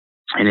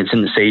 and it's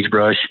in the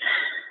sagebrush,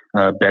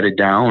 bedded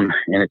down.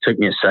 And it took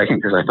me a second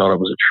because I thought it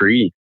was a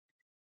tree.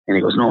 And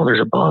he goes, no,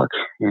 there's a buck.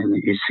 And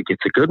he's like,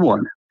 it's a good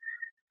one.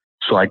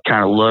 So I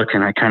kind of look,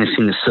 and I kind of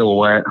seen the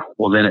silhouette.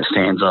 Well, then it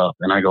stands up,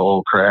 and I go,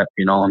 oh crap.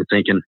 I'm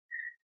thinking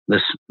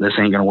this ain't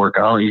going to work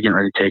out. He's getting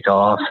ready to take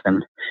off.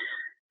 And,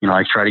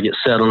 I try to get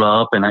settled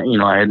up, and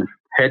I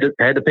had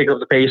to pick up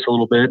the pace a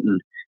little bit.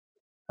 And,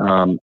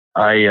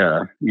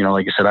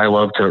 like I said, I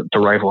love to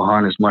rifle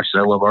hunt as much as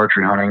I love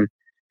archery hunting.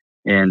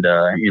 And,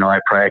 I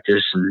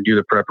practice and do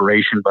the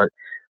preparation, but,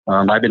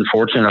 I've been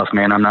fortunate enough,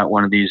 man. I'm not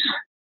one of these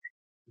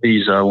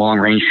long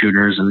range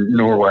shooters, and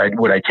nor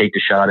would I take the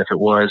shot if it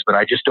was, but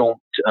I just don't,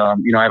 I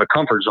have a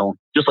comfort zone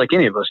just like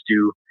any of us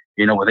do,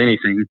 with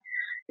anything.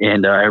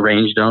 And, I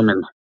ranged them,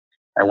 and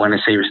I want to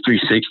say it was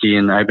 360.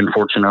 And I've been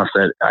fortunate enough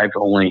that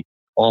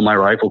all my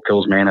rifle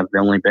kills, man, have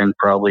only been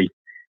probably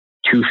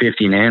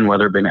 250 in,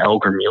 whether it been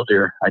elk or mule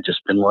deer. I just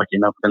been lucky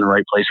enough in the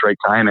right place, right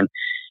time.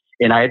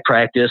 And I had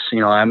practiced,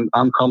 I'm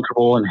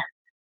comfortable in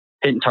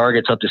hitting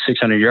targets up to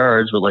 600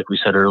 yards, but like we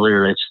said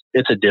earlier,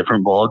 it's a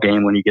different ball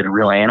game when you get a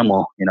real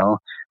animal.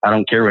 I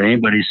don't care what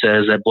anybody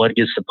says, that blood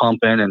gets to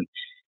pumping, and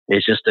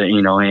it's just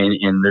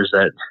and there's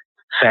that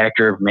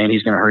factor of, man,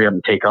 he's going to hurry up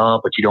and take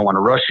off, but you don't want to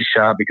rush the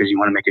shot because you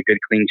want to make a good,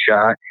 clean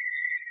shot.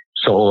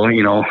 So,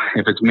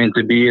 if it's meant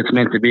to be, it's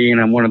meant to be.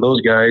 And I'm one of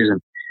those guys.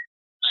 And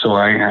so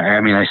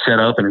I set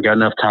up and got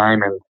enough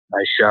time, and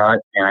I shot,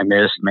 and I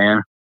missed,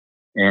 man.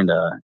 And,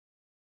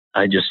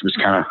 I just was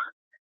kind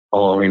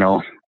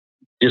of,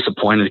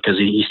 disappointed because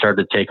he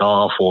started to take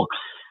off. Well,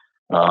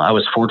 I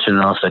was fortunate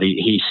enough that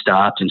he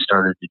stopped and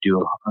started to do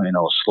a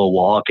slow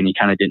walk, and he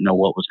kind of didn't know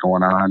what was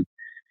going on.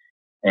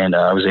 And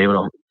I was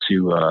able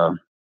to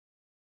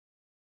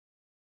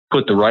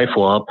put the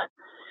rifle up,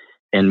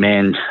 and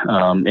man,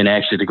 and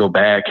actually to go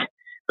back,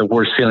 the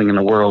worst feeling in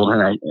the world.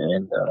 And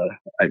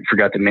I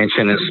forgot to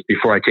mention this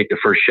before I take the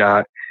first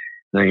shot.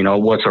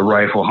 What's a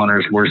rifle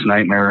hunter's worst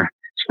nightmare,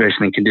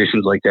 especially in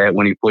conditions like that,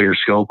 when you pull your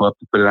scope up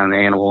to put it on the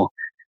animal.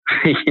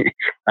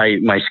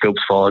 My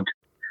scope's fogged.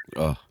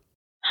 Oh.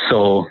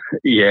 So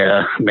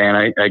yeah, man,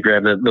 I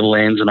grabbed the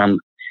lens, and I'm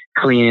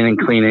cleaning.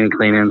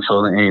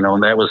 So,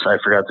 that was, I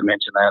forgot to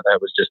mention that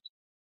was just,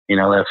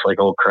 that's like,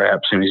 oh crap,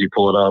 as soon as you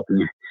pull it up.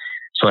 And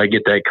so I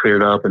get that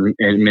cleared up and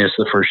miss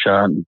the first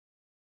shot. And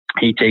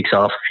he takes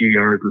off a few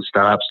yards and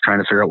stops trying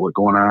to figure out what's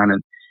going on.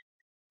 And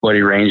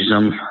buddy ranged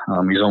him.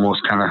 He's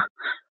almost kind of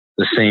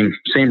the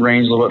same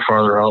range, a little bit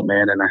farther out,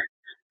 man. And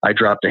I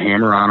dropped a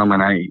hammer on him,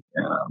 and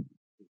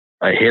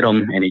I hit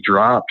him, and he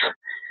dropped,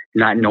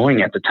 not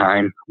knowing at the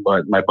time,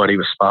 but my buddy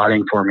was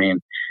spotting for me and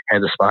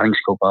had the spotting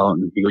scope out,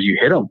 and he goes, you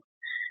hit him.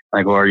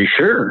 I go, are you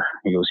sure?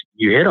 He goes,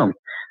 you hit him.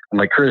 I'm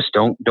like, Chris,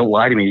 don't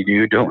lie to me,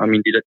 dude.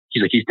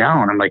 He's like, he's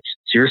down. I'm like,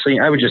 seriously?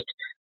 I was just,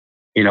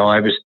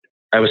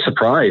 I was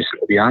surprised,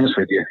 to be honest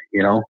with you,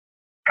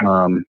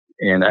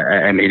 and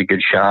I made a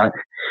good shot.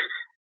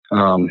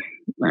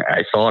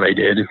 I thought I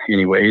did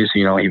anyways,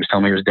 he was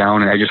telling me he was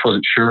down, and I just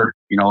wasn't sure.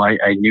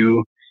 I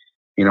knew,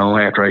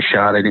 after I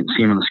shot, I didn't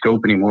see him in the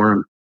scope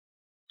anymore.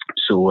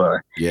 So,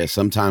 yeah,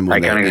 sometime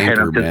when that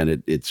anchor,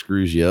 man, it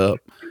screws you up.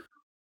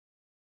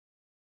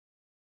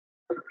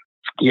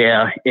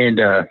 Yeah.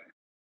 And,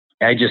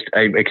 I was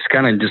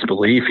kind of in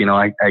disbelief,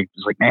 I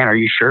was like, man, are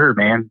you sure,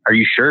 man? Are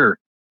you sure?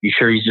 You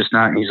sure he's just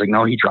not? And he's like,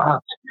 no, he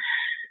dropped.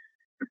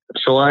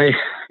 So I,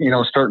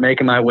 start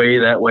making my way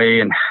that way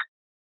and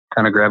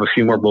kind of grab a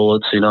few more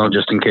bullets,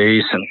 just in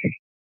case.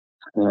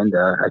 And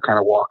I kind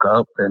of walk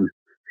up and,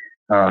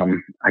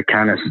 I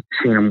kind of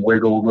seen him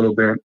wiggle a little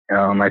bit.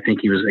 I think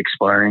he was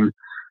expiring.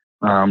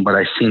 But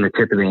I seen the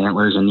tip of the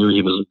antlers and knew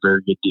he was a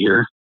very good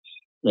deer.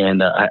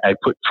 And I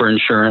put for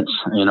insurance,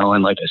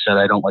 and like I said,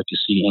 I don't like to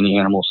see any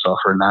animal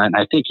suffer. And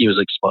I think he was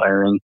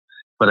expiring,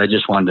 but I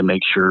just wanted to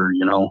make sure,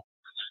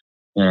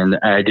 and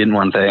I didn't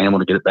want the animal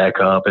to get it back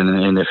up.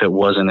 And if it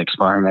wasn't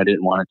expiring, I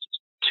didn't want it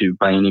to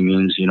by any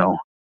means,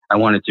 I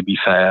wanted it to be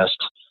fast.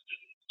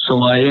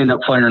 So I ended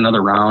up firing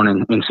another round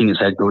and seeing his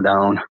head go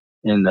down.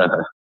 And,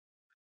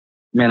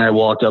 man, I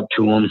walked up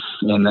to him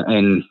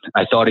and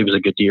I thought he was a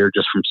good deer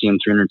just from seeing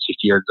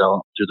 360 yards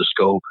out through the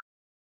scope.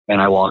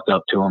 And I walked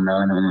up to him,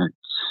 man, and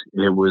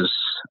it was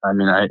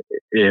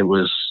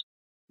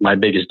my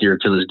biggest deer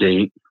to this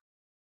date.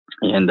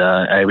 And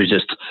I was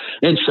just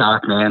in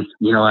shock, man.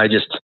 I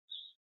just,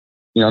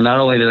 not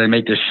only did I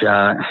make this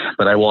shot,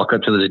 but I walk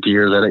up to this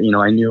deer that,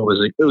 I knew it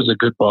was a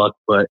good buck,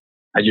 but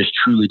I just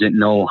truly didn't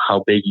know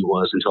how big he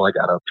was until I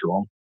got up to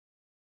him.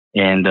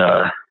 And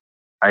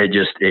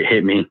it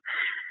hit me.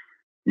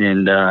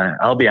 And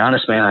I'll be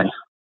honest, man,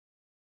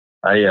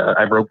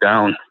 I broke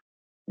down.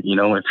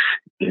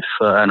 If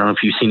I don't know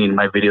if you've seen any of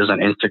my videos on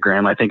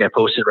Instagram, I think I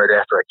posted right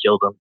after I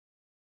killed him,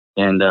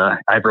 and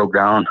I broke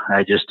down.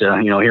 I just,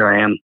 here I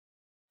am.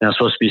 I'm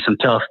supposed to be some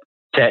tough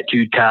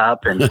tattooed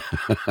cop, and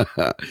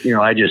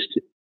I just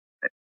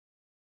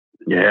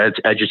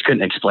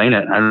couldn't explain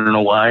it. I don't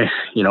know why. I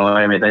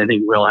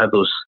think we all have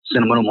those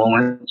sentimental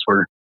moments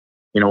where,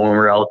 when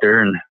we're out there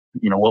and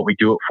what we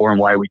do it for and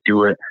why we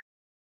do it.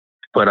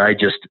 But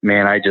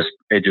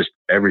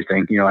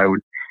everything. I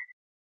would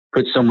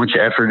put so much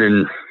effort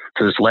into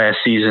this last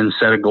season,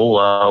 set a goal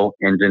out,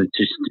 and then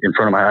just in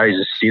front of my eyes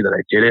to see that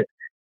I did it.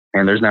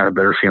 And there's not a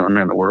better feeling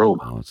in the world.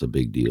 Oh, it's a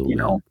big deal,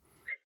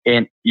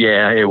 And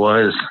yeah, it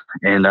was.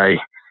 And I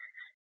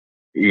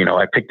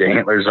picked the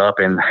antlers up,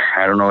 and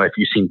I don't know if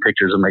you've seen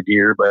pictures of my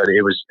deer, but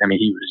he was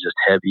just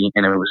heavy,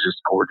 and it was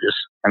just gorgeous.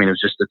 It was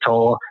just a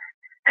tall,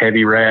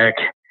 heavy rack,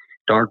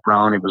 dark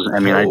brown. It was,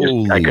 I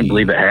couldn't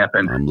believe it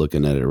happened. I'm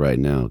looking at it right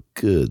now.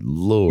 Good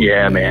Lord.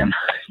 Yeah, man.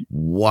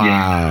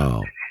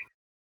 Wow.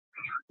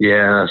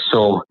 Yeah.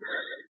 So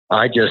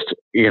I just,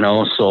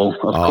 of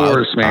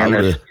course,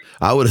 man.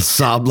 I would have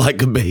sobbed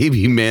like a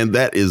baby, man.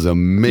 That is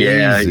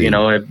amazing.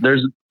 Yeah.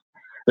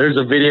 There's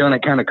a video and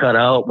it kind of cut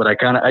out, but I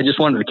just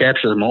wanted to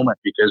capture the moment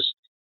because,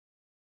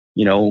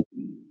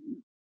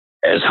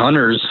 as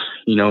hunters,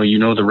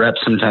 the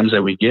reps sometimes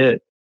that we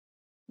get,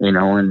 and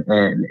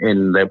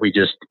that we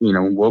just,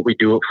 what we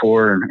do it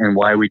for and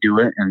why we do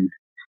it. And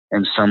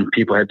some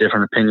people have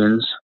different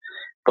opinions,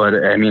 but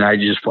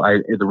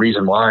the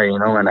reason why,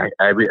 and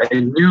I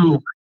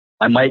knew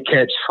I might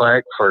catch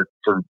flack for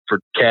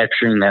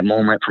capturing that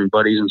moment from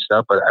buddies and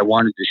stuff, but I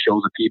wanted to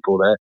show the people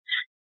that,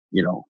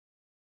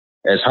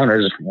 as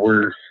hunters,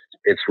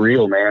 it's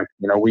real, man.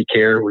 We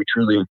care. We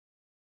truly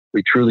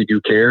do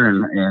care.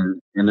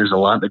 And there's a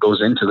lot that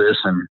goes into this,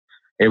 and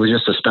it was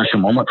just a special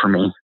moment for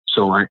me.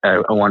 So I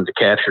wanted to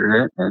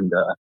capture it, and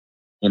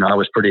I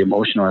was pretty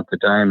emotional at the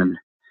time, and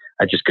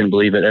I just couldn't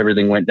believe it.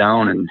 Everything went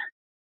down,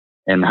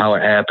 and how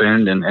it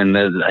happened, and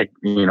then like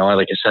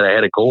I said, I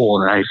had a goal,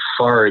 and I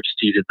far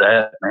exceeded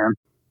that, man.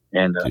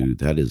 And dude,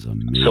 that is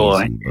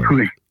amazing.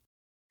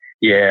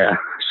 Yeah,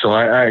 so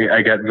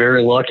I got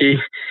very lucky.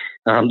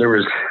 There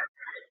was,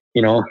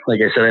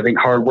 like I said, I think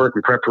hard work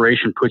and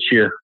preparation puts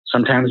you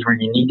sometimes where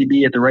you need to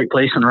be at the right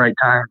place and the right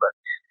time, but.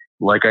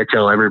 Like I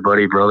tell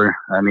everybody, brother,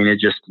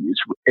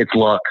 it's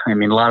luck. A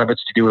lot of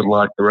it's to do with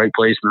luck, the right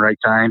place and the right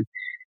time,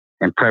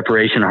 and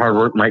preparation and hard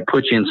work might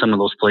put you in some of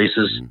those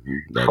places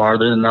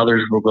farther than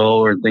others will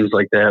go or things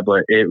like that.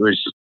 But it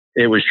was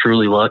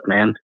truly luck,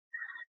 man.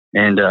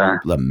 And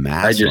man.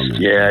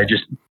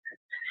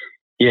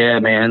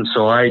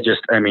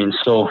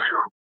 So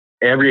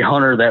every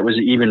hunter that was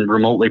even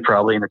remotely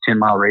probably in a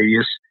 10-mile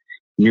radius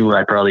knew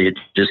I probably had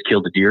just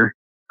killed a deer.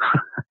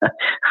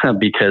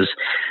 Because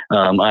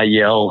I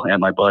yell at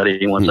my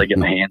buddy once I get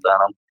my hands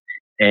on him,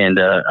 and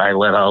I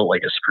let out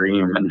like a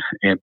scream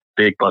and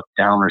big buck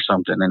down or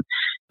something,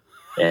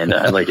 and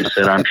like I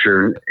said, I'm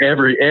sure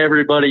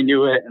everybody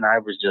knew it, and I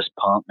was just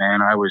pumped,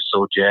 man. I was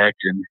so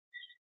jacked, and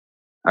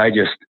I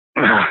just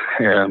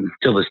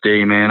till this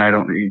day, man, I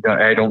don't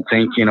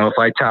think if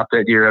I top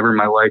that deer ever in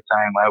my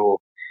lifetime,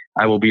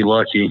 I will be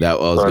lucky. That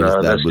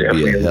would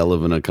be a hell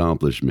of an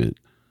accomplishment.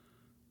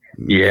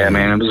 Yeah,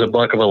 man, it was a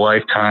buck of a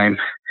lifetime.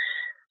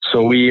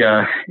 So we,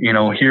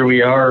 here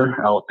we are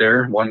out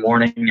there one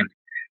morning,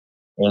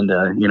 and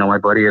my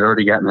buddy had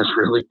already gotten this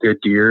really good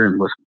deer and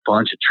with a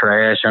bunch of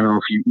trash. I don't know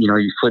if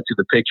you flip through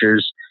the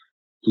pictures.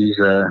 He's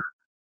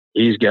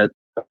got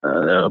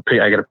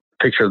I got a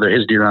picture of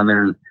his deer on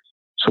there. And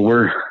so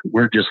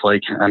we're just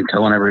like, I'm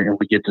telling everyone,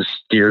 we get this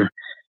deer,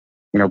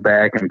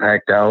 back and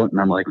packed out. And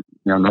I'm like,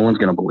 no one's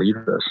going to believe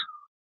this.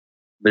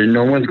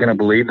 No one's going to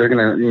believe. They're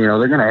going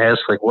to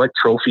ask, like, what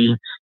trophy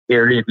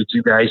area did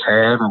you guys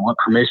have and what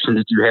permission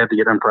did you have to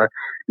get on private?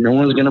 No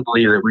one's going to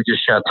believe that we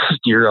just shot this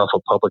deer off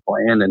of public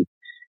land. And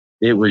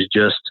it was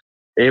just,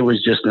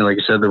 like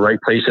I said, the right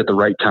place at the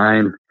right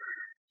time.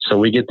 So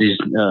we get these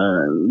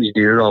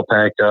deer all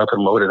packed up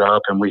and loaded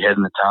up, and we head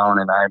into town.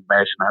 And I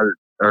imagine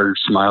our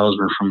smiles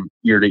were from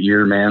ear to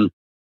ear, man.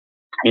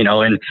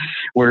 And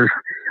we're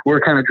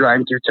kind of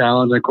driving through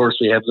towns. And of course,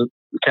 we have the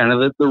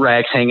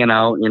racks hanging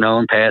out,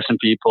 and passing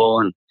people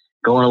and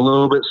going a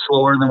little bit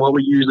slower than what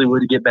we usually would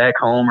to get back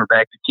home or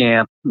back to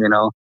camp,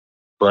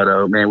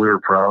 But man, we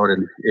were proud,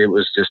 and it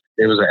was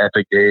an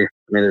epic day.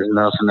 I mean, there's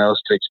nothing else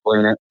to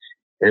explain it.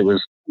 It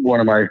was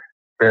one of my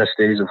best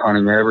days of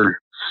hunting ever.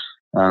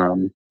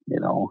 I'm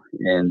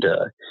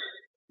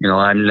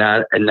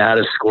not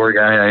a score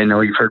guy. I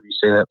know you've heard me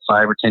say that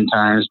 5 or 10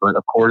 times, but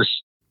of course,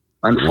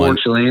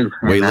 unfortunately.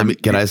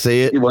 Can I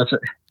say it? What's it?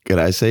 Can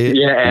I say it?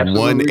 Yeah,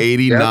 absolutely.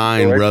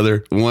 189,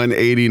 brother.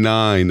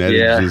 189. That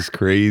is just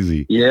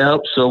crazy. Yep.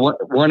 So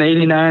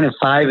 189 and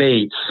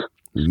 5/8.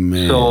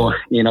 Man. So,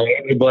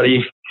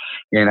 everybody,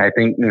 and I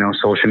think,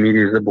 social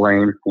media is to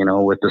blame,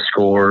 with the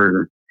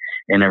score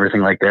and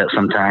everything like that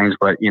sometimes.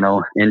 But,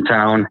 in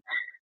town,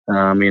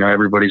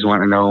 everybody's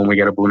wanting to know, and we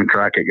got a Boone and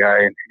Crockett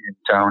guy in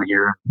town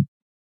here.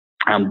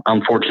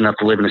 I'm fortunate enough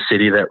to live in a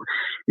city that,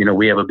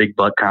 we have a big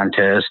buck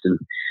contest, and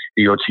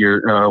you go to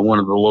your one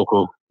of the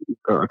local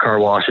car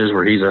washes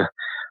where he's a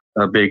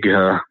big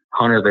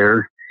hunter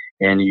there,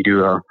 and you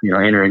do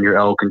enter in your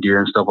elk and deer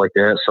and stuff like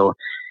that. So,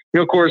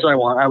 of course, I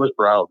was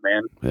proud,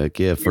 man. Heck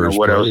yeah, first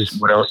what place.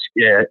 What else?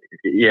 Yeah.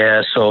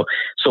 So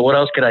what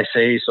else could I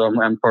say? So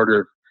I'm part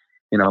of,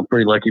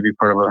 pretty lucky to be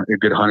part of a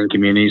good hunting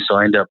community. So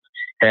I end up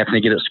having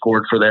to get it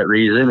scored for that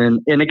reason.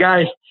 And the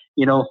guy,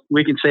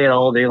 we can say it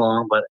all day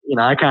long, but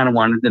I kind of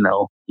wanted to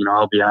know.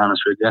 I'll be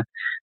honest with you,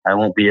 I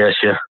won't BS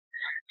you.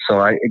 So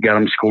I got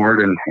him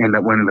scored and ended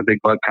up winning the big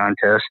buck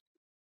contest.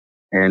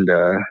 And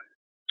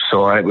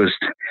so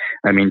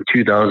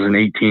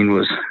 2018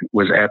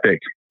 was epic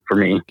for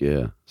me.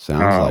 Yeah,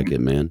 sounds like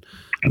it, man.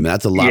 I mean,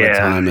 that's a lot of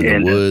time in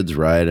the woods,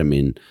 right? I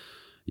mean,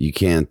 you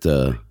can't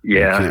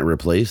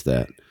replace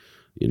that.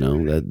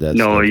 That's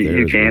no,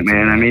 you can't,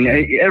 man. I mean,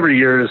 every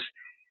year,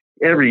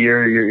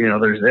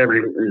 there's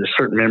a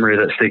certain memory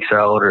that sticks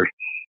out or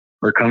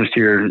comes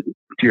to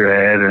your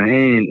head, and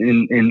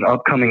in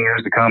upcoming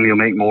years to come, you'll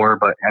make more.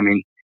 But I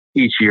mean,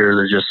 each year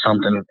there's just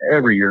something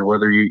every year,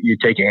 whether you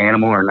take an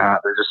animal or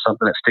not, there's just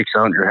something that sticks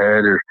out in your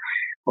head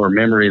or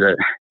memory that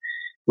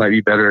might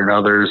be better than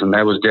others. And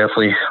that was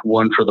definitely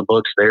one for the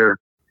books there.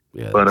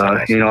 Yeah, but,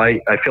 awesome.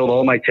 I filled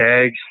all my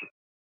tags,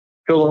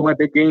 all my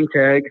big game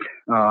tags.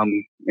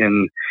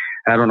 And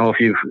I don't know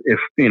if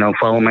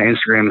follow my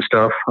Instagram and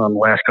stuff the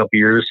last couple of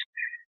years,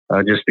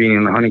 just being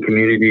in the hunting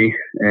community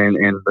and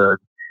the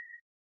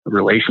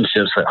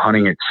relationships that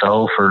hunting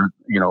itself or,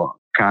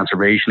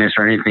 conservationists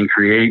or anything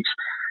creates.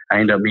 I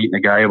ended up meeting a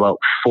guy about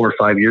 4 or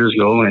 5 years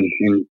ago, and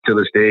to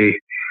this day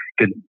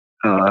could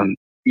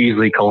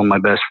easily call him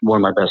one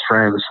of my best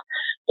friends.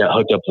 That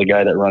hooked up the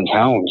guy that runs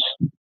hounds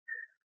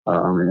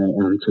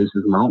and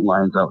chases mountain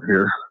lions out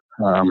here.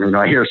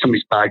 I hear some of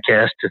these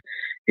podcasts,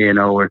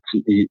 where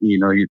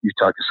you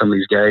talk to some of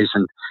these guys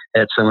and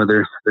had some of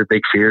their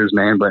big fears,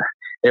 man. But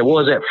it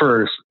was at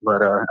first,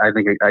 but I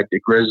think the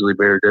grizzly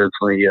bear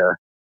definitely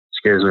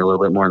scares me a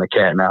little bit more than the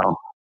cat now,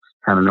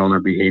 kind of knowing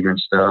their behavior and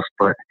stuff.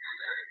 But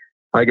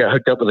I got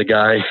hooked up with a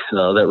guy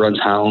that runs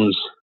hounds.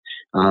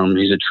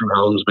 He's a true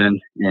houndsman,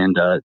 and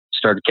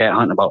started cat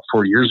hunting about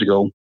 4 years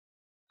ago,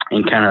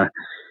 and kind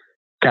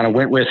of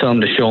went with him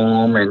to show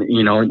him.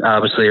 And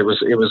obviously it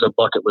was a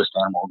bucket list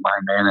animal of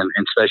mine, man,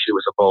 and especially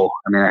with a bow.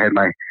 I mean, I had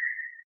my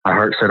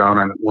heart set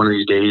on one of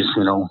these days,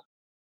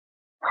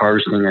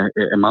 harvesting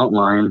a mountain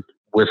lion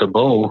with a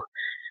bow,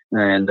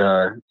 and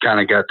kind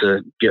of got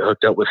to get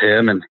hooked up with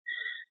him and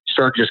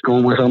start just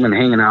going with him and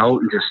hanging out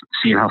and just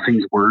seeing how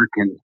things work.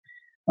 And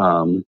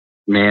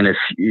man, if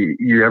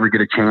you ever get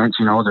a chance,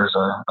 there's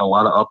a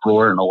lot of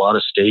uproar in a lot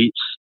of states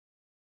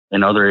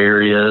and other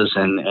areas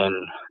and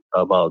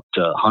about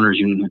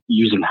hunters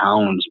using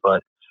hounds.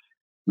 But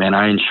man,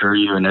 I assure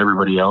you and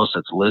everybody else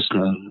that's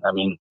listening, I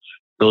mean,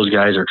 those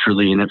guys are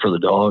truly in it for the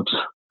dogs.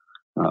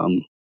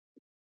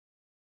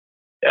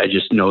 I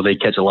just know they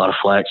catch a lot of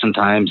flack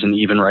sometimes. And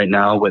even right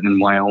now within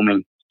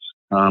Wyoming,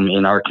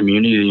 in our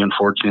community,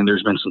 unfortunately,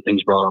 there's been some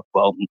things brought up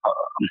about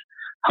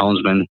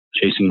houndsmen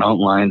chasing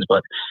mountain lions.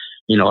 But,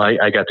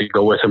 I got to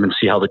go with them and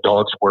see how the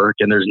dogs work,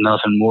 and there's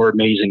nothing more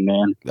amazing,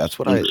 man. That's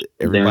what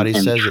everybody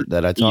says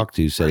that I talk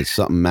to said it's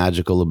something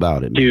magical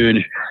about it, man.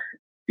 Dude.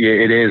 Yeah,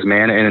 it is,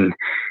 man.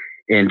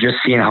 And just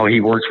seeing how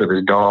he works with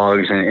his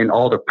dogs and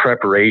all the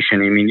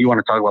preparation. I mean, you want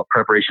to talk about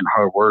preparation,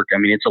 hard work. I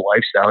mean, it's a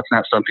lifestyle. It's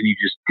not something you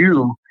just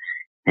do.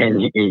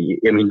 And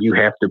I mean,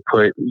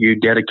 you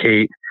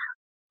dedicate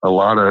a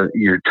lot of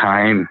your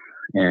time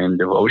and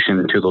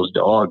devotion to those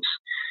dogs.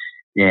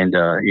 And,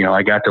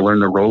 I got to learn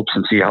the ropes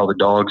and see how the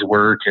dogs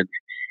work.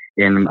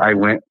 And I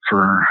went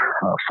for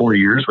 4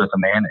 years with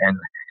them, man. And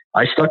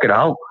I stuck it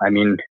out. I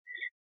mean,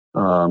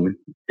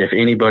 if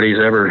anybody's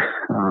ever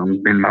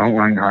been mountain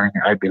lion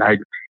hunting, I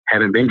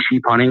haven't been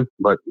sheep hunting,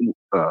 but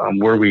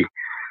where we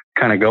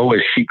kind of go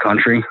is sheep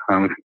country.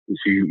 If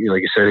you,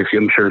 like I said,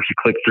 I'm sure if you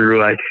click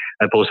through, I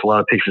post a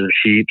lot of pictures of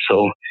sheep.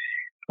 So,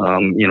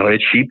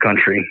 it's sheep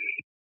country.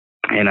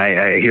 And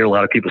I hear a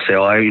lot of people say,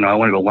 I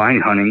want to go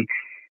lion hunting.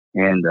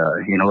 And,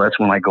 that's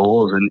one of my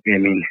goals. And I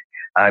mean,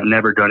 I've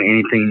never done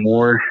anything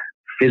more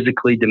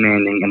physically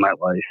demanding in my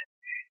life.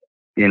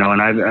 And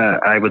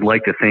I would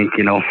like to think,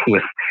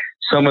 with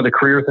some of the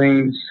career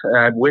things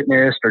I've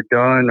witnessed or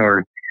done,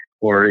 or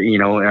I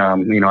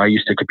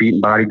used to compete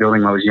in bodybuilding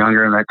when I was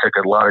younger, and that took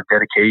a lot of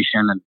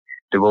dedication and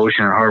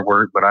devotion and hard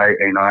work. But I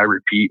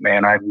repeat,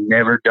 man, I've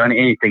never done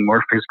anything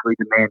more physically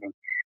demanding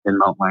than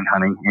mountain lion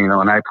hunting.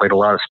 And I played a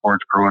lot of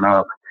sports growing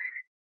up,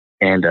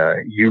 and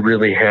you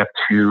really have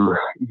to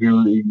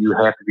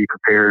be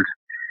prepared.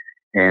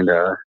 And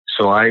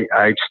so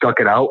I stuck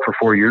it out for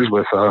 4 years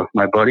with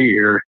my buddy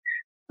here,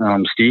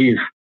 Steve,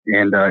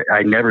 and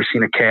I'd never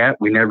seen a cat.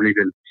 We never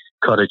even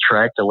cut a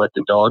track to let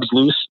the dogs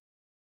loose.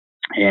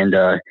 And,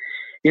 I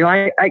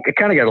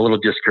kind of got a little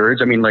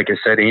discouraged. I mean, like I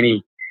said,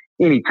 any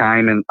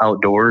time in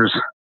outdoors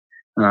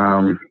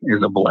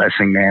is a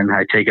blessing, man.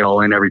 I take it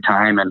all in every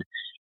time, and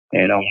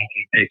I'll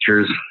take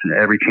pictures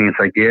every chance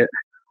I get.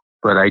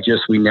 But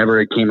we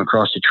never came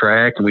across the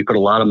track, and we put a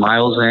lot of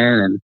miles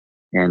in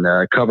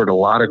and covered a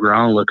lot of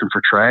ground looking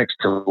for tracks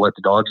to let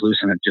the dogs loose,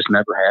 and it just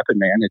never happened,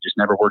 man. It just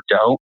never worked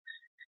out.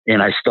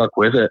 And I stuck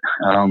with it.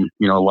 A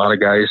lot of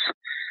guys,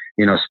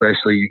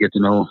 especially you get to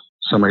know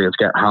somebody that's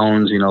got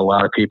hounds, a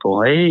lot of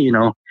people, hey,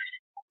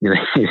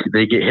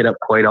 they get hit up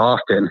quite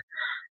often,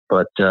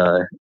 but,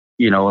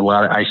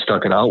 I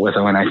stuck it out with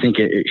them. And I think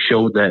it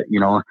showed that,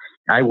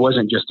 I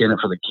wasn't just in it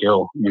for the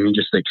kill. I mean,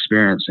 just the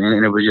experience.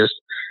 And it was just,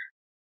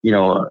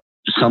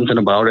 something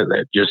about it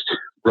that just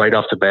right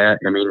off the bat,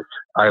 I mean,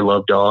 I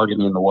love dogs,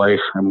 me and the wife,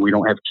 and we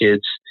don't have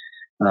kids.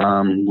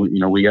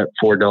 We got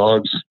 4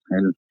 dogs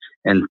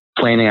and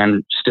planning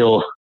on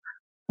still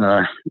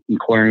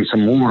acquiring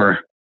some more,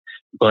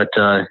 but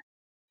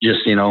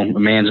just a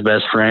man's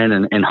best friend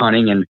and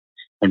hunting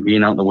and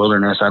being out in the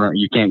wilderness,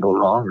 you can't go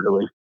wrong,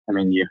 really. I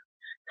mean,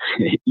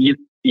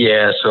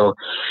 yeah. So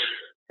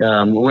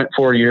we went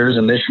 4 years,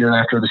 and this year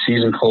after the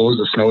season closed,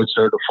 the snow had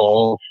started to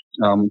fall.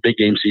 Big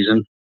game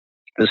season,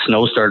 the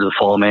snow started to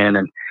fall, man,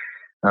 and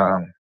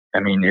I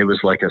mean, it was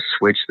like a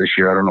switch this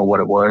year. I don't know what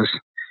it was.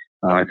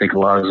 I think a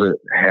lot of it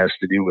has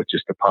to do with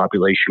just the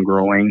population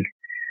growing,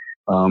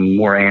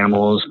 more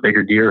animals,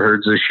 bigger deer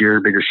herds this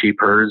year, bigger sheep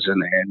herds.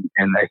 And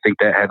I think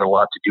that had a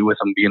lot to do with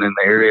them being in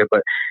the area,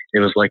 but it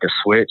was like a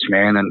switch,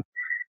 man. And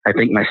I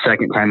think my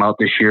second time out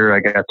this year, I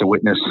got to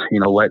witness,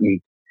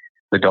 letting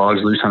the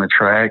dogs loose on the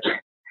track,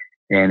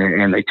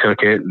 and they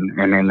took it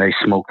and then they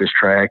smoked this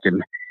track,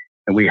 and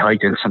we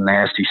hiked in some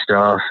nasty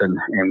stuff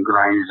and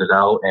grinded it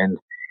out. And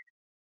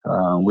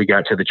we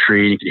got to the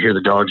tree, you could hear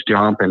the dogs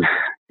jump. And,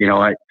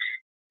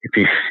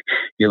 if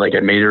you like I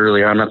made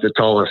earlier, I'm not the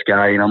tallest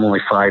guy, and I'm only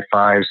 5'5",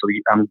 so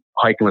I'm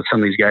hiking with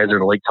some of these guys that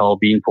are like tall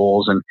bean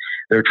poles, and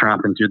they're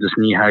tromping through this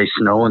knee-high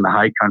snow in the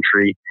high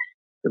country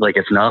like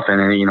it's nothing.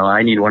 And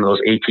I need one of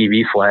those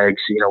ATV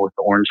flags, with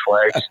the orange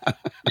flags,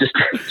 just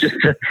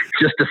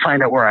to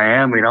find out where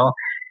I am,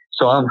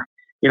 So I'm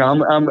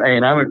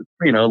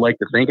like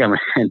to think I'm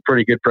in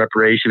pretty good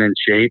preparation and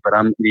shape, but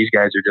these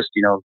guys are just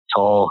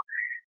tall,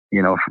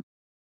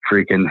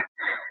 freaking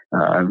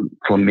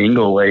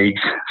flamingo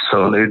legs.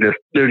 So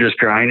they're just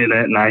grinding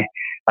it. And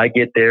I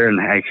get there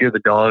and I hear the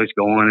dogs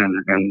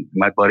going, and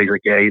my buddy's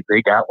like, yeah,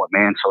 they got one,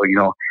 man. So,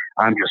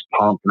 I'm just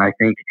pumped. And I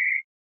think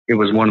it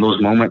was one of those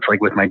moments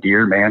like with my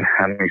deer, man.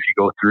 I mean, if you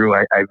go through,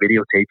 I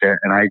videotape that,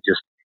 and I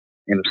just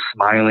am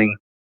smiling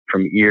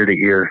from ear to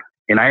ear.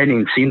 And I hadn't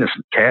even seen this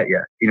cat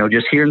yet,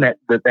 just hearing that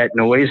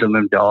noise of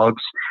them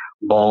dogs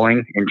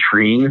bawling and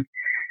treeing,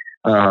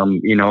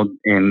 and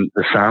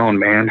the sound,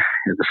 man,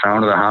 the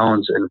sound of the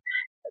hounds. And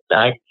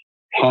I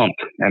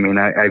pumped. I mean,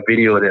 I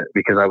videoed it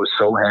because I was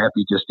so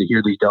happy just to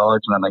hear these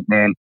dogs. And I'm like,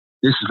 man,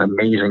 this is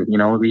amazing.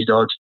 These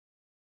dogs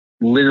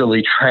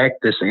literally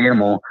tracked this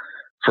animal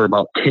for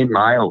about 10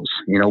 miles,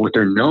 with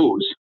their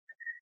nose.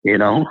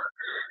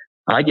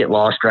 I get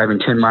lost driving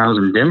 10 miles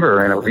in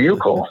Denver in a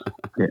vehicle,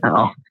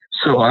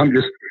 So I'm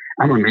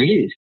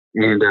amazed.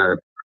 And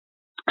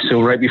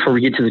so right before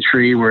we get to the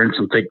tree, we're in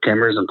some thick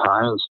timbers and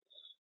pines,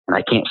 and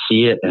I can't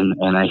see it.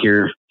 And I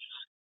hear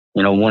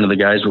one of the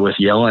guys were with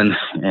yelling,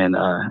 and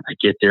I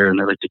get there and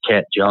they're like, the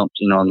cat jumped,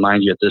 and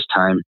mind you, at this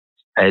time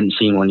I hadn't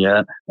seen one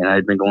yet, and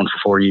I'd been going for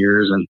 4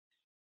 years. And,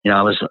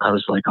 I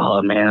was like,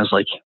 oh man, I was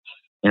like,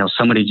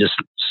 somebody just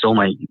stole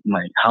my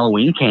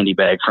Halloween candy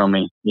bag from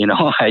me. And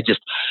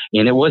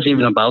it wasn't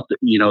even about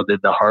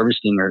the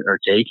harvesting or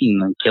taking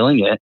and killing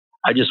it.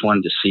 I just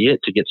wanted to see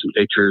it, to get some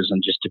pictures,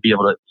 and just to be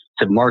able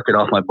to mark it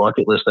off my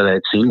bucket list that I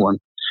had seen one.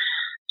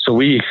 So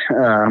we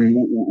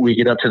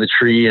get up to the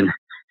tree, and of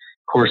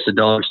course the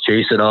dogs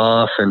chase it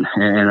off and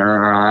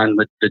are on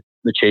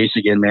the chase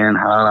again, man,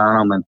 hot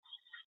on them. And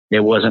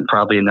it wasn't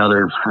probably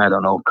another, I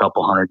don't know, a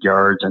couple 100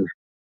 yards, and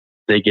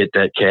they get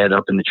that cat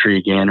up in the tree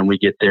again, and we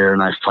get there,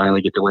 and I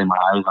finally get to lay my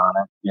eyes on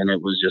it. And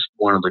it was just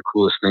one of the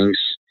coolest things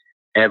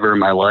ever in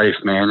my life,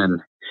 man.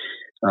 And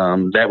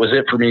that was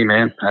it for me,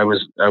 man. I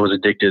was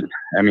addicted.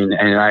 I mean,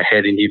 and I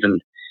hadn't even,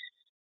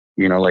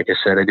 like I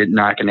said, I didn't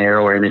knock an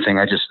arrow or anything.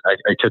 I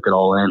took it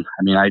all in.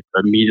 I mean, I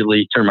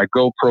immediately turned my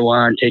GoPro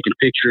on, taking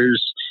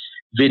pictures,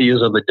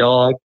 videos of the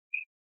dog,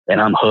 and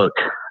I'm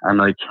hooked. I'm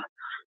like,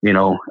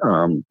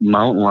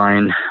 mountain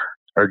lion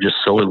are just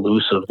so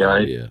elusive,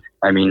 guys. Yeah.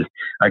 I mean,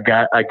 a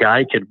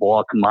guy could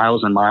walk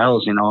miles and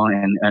miles, and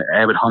an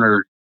avid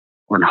hunter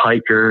or a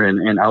hiker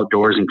and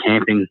outdoors and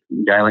camping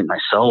guy like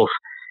myself,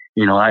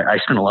 I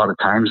spend a lot of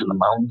times in the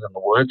mountains and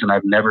the woods, and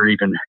I've never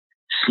even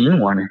seen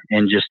one.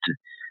 And just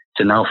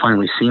to now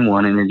finally see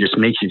one, and it just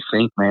makes you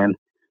think, man,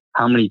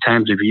 how many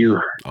times have you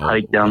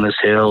hiked down this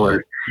hill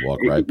or walk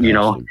right past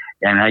them.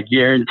 And I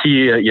guarantee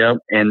you, yep.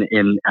 And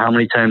how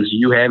many times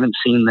you haven't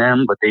seen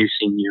them, but they've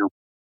seen you.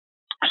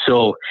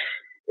 So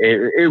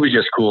it was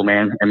just cool,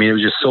 man. I mean, it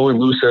was just so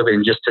elusive,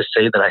 and just to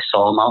say that I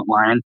saw a mountain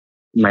lion,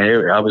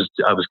 man, I was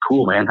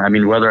cool, man. I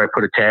mean, whether I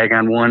put a tag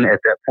on one at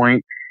that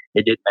point,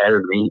 it didn't matter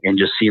to me. And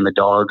just seeing the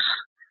dogs,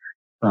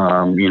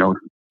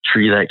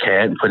 tree that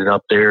cat and put it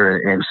up there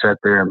and sit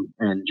there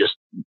and just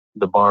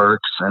the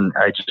barks, and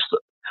I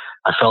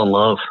fell in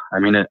love. I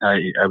mean,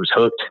 I was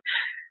hooked.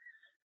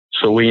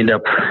 So we end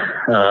up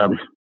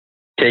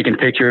taking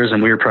pictures,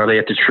 and we were probably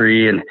at the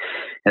tree, and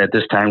at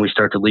this time we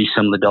start to leash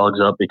some of the dogs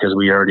up, because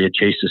we already had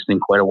chased this thing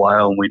quite a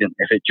while, and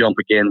if it jumped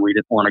again, we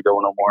didn't want to go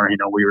no more.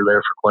 We were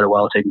there for quite a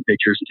while taking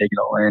pictures and taking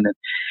it all in.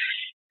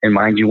 And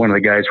mind you, one of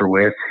the guys we're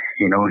with,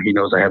 he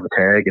knows I have a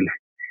tag, and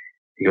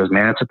he goes,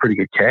 man, that's a pretty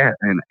good cat.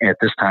 And at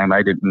this time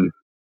I didn't.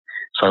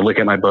 So I look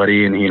at my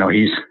buddy, and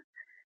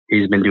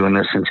he's been doing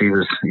this since he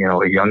was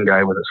a young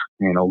guy with his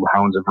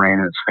hounds have ran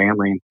in his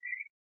family.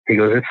 He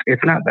goes,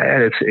 it's not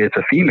bad. It's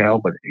a female,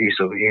 but he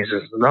says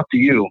it's up to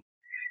you.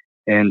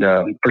 And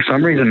for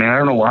some reason, man, I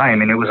don't know why. I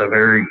mean, it was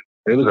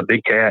a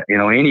big cat. And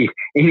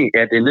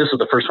this was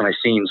the first one I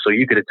seen. So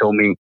you could have told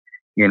me,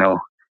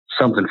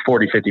 something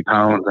 40, 50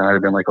 pounds, and I'd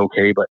have been like,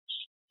 okay. But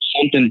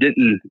something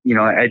didn't.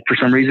 For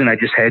some reason, I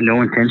just had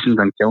no intentions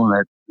on killing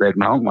that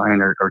mountain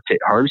lion or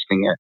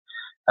harvesting it.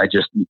 I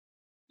just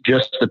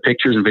the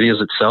pictures and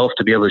videos itself,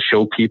 to be able to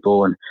show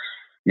people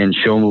and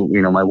show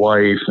my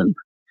wife and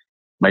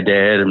my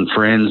dad and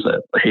friends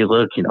that, hey,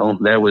 look,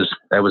 that was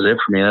it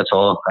for me. That's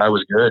all. I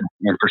was good.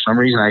 And for some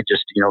reason, I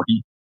just,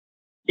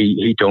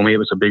 he told me it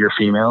was a bigger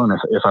female, and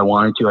if I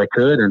wanted to, I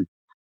could. And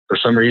for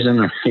some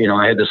reason,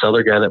 I had this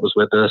other guy that was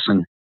with us,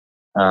 and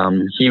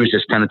he was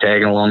just kind of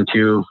tagging along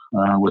too,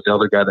 with the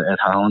other guy that had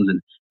hounds, and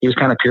he was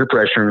kind of peer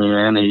pressuring me,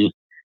 man.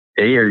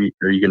 Hey, are you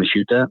going to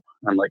shoot that?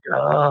 I'm like, I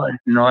don't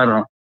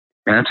know.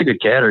 Man, that's a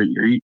good cat.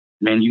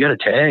 Man, you got a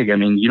tag. I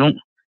mean,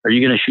 are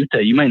you going to shoot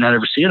that? You might not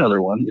ever see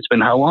another one. It's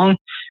been how long?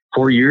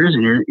 4 years,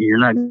 and you're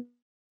not.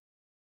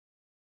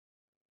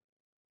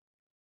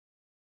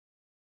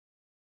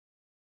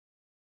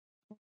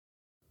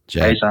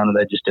 Chad? Guys on it,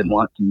 I just didn't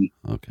want to.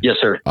 Okay. Yes,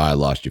 sir. I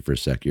lost you for a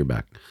sec. You're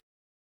back.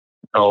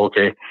 Oh,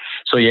 okay.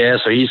 So yeah,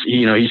 he's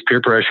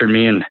peer pressuring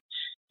me, and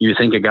you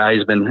think a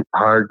guy's been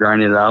hard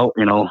grinding it out,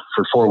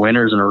 for 4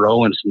 winters in a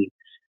row, and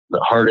the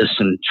hardest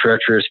and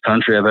treacherous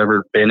country I've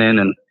ever been in,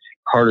 and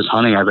hardest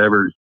hunting I've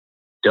ever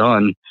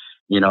done.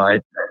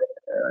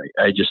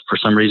 I just, for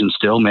some reason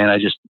still, man, I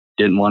just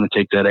didn't want to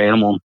take that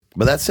animal.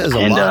 But that says a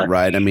lot,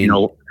 right? I mean,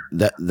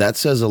 that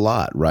says a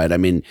lot, right? I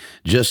mean,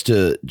 just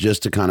to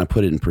kind of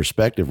put it in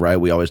perspective, right?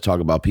 We always talk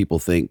about people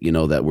think,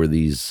 that we're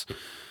these,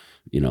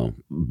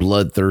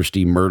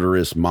 bloodthirsty,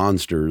 murderous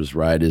monsters,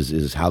 right?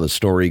 Is how the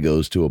story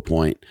goes to a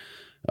point.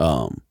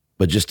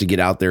 But just to get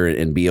out there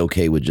and be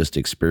okay with just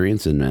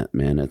experiencing that,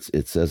 man,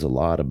 it says a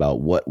lot about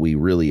what we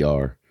really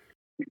are.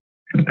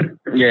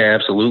 Yeah,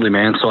 absolutely,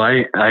 man. So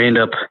I end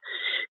up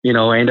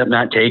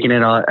not taking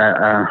it,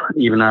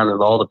 even out of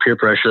all the peer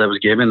pressure that was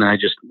given. And I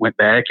just went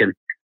back, and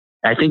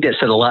I think that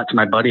said a lot to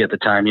my buddy at the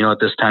time. At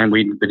this time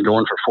we'd been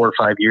going for 4 or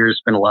 5 years,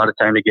 spent a lot of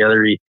time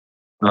together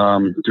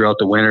throughout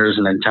the winters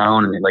and in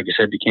town. And like you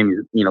said,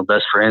 became,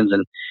 best friends.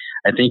 And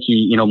I think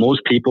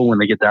most people, when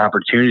they get the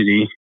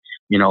opportunity,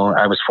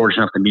 I was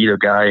fortunate enough to meet a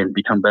guy and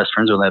become best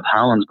friends with that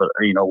hounds. But,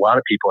 a lot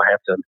of people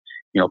have to,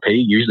 pay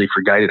usually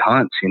for guided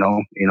hunts.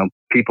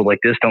 People like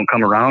this don't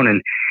come around.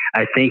 And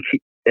I think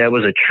that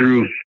was a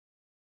true,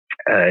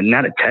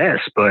 not a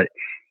test, but,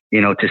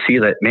 to see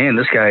that, man,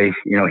 this guy,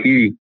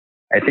 he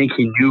I think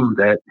he knew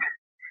that,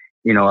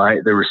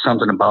 there was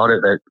something about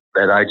it that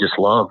I just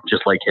loved,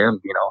 just like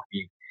him.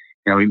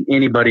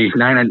 Anybody,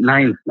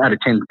 nine out of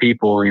 10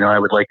 people, I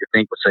would like to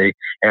think would say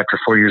after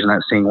 4 years of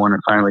not seeing one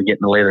and finally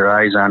getting to lay their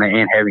eyes on it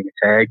and having a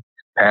tag,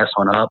 pass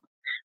one up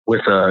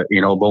with a,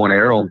 bow and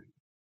arrow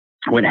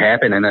wouldn't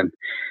happen. And then,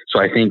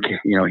 so I think,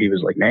 he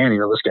was like, man,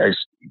 this guy's,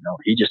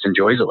 he just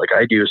enjoys it like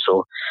I do.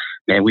 So,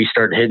 man, we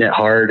started hitting it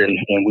hard and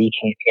we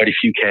killed quite a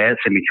few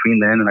cats in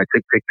between then. And I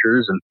took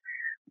pictures and,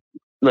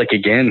 like,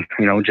 again,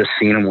 just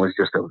seeing them was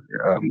just a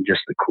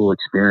cool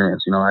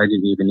experience. I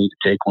didn't even need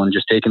to take one.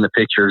 Just taking the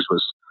pictures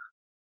was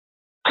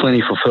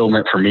plenty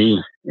fulfillment for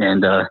me.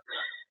 And,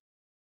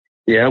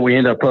 we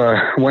ended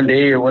up, one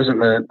day it wasn't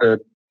the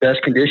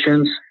best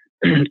conditions,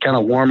 kind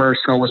of warmer,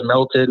 snow was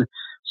melted.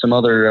 Some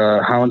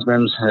other,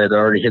 houndsmen had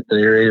already hit the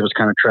area. It was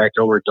kind of tracked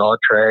over dog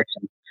tracks.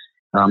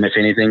 And, if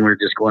anything, we were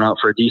just going out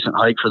for a decent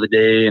hike for the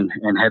day and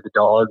had the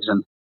dogs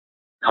and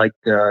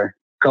hiked a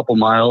couple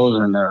miles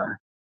and,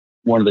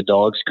 one of the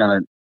dogs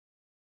kind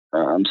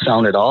of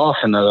sounded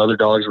off, and the other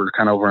dogs were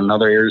kind of over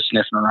another area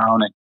sniffing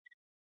around,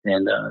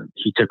 and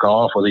he took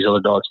off. Well, these other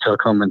dogs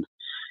took him, and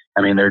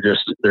I mean, they're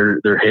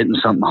hitting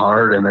something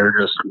hard, and they're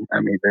just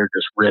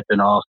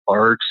ripping off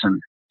barks,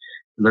 and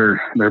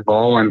they're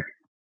bawling,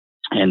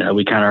 and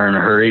we kind of are in a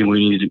hurry.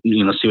 We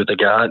need to see what they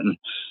got, and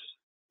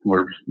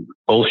we're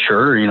both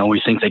sure,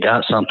 we think they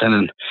got something,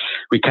 and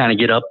we kind of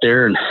get up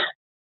there, and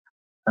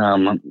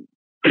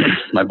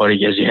my buddy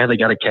goes, yeah, they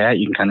got a cat.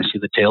 You can kind of see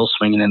the tail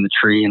swinging in the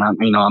tree. And I'm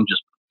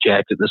just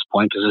jacked at this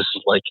point because this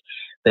is like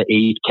the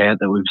 8th cat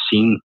that we've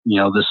seen,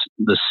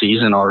 this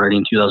season already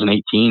in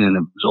 2018. And it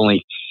was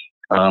only,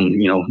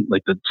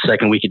 like the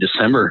second week of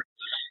December.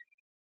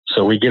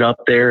 So we get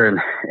up there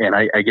and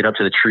I get up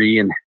to the tree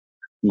and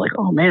I'm like,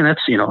 oh man,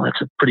 that's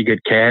a pretty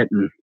good cat.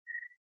 And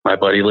my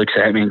buddy looks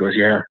at me and goes,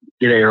 yeah,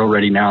 get an arrow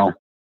ready now.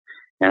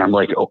 And I'm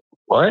like, oh,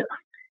 what?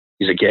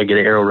 He's like, yeah, get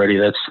an arrow ready.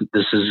 This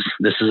is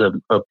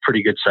a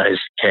pretty good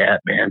sized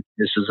cat, man.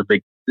 This is a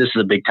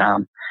big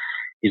Tom.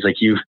 He's like,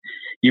 you've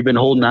been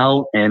holding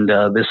out, and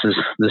this is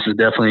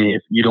definitely,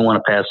 you don't want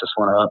to pass this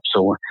one up.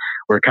 So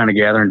we're kind of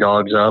gathering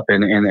dogs up,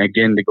 and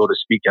again, to go to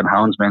speak on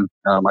houndsmen,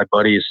 my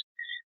buddy is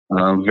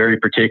very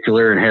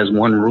particular and has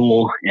one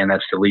rule, and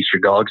that's to leash your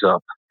dogs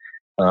up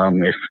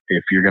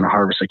if you're going to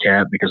harvest a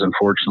cat, because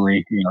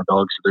unfortunately,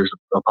 dogs, there's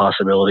a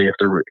possibility if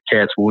the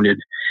cat's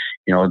wounded,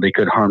 they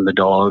could harm the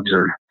dogs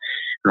or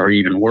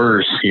even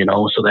worse,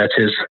 so that's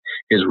his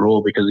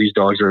rule, because these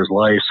dogs are his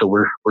life. So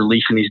we're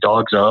leashing these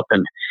dogs up,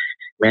 and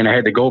man, I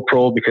had the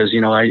GoPro because,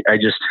 I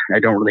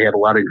don't really have a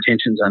lot of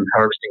intentions on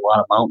harvesting a lot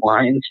of mountain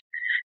lions,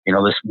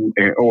 this,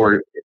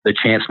 or the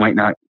chance might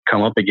not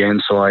come up again.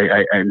 So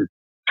I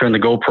turned the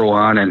GoPro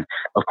on, and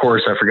of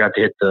course I forgot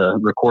to hit the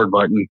record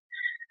button.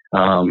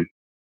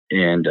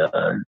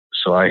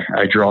 So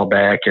I draw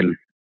back and,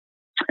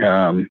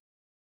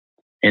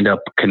 end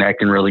up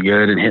connecting really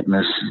good and hitting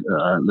this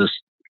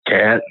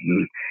cat,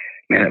 and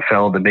man, it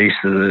fell at the base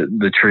of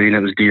the tree, and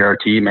it was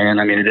DRT, man.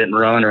 I mean, it didn't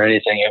run or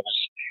anything.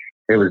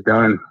 It was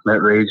done.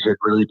 That rage had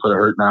really put a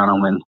hurting on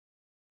him, and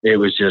it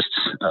was just,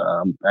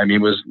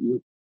 it was,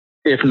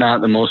 if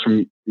not the most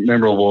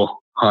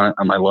memorable hunt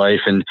of my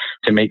life. And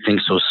to make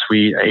things so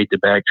sweet, I hate to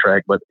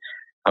backtrack, but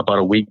about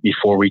a week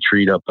before we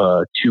treed up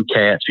 2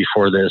 cats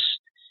before this,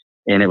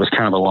 and it was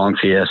kind of a long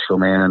fiasco,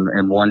 man.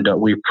 And one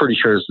dog, we're pretty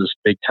sure it's this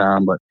big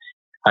Tom, but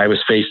I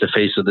was face to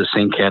face with the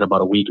same cat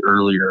about a week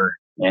earlier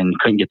and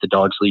couldn't get the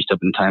dogs leashed up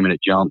in time, and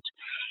it jumped,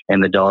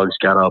 and the dogs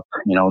got up.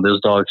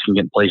 Those dogs can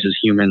get places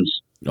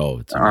humans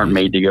aren't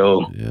made to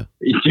go. Yeah.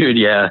 Dude,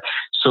 yeah.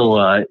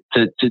 So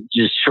to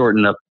just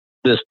shorten up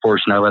this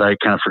portion of it, I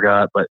kind of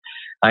forgot, but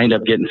I ended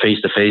up getting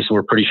face to face, and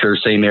we're pretty sure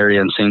same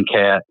area and same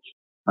cat,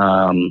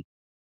 eye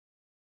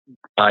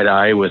to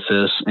eye with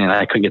this, and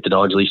I couldn't get the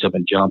dogs leashed up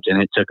and jumped,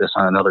 and it took us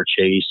on another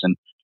chase. And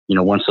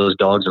once those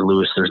dogs are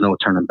loose, there's no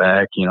turning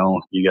back. You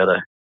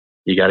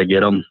gotta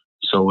get them.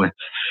 So,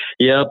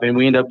 yep. And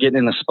we ended up getting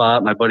in the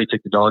spot. My buddy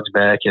took the dogs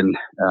back and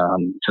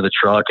to the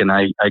truck, and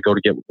I go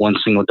to get one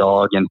single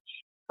dog, and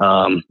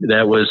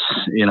that was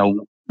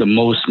the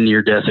most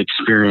near death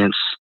experience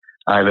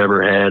I've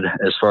ever had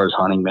as far as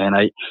hunting, man.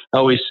 I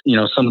always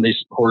some of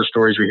these horror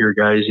stories we hear,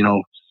 guys,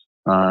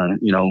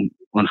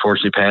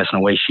 unfortunately passing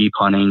away sheep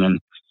hunting,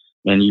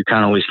 and you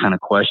always kind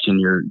of question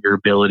your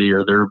ability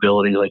or their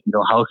ability, like,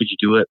 how could you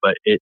do it? But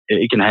it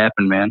can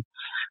happen, man.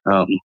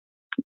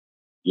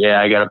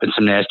 I got up in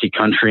some nasty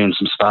country and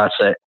some spots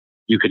that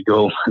you could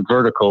go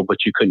vertical,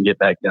 but you couldn't get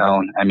back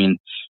down. I mean,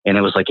 and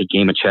it was like a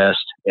game of chess,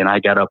 and I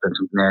got up in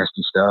some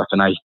nasty stuff,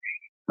 and I,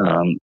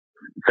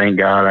 thank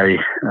God I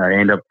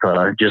end up,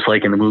 just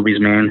like in the movies,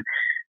 man,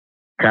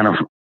 kind of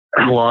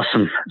lost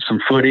some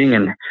footing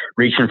and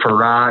reaching for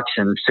rocks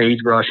and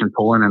sagebrush and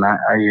pulling. And I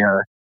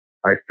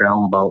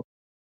fell about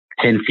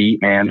 10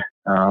 feet, man,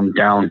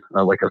 down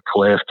like a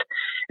cliff.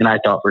 And I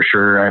thought for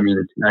sure, I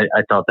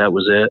thought that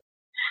was it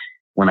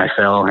when I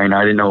fell, and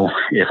I didn't know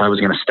if I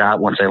was going to stop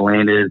once I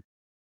landed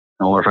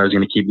or if I was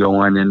going to keep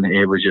going. And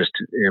it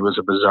was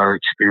a bizarre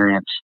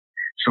experience.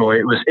 So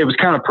it was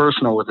kind of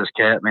personal with this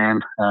cat,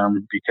 man,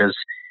 because,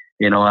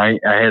 I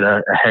had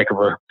a heck of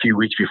a few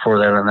weeks before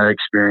that on that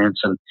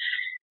experience. And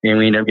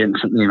we ended up getting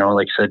some,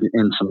 like I said,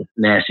 in some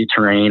nasty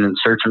terrain, and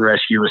search and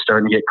rescue was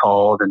starting to get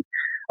called, and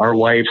our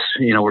wives,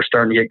 were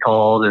starting to get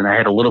called, and I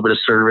had a little bit of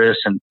service,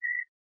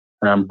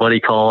 and buddy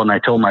called, and I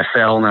told him I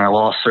fell and I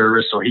lost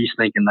service. So he's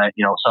thinking that,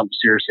 something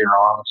seriously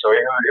wrong. So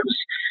it was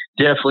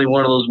definitely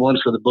one of those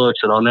ones for the books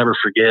that I'll never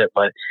forget.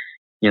 But,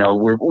 we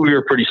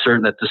were pretty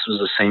certain that this was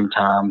the same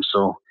time.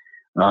 So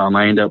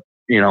I ended up,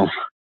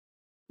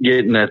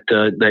 getting that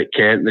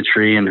cat in the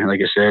tree. And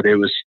like I said, it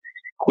was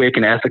quick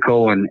and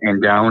ethical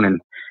and down.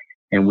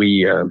 And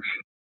we,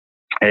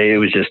 it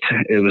was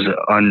an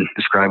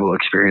undescribable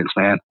experience,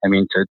 man. I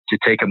mean, to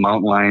take a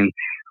mountain lion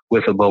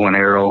with a bow and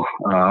arrow,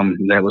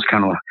 that was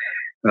kind of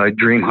a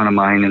dream hunt of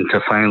mine. And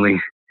to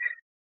finally,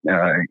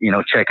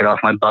 check it off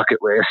my bucket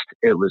list,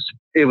 it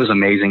was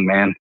amazing,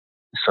 man.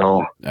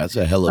 So that's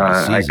a hell of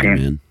a season,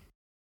 man.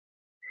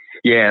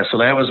 Yeah. So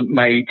that was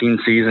my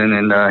 18th season.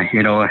 And,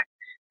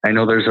 I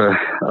know there's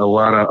a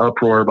lot of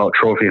uproar about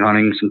trophy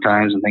hunting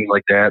sometimes and things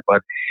like that,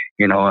 but,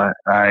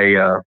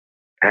 I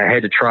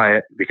had to try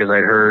it because I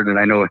heard, and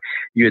I know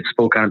you had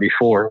spoke on it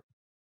before,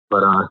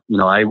 but,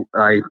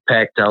 I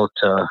packed out,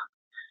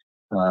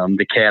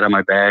 the cat on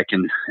my back,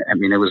 and I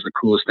mean, it was the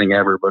coolest thing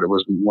ever, but it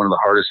was one of the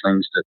hardest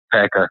things to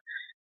pack a,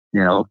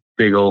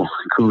 big old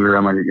cougar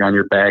on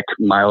your back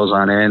miles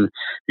on end,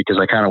 because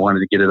I kind of wanted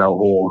to get it out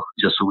whole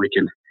just so we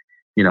can,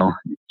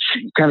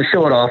 kind of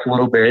show it off a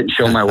little bit and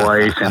show my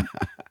wife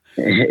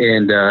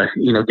and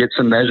get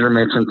some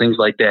measurements and things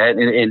like that.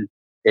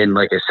 And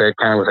like I said,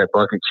 kind of with that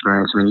buck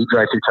experience, I mean, you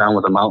drive through town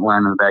with a mountain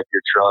lion in the back of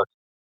your truck.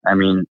 I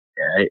mean,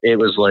 it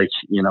was like,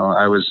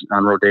 I was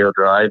on Rodeo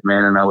Drive,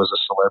 man, and I was a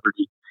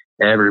celebrity.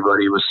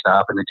 Everybody was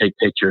stopping to take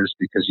pictures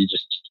because you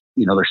just,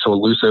 they're so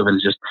elusive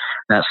and just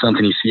not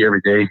something you see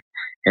every day.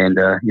 And,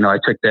 I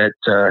took that,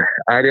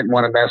 I didn't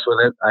want to mess with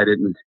it. I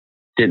didn't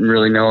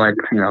really know. I've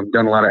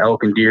done a lot of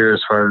elk and deer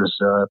as far as,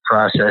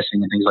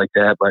 processing and things like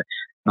that. But,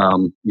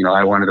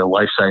 I wanted a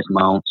life-size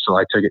mount. So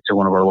I took it to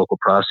one of our local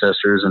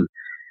processors, and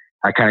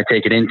I kind of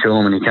take it into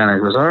him, and he kind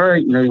of goes, all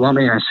right, you want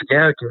me? And I said,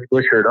 yeah, can you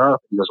butcher it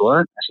up? He goes,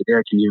 what? I said,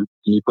 yeah, can you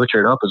butcher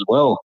it up as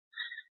well?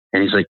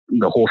 And he's like,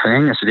 the whole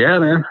thing? I said, yeah,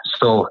 man.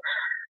 So,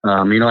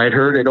 I'd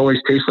heard it always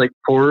tastes like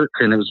pork,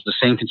 and it was the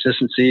same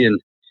consistency.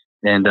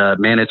 And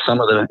man, it's some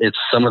of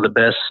the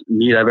best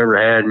meat I've ever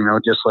had.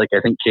 Just like I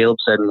think Caleb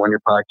said in one of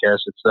your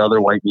podcasts, it's the other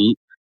white meat,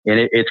 and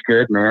it's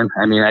good, man.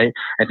 I mean, I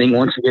think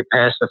once you get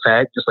past the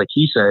fact, just like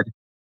he said,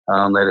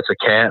 that it's a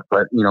cat,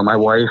 but my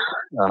wife,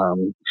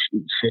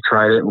 she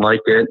tried it and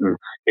liked it, and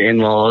the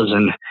in-laws,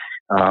 and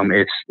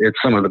it's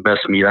some of the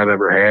best meat I've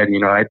ever had.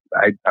 I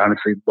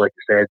honestly like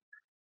to say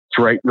it's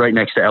right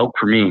next to elk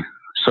for me.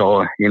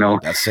 So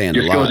that's saying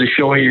just a lot. Goes to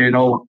show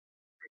you,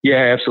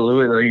 yeah,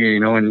 absolutely.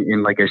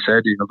 And like I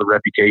said, the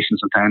reputation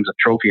sometimes of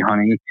trophy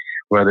hunting,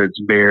 whether it's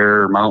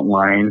bear or mountain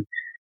lion,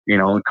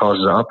 it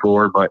causes an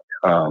uproar, but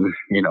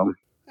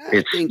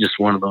it's just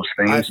one of those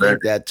things. I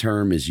think that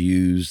term is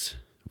used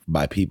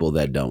by people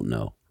that don't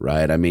know,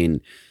 right? I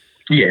mean,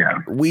 yeah,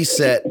 we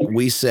set,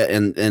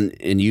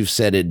 and you've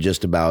said it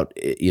just about,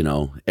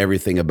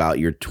 everything about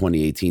your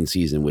 2018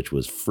 season, which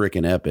was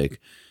freaking epic.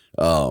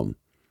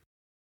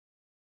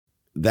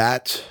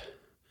 That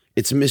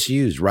it's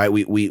misused, right?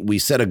 We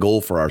set a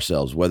goal for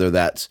ourselves, whether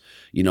that's,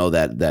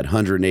 that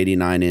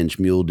 189-inch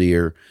mule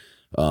deer.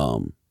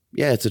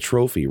 Yeah, it's a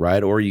trophy,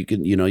 right? Or you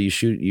can, you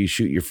shoot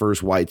your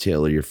first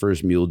whitetail or your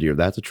first mule deer.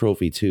 That's a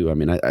trophy too. I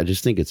mean, I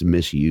just think it's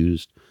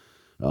misused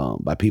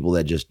by people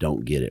that just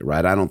don't get it,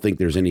 right? I don't think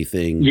there's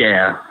anything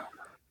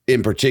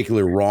in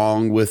particular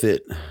wrong with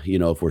it.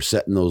 If we're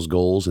setting those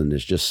goals, and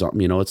it's just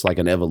something, it's like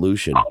an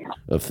evolution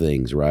of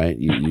things, right?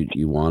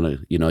 You want to,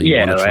 you want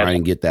to try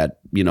and get that,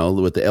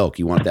 with the elk,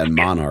 you want that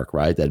monarch,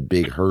 right? That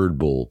big herd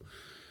bull.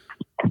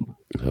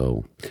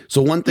 So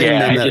one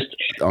thing. I just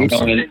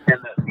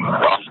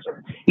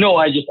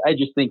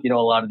think, a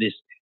lot of this,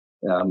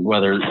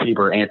 whether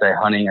people are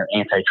anti-hunting or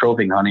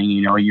anti-trophy hunting,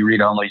 you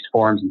read on these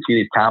forums and see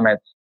these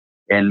comments,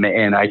 and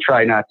I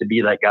try not to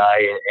be that guy,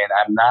 and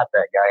I'm not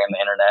that guy on the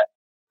internet.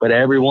 But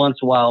every once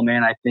in a while,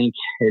 man, I think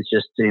it's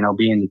just,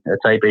 being a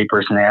type A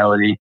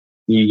personality,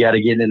 you got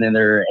to get in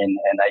there, and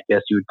I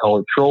guess you would call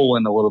it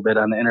trolling a little bit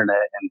on the internet.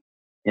 And,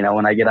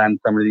 when I get on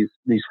some of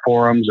these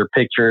forums or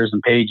pictures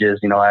and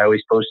pages, I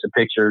always post a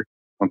picture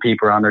when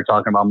people are on there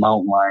talking about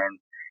mountain lions,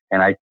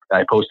 and I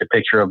post a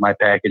picture of my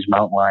packaged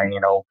mountain lion,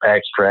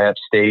 pack straps,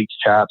 steaks,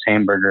 chops,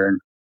 hamburger,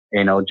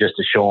 and, just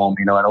to show them,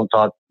 I don't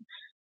talk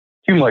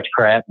too much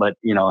crap, but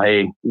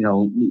hey,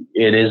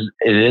 it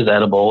is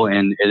edible,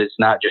 and it's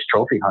not just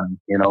trophy hunting,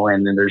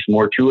 and then there's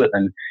more to it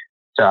than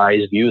to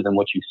eyes view than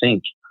what you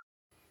think.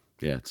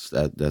 Yeah,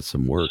 that's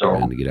some work,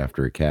 man, to get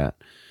after a cat.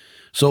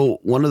 So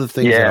one of the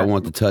things that I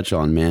want to touch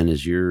on, man,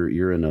 is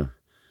you're in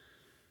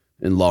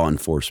law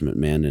enforcement,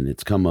 man, and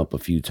it's come up a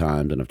few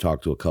times, and I've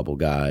talked to a couple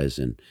guys,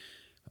 and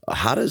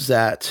how does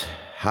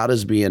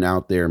being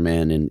out there,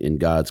 man, in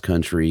God's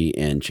country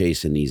and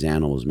chasing these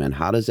animals, man,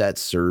 how does that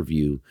serve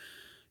you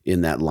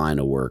in that line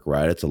of work,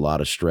 right? It's a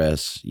lot of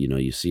stress. You know,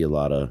 you see a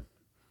lot of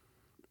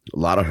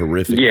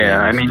horrific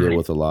things, deal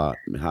with a lot.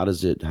 How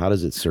does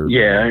it serve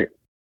you?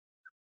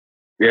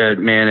 Yeah,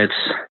 man,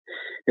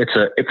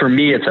 for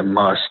me, it's a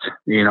must,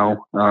 you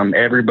know.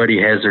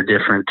 Everybody has their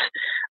different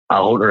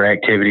outdoor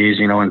activities,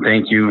 you know, and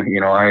thank you.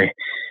 You know,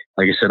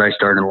 like I said, I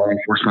started in law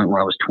enforcement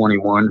when I was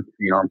 21.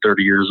 You know, I'm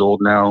 30 years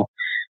old now.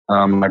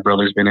 My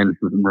brother's been in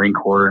the Marine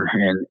Corps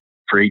and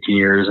for 18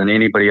 years, and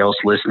anybody else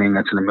listening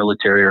that's in the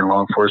military or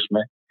law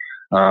enforcement,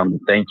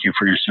 thank you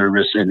for your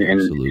service. And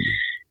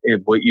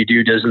what you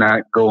do does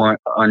not go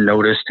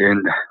unnoticed.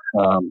 And,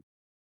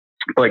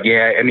 but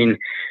yeah, I mean,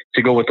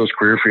 to go with those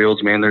career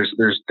fields, man,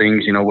 there's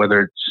things, you know,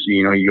 whether it's,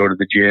 you know, you go to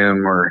the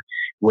gym or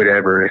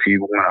whatever, if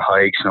you want to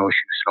hike, snowshoe,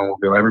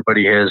 snowmobile,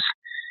 everybody has,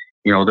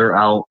 you know, they're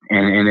out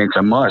and it's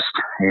a must,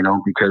 you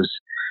know, because,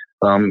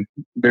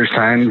 there's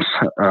times,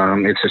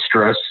 it's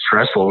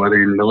stressful, whether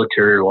you're in the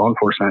military or law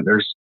enforcement,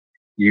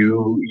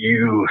 you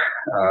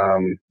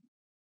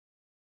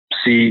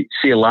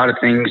see a lot of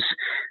things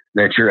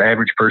that your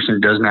average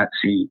person does not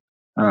see,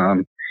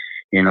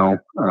 you know,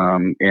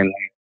 and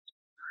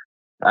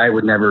I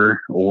would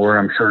never, or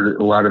I'm sure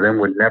a lot of them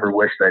would never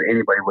wish that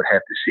anybody would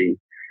have to see.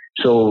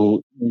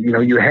 So, you know,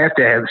 you have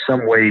to have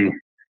some way,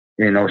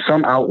 you know,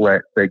 some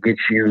outlet that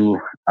gets you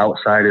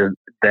outside of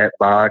that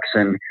box.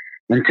 And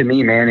to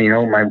me, man, you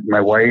know,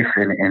 my wife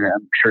and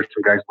I'm sure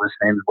some guys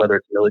listening, whether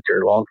it's military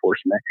or law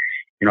enforcement,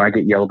 you know, I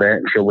get yelled at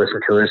and she'll listen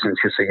to this and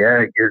she'll say,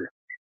 yeah, you're,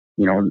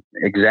 you know,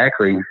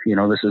 exactly, you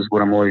know, this is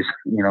what I'm always,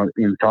 you know,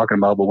 talking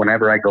about. But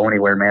whenever I go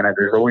anywhere, man,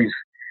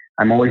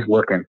 I'm always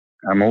looking.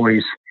 I'm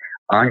always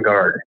on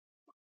guard.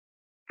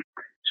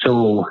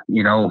 So,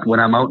 you know, when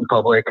I'm out in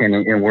public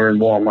and we're in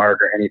Walmart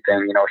or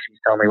anything, you know, she's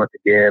telling me what to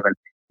give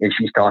and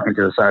she's talking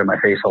to the side of my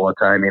face all the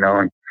time, you know,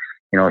 and,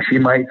 you know, she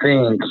might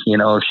think, you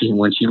know,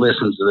 when she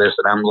listens to this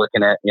and I'm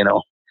looking at, you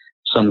know,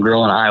 some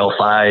girl in aisle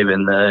 5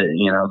 in the,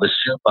 you know, the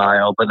soup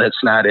aisle, but that's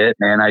not it,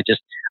 man.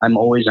 I'm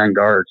always on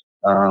guard,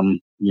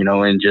 you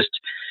know, and just,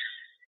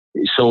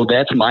 so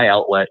that's my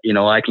outlet. You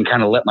know, I can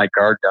kind of let my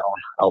guard down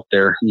out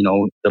there. You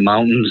know, the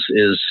mountains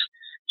is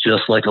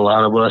just like a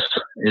lot of us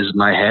is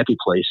my happy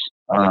place.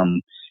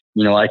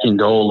 You know, I can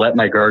go let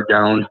my guard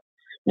down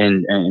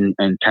and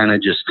kind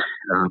of just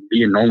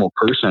be a normal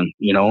person,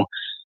 you know.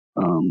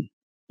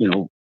 You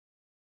know,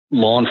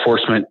 law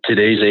enforcement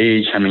today's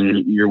age, I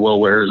mean, you're well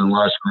aware there's a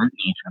lot of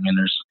scrutiny. I mean,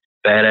 there's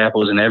bad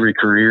apples in every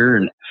career,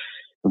 and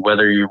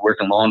whether you work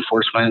in law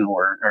enforcement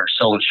or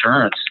sell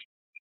insurance.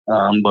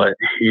 But,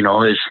 you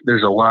know,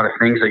 there's a lot of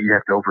things that you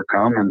have to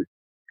overcome and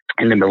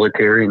in the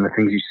military and the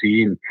things you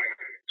see. And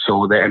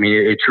so that, I mean,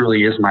 it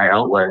truly is my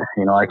outlet.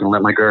 You know, I can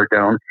let my guard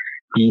down,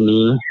 be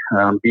me,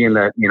 being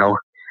that, you know,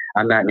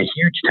 I'm not in a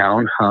huge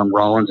town.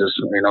 Rollins is,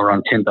 you know,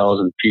 around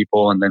 10,000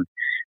 people. And then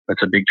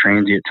that's a big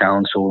transient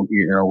town. So,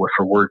 you know,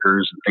 for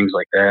workers and things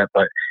like that.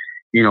 But,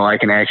 you know, I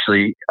can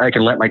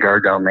let my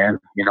guard down, man.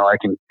 You know, I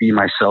can be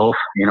myself,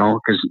 you know,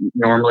 because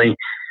normally,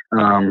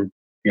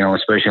 you know,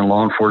 especially in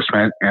law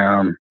enforcement,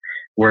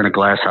 we're in a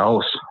glass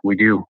house. We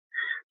do.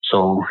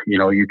 So, you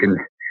know, you can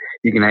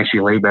actually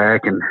lay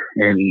back and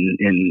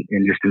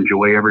just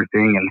enjoy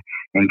everything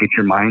and get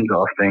your minds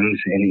off things.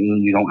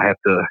 And you don't have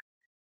to,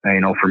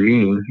 you know, for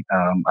me,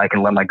 I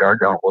can let my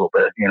guard down a little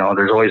bit. You know,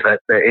 there's always that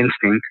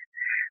instinct,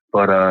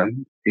 but,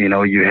 you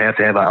know, you have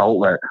to have an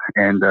outlet.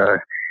 And,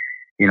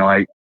 you know,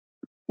 I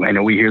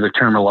know we hear the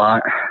term a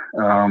lot,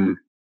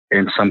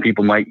 and some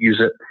people might use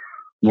it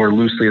more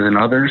loosely than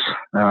others,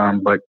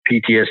 but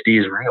PTSD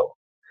is real.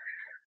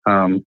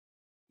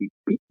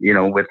 You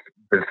know, with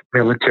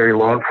military,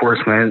 law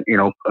enforcement, you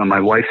know, my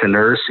wife's a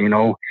nurse, you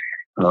know,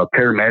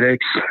 paramedics.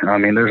 I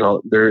mean,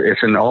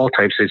 it's in all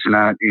types. It's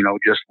not, you know,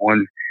 just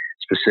one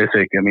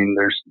specific. I mean,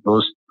 there's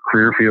those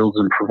career fields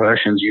and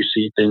professions. You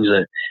see things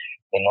that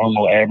the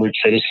normal average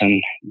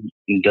citizen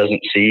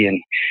doesn't see,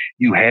 and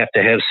you have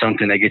to have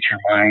something that gets your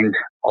mind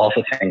off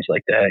of things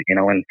like that, you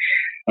know. And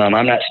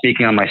I'm not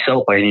speaking on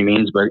myself by any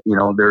means, but you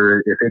know,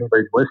 if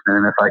anybody's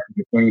listening, if I can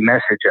get any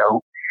message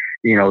out,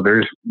 you know,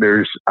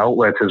 there's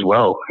outlets as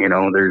well. You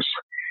know, there's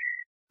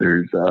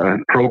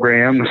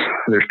programs,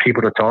 there's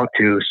people to talk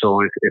to.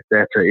 So if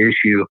that's an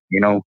issue,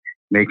 you know,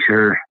 make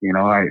sure, you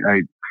know,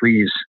 I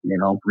please, you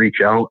know,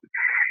 reach out.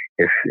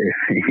 If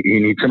you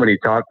need somebody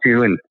to talk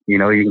to, and, you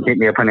know, you can hit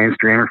me up on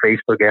Instagram or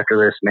Facebook after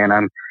this, man,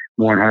 I'm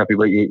more than happy.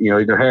 But, you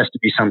know, there has to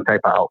be some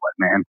type of outlet,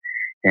 man.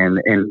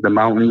 And the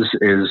mountains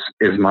is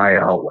my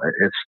outlet.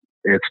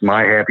 It's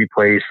my happy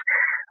place.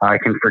 I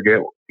can forget,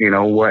 you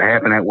know, what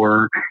happened at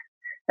work,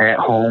 at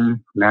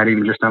home, not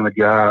even just on the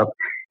job,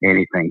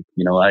 anything.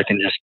 You know, I can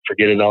just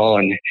forget it all,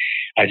 and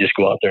I just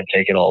go out there and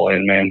take it all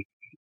in, man.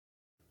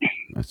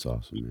 That's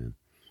awesome, man.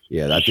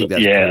 Yeah, I think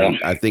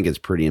I think it's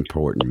pretty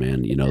important,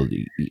 man. You know,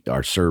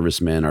 our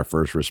servicemen, our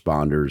first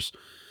responders.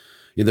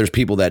 You know, there's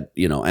people that,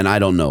 you know, and I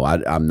don't know,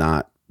 I'm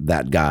not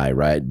that guy,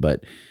 right?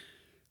 But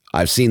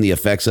I've seen the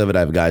effects of it.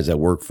 I have guys that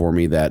work for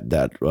me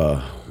that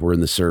were in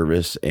the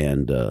service,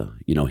 and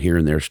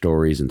hearing their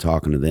stories and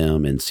talking to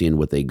them and seeing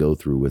what they go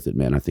through with it,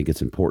 man. I think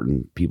it's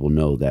important people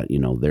know that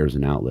there's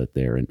an outlet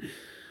there, and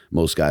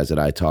most guys that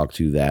I talk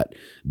to that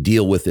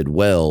deal with it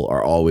well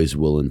are always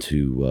willing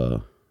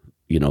to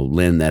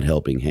lend that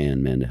helping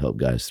hand, man, to help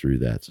guys through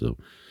that. So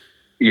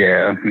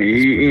yeah,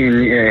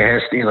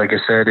 it has to. Like I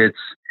said, it's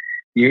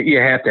you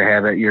have to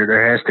have it.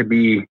 There has to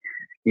be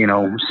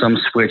some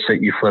switch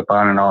that you flip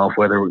on and off,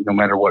 no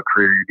matter what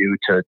career you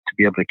do, to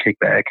be able to kick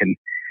back and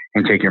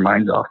take your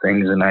minds off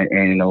things. And I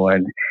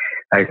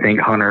think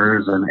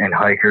hunters and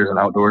hikers and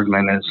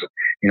outdoorsmen is,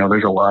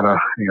 there's a lot of,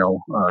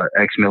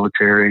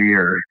 ex-military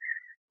or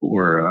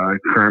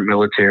current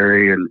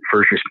military and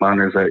first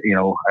responders that,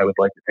 I would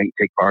like to think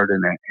take part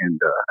in it.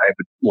 And I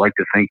would like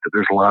to think that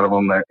there's a lot of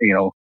them that,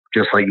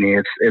 just like me,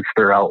 it's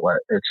their outlet.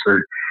 It's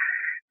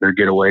their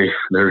getaway,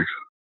 their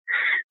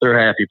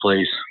happy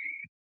place.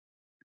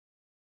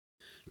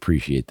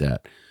 Appreciate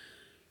that.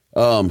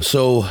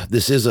 So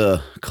this is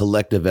a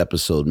collective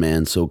episode,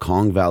 man. So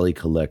Kong Valley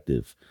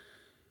Collective,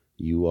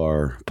 you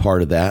are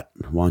part of that.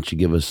 Why don't you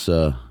give us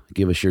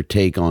your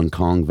take on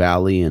Kong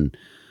Valley and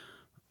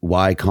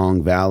why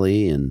Kong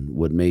Valley and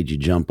what made you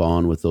jump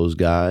on with those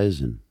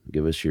guys, and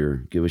give us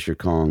your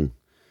Kong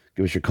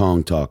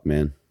talk,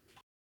 man.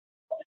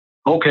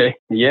 Okay.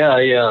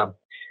 Yeah.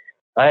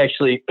 I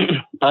actually,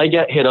 I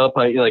got hit up.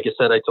 Like I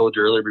said, I told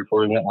you earlier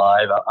before we went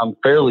live, I'm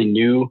fairly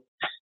new.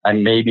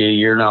 I'm maybe a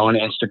year now on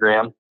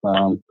Instagram.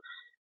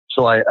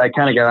 So I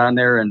kind of got on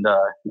there, and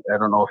I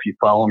don't know if you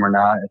follow him or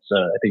not. It's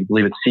I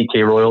believe it's CK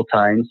Royal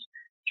Times,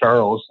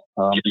 Charles.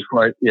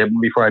 Before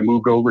I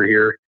moved over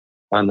here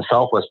on the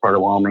southwest part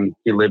of Wyoming,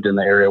 he lived in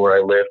the area where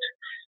I lived,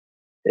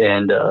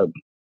 and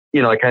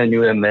I kind of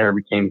knew him there.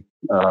 Became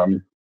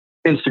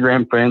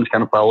Instagram friends.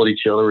 Kind of followed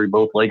each other. We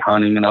both like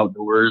hunting and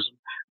outdoors,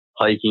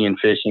 hiking and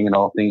fishing and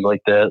all things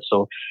like that.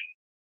 So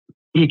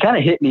he kind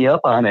of hit me up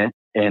on it.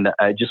 And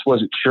I just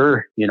wasn't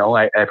sure,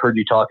 I've heard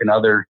you talk in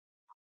other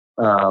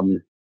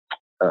podcasts,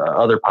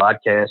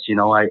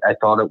 I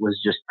thought it was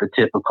just the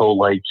typical,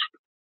 like,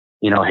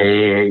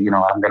 hey, I'm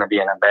going to be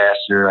an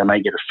ambassador. I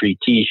might get a free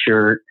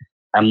t-shirt.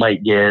 I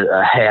might get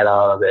a hat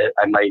out of it.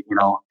 I might,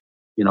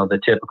 the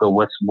typical,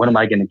 what am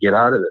I going to get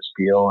out of this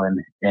deal?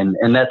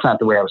 And that's not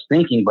the way I was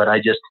thinking, but I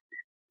just,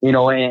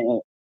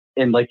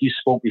 and like you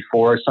spoke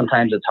before,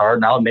 sometimes it's hard,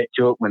 and I'll admit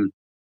to it, when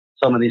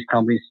some of these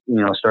companies,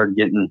 started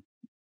getting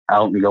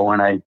out and going,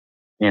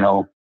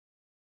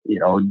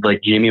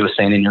 like Jimmy was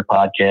saying in your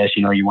podcast,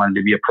 you wanted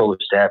to be a pro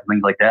staff and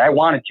things like that. I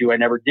wanted to, I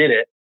never did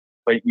it,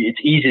 but it's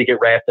easy to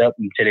get wrapped up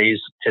in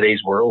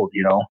today's world,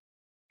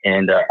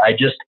 and I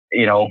just,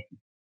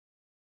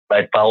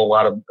 I follow a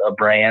lot of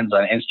brands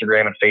on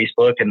Instagram and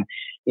Facebook. And,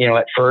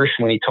 at first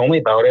when he told me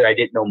about it, I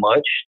didn't know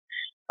much.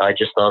 I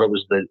just thought it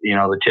was the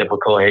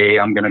typical, hey,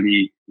 I'm going to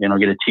be, get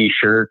a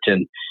t-shirt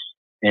and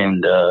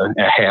a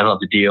hat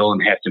of the deal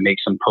and have to make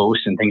some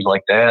posts and things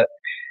like that.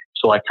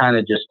 So I kind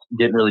of just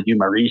didn't really do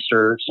my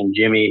research, and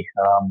Jimmy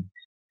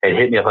had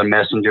hit me up on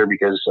Messenger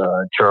because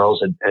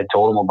Charles had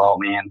told him about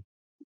me. And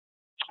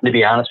to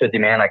be honest with you,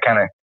 man, I kind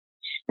of,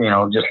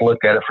 just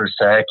looked at it for a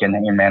sec, and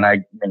man, I,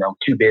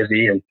 too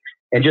busy and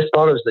just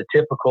thought it was the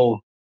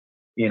typical,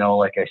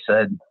 like I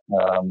said,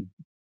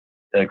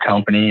 the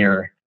company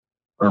or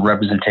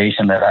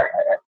representation that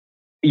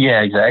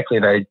exactly.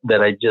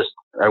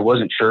 I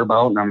wasn't sure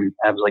about. And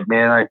I was like,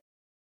 man,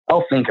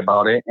 I'll think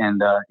about it.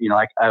 And,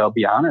 I'll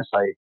be honest,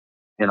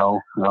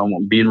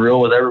 being real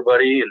with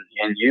everybody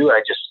and you,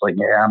 I just like,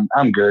 yeah,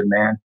 I'm good,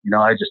 man.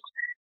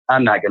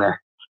 I'm not going to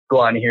go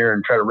on here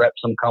and try to rep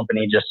some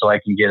company just so I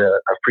can get a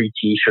free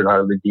t-shirt out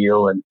of the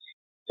deal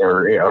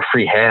or a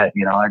free hat.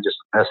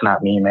 That's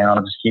not me, man.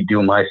 I'll just keep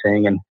doing my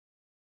thing. And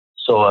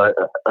so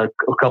a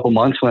couple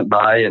months went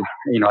by, and,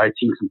 I'd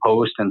seen some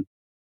posts and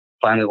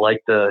finally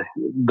liked the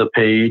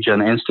page on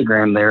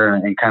Instagram there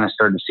and kind of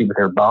started to see what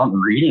they're about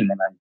and reading. And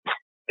I'm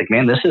like,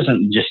 man, this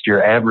isn't just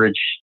your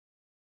average,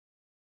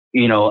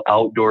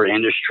 outdoor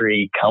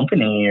industry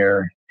company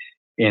or,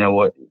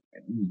 what,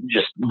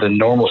 just the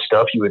normal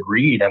stuff you would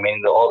read. I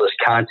mean, all this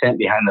content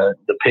behind the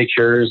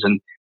pictures,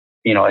 and,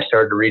 I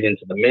started to read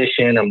into the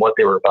mission and what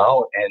they were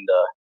about.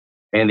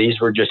 And these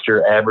were just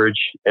your average,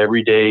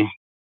 everyday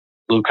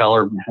blue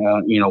collar,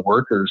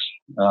 workers,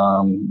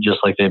 just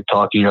like they've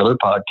talked in other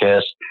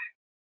podcasts.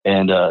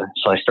 And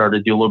so I started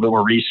to do a little bit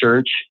more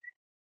research.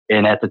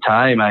 And at the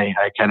time, I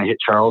kind of hit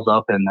Charles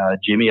up and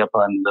Jimmy up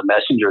on the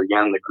Messenger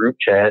again in the group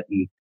chat,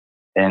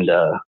 and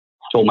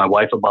told my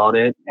wife about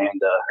it.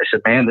 And I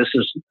said, man, this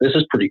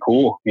is pretty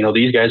cool.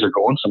 These guys are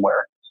going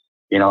somewhere.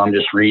 I'm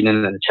just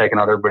reading and checking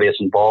out everybody that's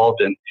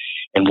involved and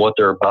what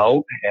they're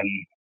about.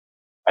 And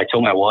I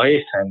told my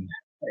wife, and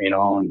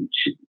and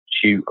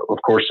she of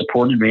course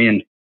supported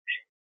me,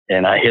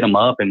 and I hit them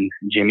up, and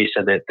Jimmy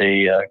said that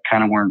they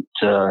kind of weren't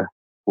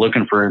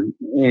looking for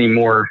any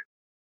more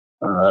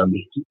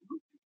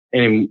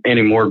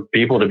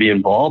people to be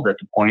involved at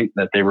the point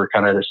that they were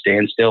kind of at a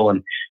standstill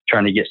and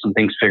trying to get some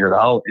things figured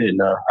out.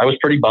 And I was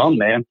pretty bummed,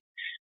 man.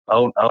 I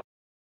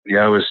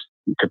was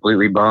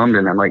completely bummed.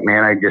 And I'm like,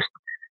 man,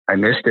 I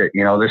missed it.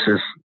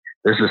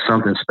 This is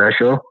something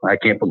special. I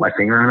can't put my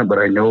finger on it, but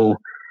I know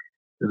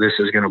this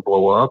is going to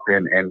blow up,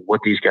 and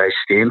what these guys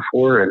stand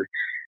for, and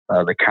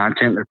the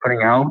content they're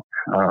putting out.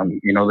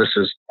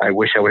 I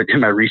wish I would have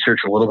done my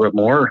research a little bit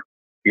more.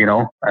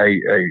 I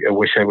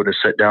wish I would have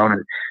sat down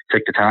and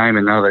took the time,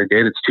 and now that I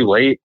did, it's too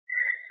late.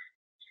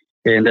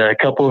 And a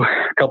couple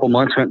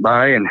months went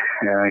by, and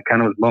I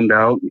kind of was bummed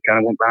out and kind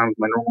of went down with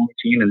my normal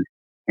routine.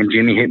 And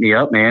Jimmy hit me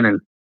up, man,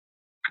 and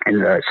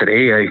said,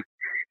 "Hey, I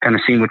kind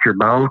of seen what you're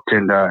about,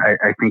 and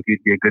I think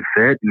you'd be a good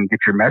fit and get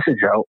your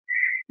message out."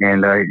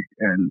 And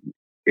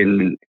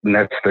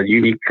that's the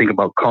unique thing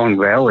about Kong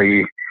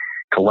Valley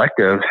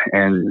Collective.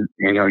 And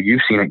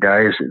you've seen it,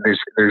 guys.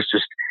 There's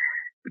just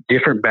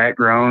different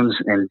backgrounds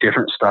and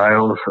different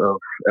styles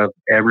of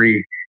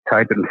every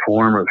type and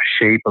form of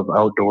shape of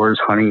outdoors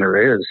hunting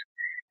there is.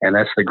 And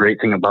that's the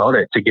great thing about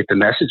it, to get the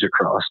message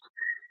across.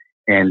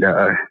 And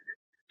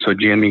so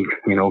Jimmy,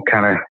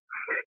 kind of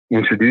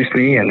introduced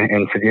me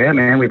and said, "Yeah,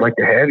 man, we'd like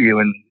to have you."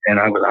 And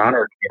I was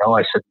honored.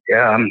 I said,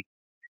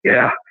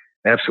 "Yeah,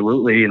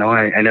 absolutely."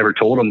 I never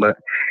told him, but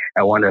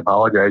I wanted to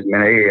apologize.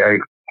 Man, hey,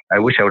 I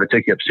wish I would have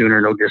took you up sooner.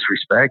 No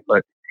disrespect,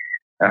 but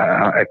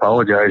I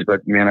apologize.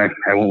 But man,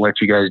 I won't let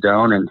you guys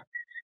down. And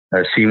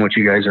seeing what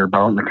you guys are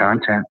about in the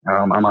content,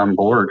 I'm on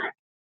board.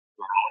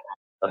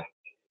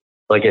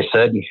 Like I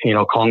said,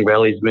 Kong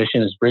Valley's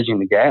mission is bridging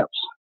the gaps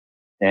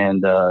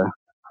and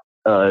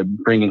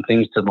bringing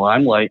things to the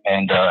limelight.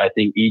 And I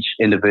think each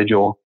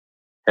individual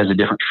has a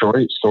different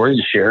story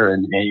to share.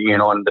 And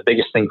the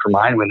biggest thing for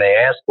mine, when they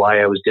asked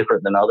why I was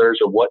different than others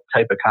or what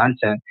type of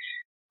content,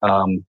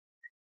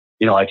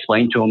 I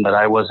explained to them that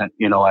I wasn't,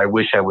 I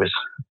wish I was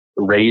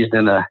raised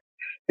in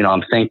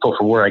I'm thankful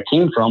for where I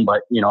came from,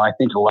 but, I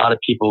think a lot of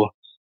people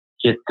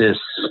get this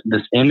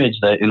image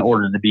that in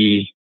order to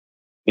be,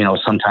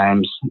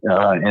 sometimes,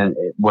 and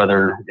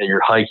whether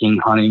you're hiking,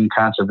 hunting,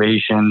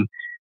 conservation,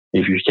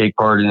 if you take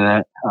part in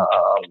that,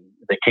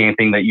 the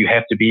camping, that you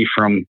have to be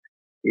from,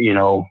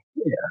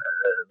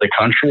 the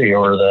country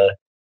or the,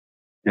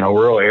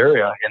 rural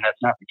area. And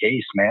that's not the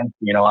case, man.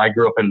 I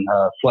grew up in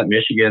Flint,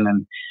 Michigan,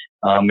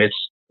 and it's,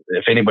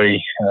 if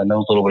anybody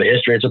knows a little bit of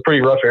history, it's a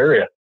pretty rough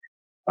area.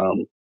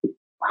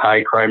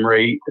 High crime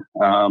rate.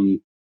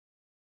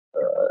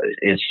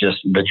 It's just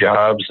the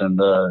jobs and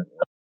the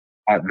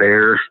out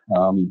there.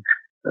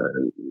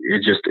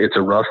 It's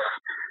a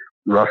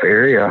rough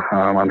area.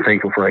 I'm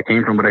thankful for where I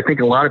came from, but I think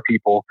a lot of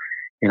people,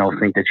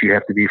 think that you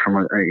have to be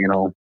from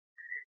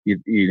you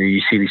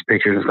see these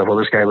pictures and stuff. Well,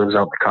 this guy lives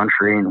out in the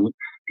country and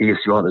he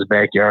gets to go out in his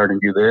backyard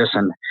and do this.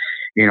 And,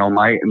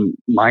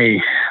 my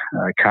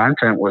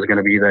content was going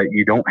to be that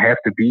you don't have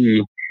to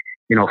be,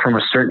 from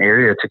a certain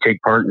area to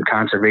take part in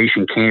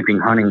conservation, camping,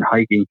 hunting,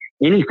 hiking,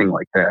 anything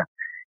like that.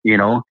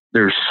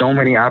 There's so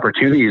many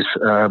opportunities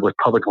with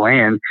public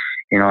land,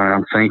 and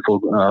I'm thankful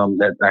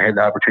that I had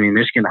the opportunity in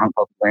Michigan to hunt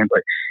public land.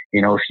 But,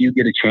 if you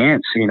get a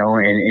chance,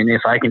 and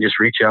if I can just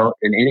reach out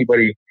and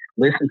anybody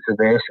listens to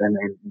this and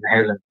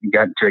hasn't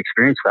gotten to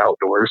experience the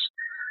outdoors,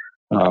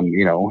 and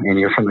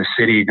you're from the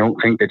city,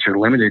 don't think that you're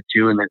limited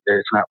to and that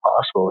it's not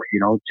possible.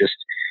 Just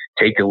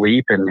take a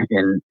leap and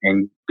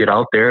get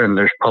out there, and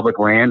there's public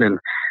land, and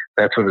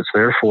that's what it's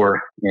there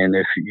for. And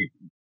if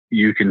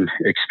you can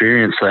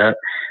experience that,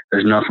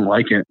 there's nothing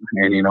like it.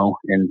 And,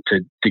 and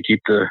to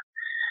keep the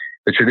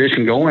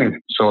tradition going.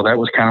 So that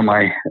was kind of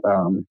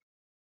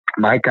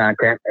my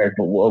content of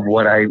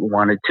what I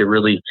wanted to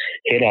really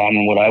hit on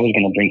and what I was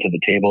going to bring to the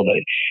table,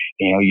 that,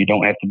 you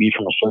don't have to be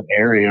from a certain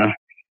area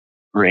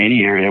or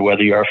any area,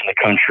 whether you are from the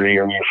country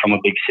or you're from a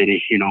big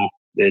city.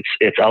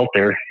 It's out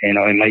there.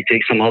 It might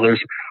take some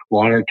others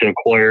longer to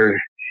acquire,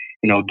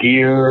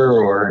 gear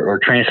or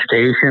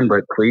transportation,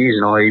 but please,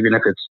 even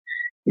if it's,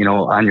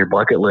 on your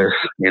bucket list,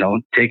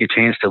 take a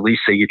chance to at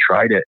least say you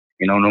tried it,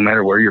 no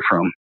matter where you're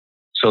from.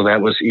 So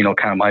that was,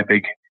 kind of my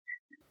big.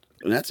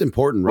 And that's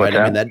important, right?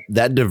 I mean,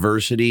 that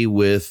diversity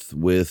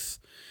with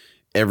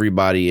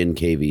everybody in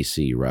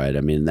KVC, right?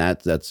 I mean,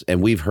 that's,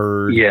 and we've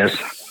heard,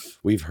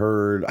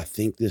 I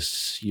think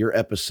your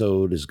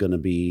episode is going to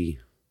be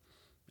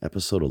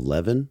episode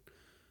 11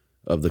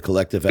 of the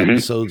collective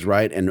episodes,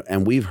 right?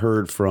 And we've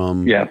heard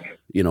from,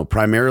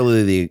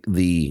 primarily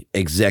the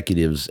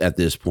executives at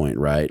this point,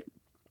 right?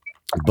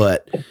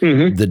 But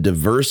the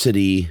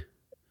diversity,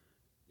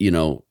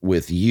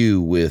 with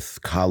you, with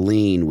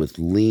Colleen, with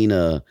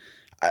Lena,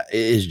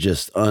 is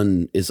just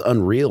it's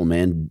unreal,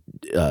 man.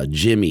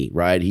 Jimmy,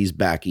 right? He's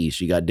back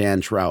east. You got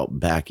Dan Trout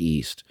back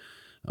east.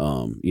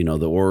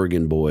 The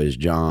Oregon boys,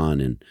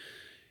 John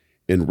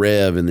and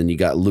Rev, and then you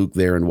got Luke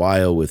there in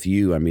Wyo with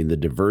you. I mean, the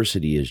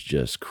diversity is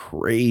just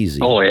crazy.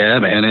 Oh yeah,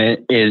 man.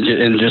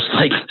 And just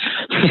like,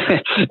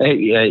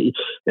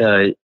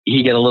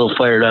 he got a little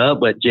fired up,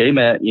 but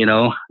J-Matt,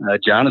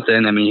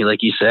 Jonathan, I mean,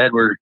 like you said,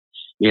 we're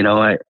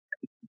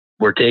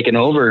taking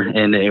over,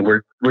 and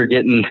we're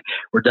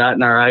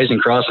dotting our I's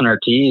and crossing our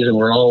T's, and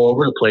we're all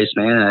over the place,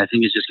 man. And I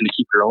think it's just going to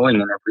keep growing,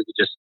 and if we could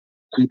just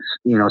keep,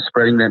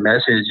 spreading that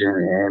message,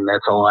 and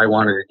that's all I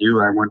wanted to do.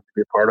 I wanted to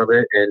be a part of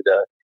it, and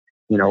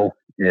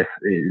if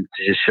to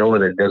just show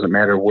that it doesn't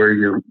matter where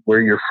you're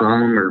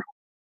from or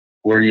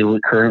where you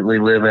currently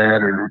live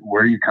at or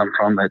where you come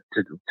from, that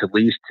to at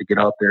least to get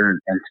out there and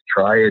to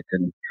try it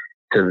and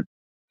to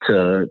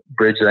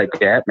bridge that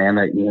gap, man,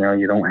 that,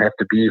 you don't have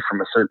to be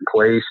from a certain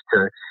place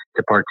to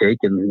partake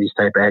in these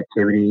type of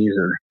activities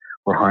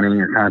or hunting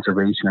or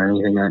conservation or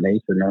anything of that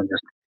nature, man.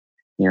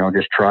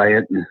 Just try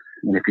it. And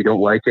if you don't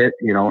like it,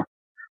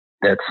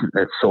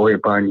 that's solely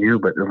upon you,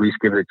 but at least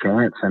give it a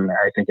chance. And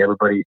I think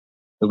everybody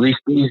at least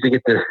needs to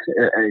get to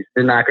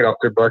knock it off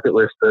their bucket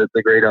list,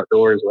 the great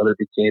outdoors, whether it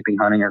be camping,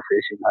 hunting, or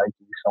fishing,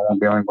 hiking,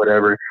 snowmobiling,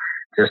 whatever,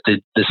 just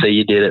to say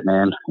you did it,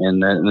 man.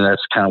 And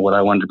that's kind of what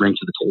I wanted to bring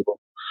to the table.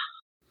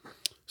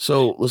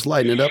 So let's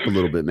lighten it up a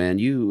little bit, man.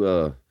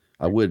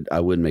 I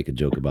would make a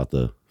joke about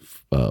the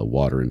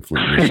water in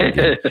Flint,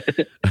 Michigan,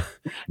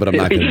 but I'm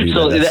not going to do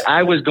that.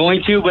 I was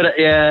going to, but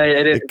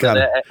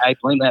I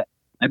blame that.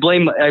 I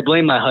blame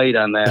my height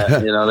on that.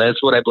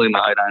 That's what I blame my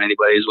height on.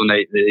 Anyways, when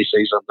they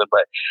say something,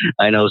 but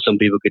I know some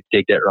people could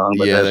take that wrong.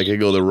 But yeah, they could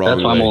go the wrong way.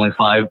 That's why I'm only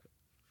 5.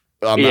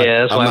 I'm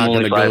not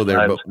going to go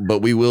there, but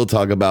we will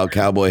talk about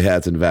cowboy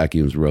hats and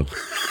vacuums, bro.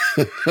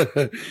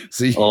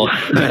 See? Oh.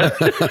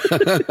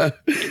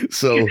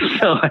 So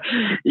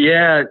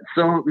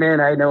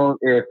man, I know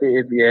if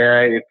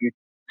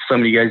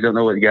some of you guys don't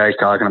know what the guy's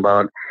talking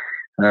about.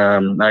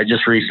 I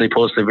just recently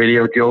posted a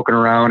video joking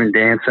around and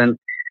dancing.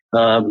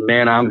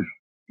 Man,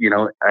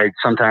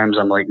 sometimes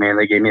I'm like, man,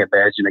 they gave me a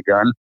badge and a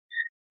gun.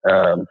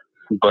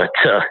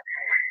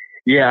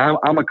 Yeah,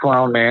 I'm a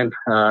clown, man.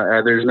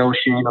 There's no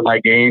shame in my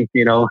game.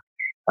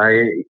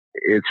 I've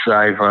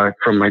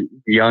from a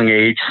young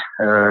age,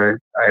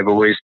 I've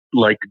always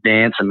liked to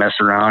dance and mess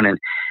around. And,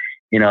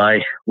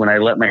 when I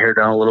let my hair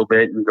down a little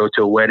bit and go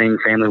to a wedding,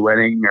 family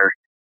wedding, or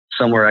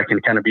somewhere I can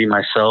kind of be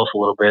myself a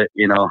little bit,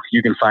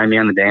 you can find me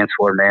on the dance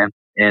floor, man.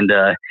 And,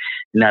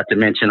 not to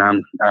mention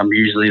I'm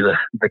usually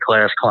the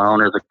class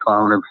clown or the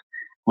clown of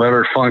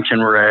whatever function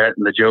we're at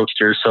and the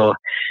jokester. So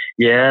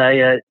yeah,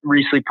 I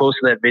recently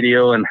posted that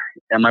video and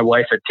my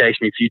wife had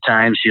texted me a few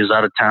times. She was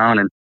out of town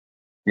and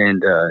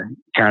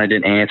kind of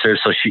didn't answer.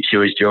 So she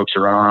always jokes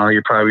around, "Oh,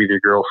 you're probably their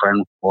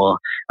girlfriend." Well,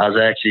 I was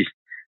actually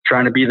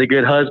trying to be the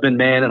good husband,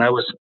 man. And I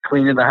was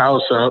cleaning the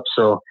house up.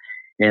 So,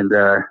 and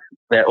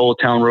that Old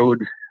Town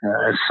Road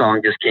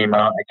song just came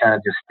out. I kind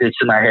of just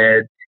stitched in my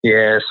head.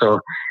 Yeah.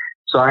 So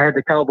I had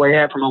the cowboy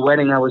hat from a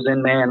wedding I was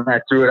in, man, and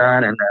I threw it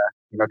on and,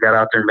 got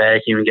out there and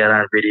vacuumed and got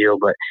on video,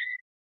 but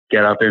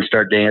got out there and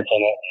started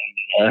dancing.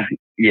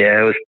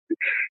 Yeah, it was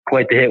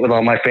quite the hit with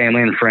all my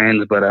family and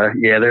friends, but,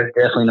 yeah, there's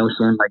definitely no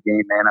shame in my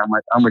game, man.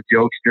 I'm a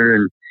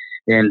jokester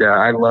and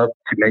I love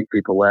to make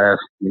people laugh.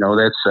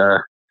 That's,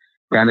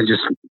 kind of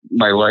just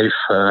my life,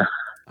 I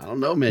don't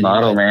know, man.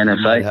 Motto, man. You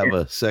might have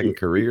a second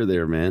career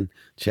there, man.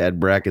 Chad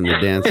Bracken, the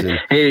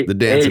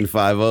dancing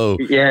 5-0.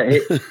 Yeah.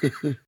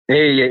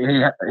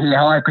 Hey,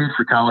 how I paid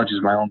for college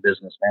is my own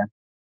business, man.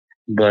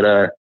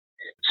 But,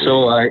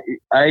 so I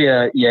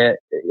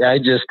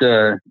just,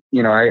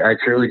 I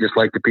truly just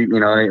like to people,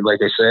 like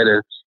I said,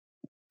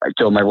 I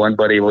told my one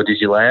buddy, "Well, did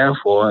you laugh?"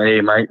 Well,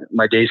 hey, my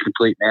day's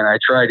complete, man. I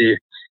try to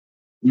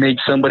make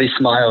somebody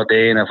smile a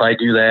day. And if I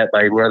do that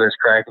by whether it's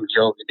cracking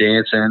jokes,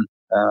 dancing,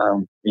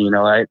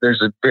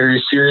 there's a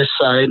very serious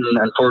side. And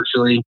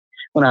unfortunately,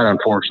 well, not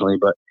unfortunately,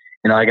 but,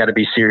 I got to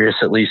be serious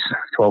at least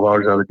 12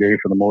 hours out of the day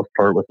for the most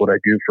part with what I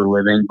do for a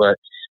living. But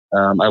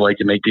I like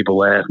to make people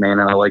laugh, man,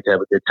 and I like to have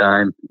a good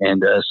time.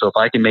 And so if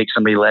I can make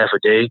somebody laugh a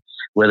day,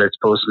 whether it's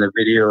posting a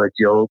video, a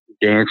joke,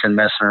 dancing,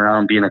 messing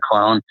around, being a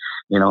clown,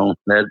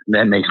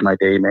 that makes my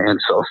day, man.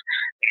 So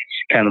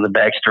that's kind of the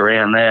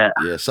backstory on that.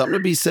 Yeah, something to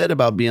be said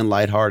about being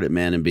lighthearted,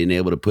 man, and being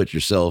able to put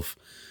yourself,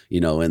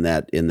 in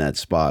that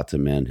spot to,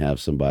 man, have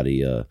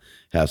somebody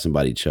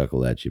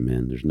chuckle at you,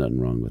 man. There's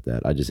nothing wrong with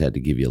that. I just had to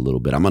give you a little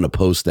bit. I'm going to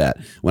post that.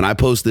 When I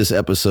post this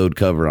episode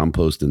cover, I'm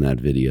posting that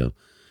video.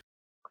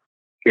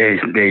 Yeah,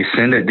 they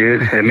send it,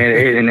 dude. I mean,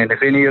 and then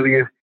if any of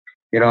you,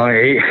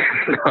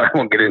 I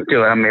won't get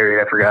into it. I'm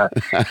married. I forgot.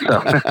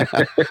 So.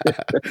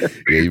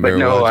 Yeah, you but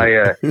no, watch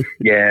it.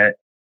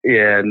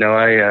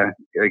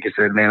 Like I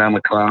said, man, I'm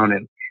a clown,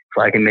 and if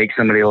I can make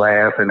somebody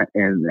laugh and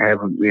have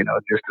them,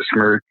 just a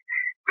smirk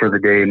for the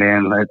day,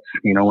 man, that's,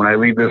 when I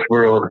leave this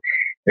world,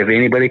 if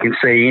anybody can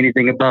say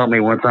anything about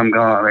me once I'm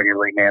gone, I can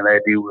like, man,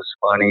 that dude was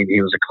funny.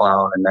 He was a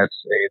clown, and that's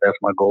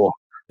my goal.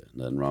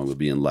 Nothing wrong with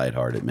being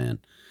lighthearted, man.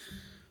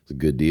 It's a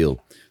good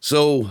deal.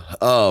 So,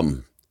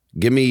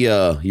 give me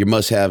your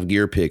must-have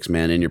gear picks,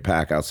 man, in your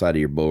pack outside of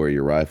your bow or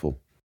your rifle.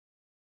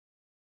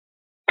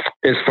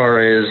 As far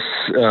as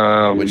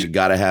what you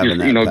got to have in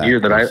that pack, gear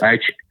that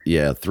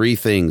I 3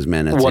 things,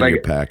 man, that's in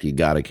your pack you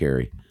got to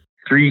carry.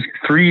 Three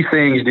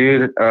things,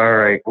 dude. All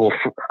right. Well,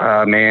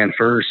 man,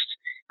 first,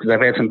 because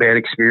I've had some bad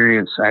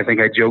experience. I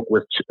think I joked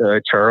with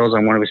Charles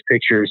on one of his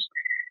pictures.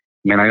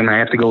 Man, I'm going to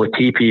have to go with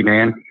TP,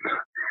 man.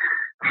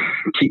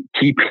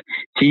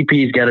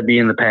 TP's got to be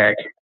in the pack.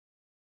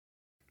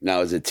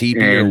 Now, is it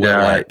TP or wet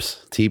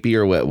wipes? TP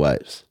or wet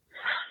wipes?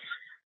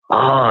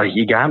 Oh,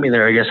 you got me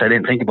there. I guess I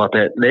didn't think about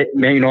that.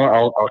 Man,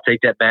 I'll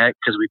take that back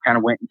because we kind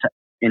of went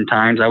in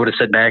times. I would have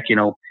said back,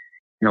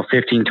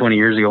 15, 20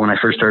 years ago when I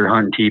first started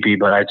hunting teepee,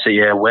 but I'd say,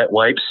 yeah, wet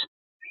wipes.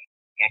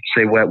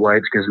 I'd say wet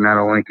wipes because not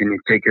only can you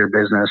take care of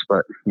business,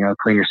 but,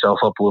 clean yourself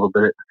up a little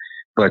bit.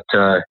 But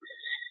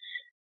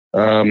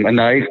a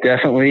knife,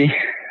 definitely.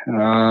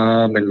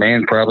 And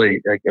man,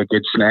 probably a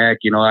good snack.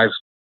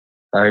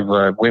 I've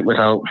went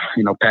without,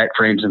 pack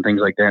frames and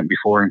things like that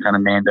before and kind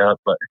of manned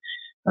up, but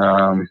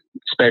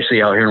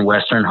especially out here in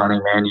Western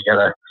hunting, man, you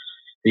gotta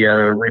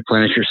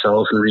replenish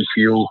yourself and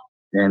refuel.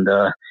 And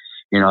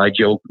I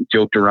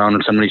joked around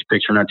in somebody's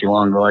picture not too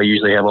long ago. I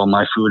usually have all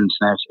my food and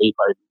snacks 8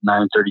 by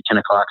 9:30, 10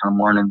 o'clock in the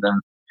morning. Then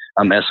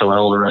I'm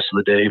SOL the rest of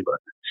the day. But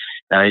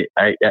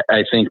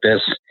I think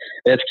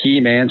that's key,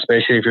 man.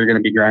 Especially if you're going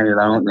to be grinding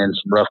out in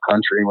some rough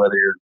country, whether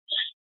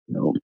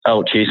you're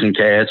out chasing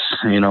cats,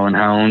 and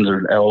hounds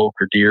or elk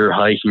or deer, or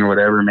hiking or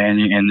whatever, man.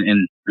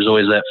 And there's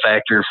always that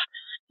factor. If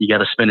you got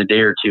to spend a day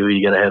or two,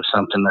 you got to have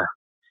something to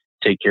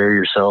take care of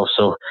yourself.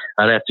 So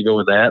I'd have to go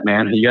with that,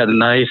 man. You got a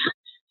nice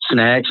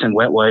snacks and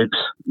wet wipes.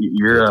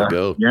 You're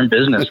in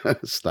business.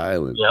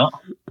 Styling.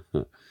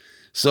 Yeah.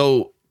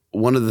 So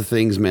one of the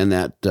things, man,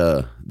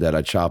 that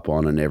I chop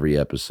on every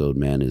episode,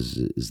 man, is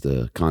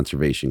the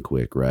conservation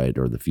quick, right?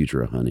 Or the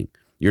future of hunting.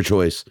 Your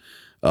choice.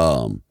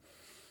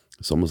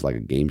 It's almost like a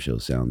game show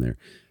sound there.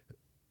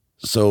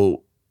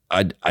 So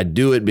I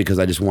do it because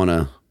I just want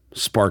to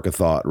spark a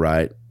thought,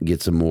 right?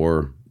 Get some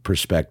more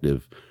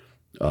perspective.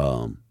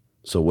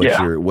 So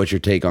what's your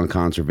take on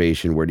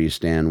conservation? Where do you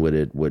stand with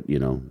it?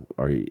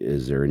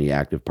 Is there any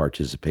active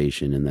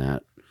participation in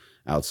that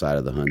outside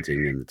of the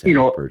hunting and the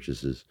tag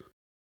purchases?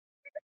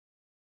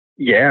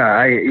 Yeah,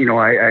 I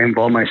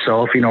involve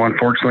myself,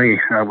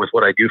 unfortunately, with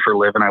what I do for a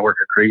living. I work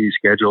a crazy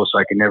schedule, so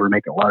I can never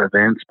make a lot of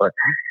events, but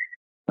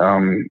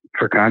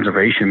for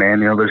conservation, man,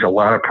 there's a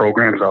lot of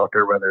programs out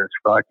there, whether it's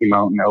Rocky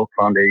Mountain Elk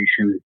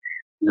Foundation,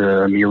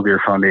 the Mule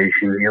Deer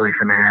Foundation, Muley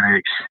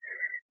Fanatics.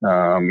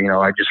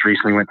 I just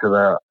recently went to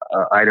the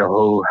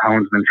Idaho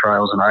Houndsman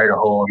Trials in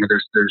Idaho. I mean,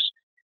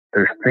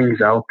 there's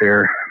things out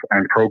there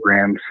and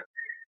programs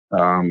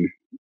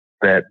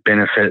that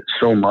benefit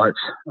so much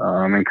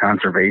in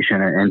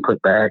conservation and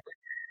put back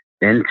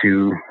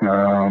into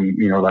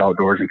the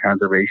outdoors and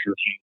conservation.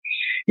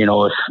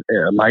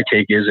 If my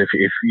take is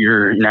if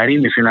you're not,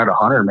 even if you're not a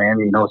hunter, man,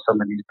 some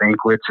of these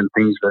banquets and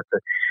things that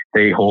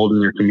they hold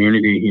in your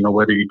community,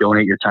 whether you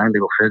donate your time to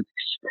go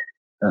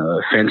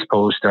fence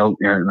post out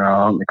in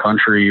the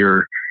country,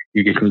 or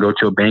you can go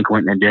to a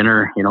banquet and a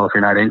dinner, if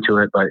you're not into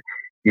it, but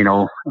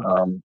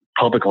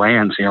public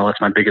lands,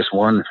 that's my biggest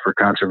one for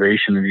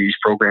conservation and these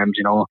programs.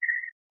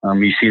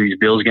 You see these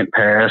bills getting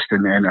passed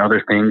and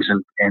other things,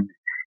 and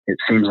it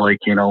seems like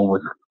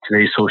with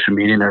today's social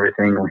media and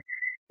everything,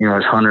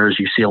 as hunters,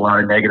 you see a lot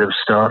of negative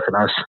stuff, and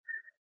us,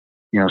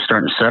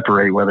 starting to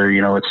separate, whether,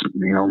 it's,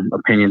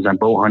 opinions on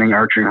bow hunting,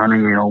 archery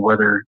hunting,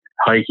 whether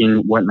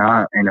hiking,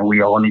 whatnot. And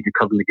we all need to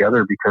come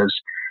together, because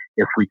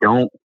if we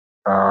don't,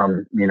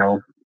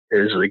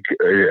 there's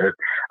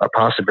a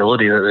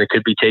possibility that it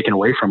could be taken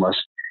away from us.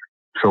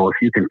 So if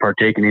you can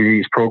partake in any of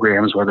these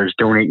programs, whether it's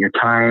donate your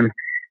time,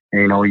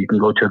 you can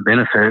go to a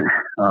benefit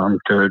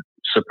to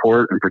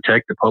support and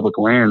protect the public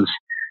lands,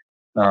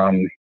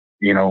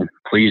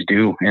 please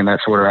do. And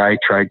that's where I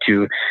try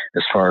to,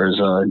 as far as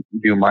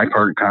do my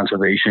part in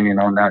conservation,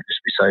 not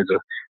just besides,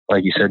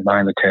 like you said,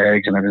 buying the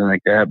tags and everything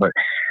like that, but,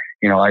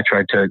 I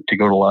try to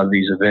go to a lot of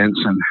these events,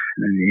 and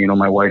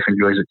my wife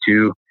enjoys it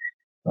too.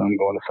 Going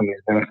to some of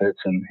these benefits,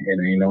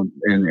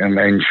 and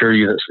I assure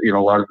you that,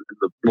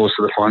 most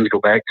of the funds go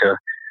back to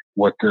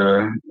what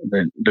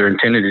they're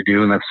intended to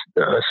do, and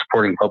that's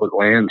supporting public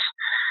lands.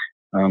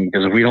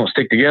 Because if we don't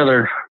stick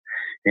together,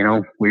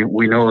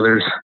 we know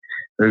there's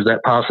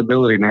that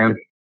possibility, man,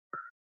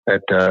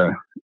 that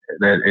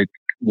it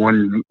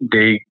one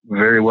day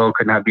very well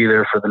could not be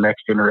there for the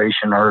next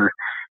generation, or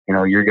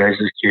your guys'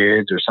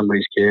 kids or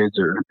somebody's kids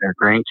or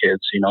grandkids,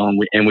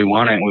 and we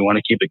want it. We want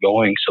to keep it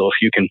going. So if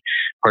you can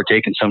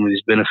partake in some of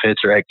these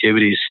benefits or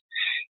activities,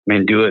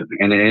 man, do it.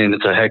 And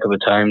it's a heck of a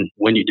time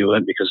when you do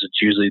it, because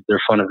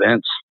they're fun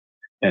events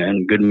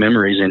and good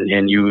memories.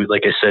 And you,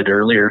 like I said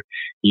earlier,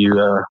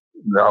 the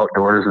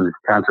outdoors and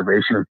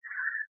conservation,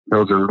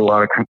 those are a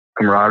lot of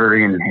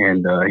camaraderie, and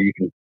you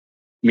can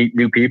meet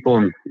new people,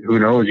 and who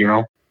knows,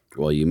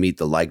 Well, you meet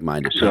the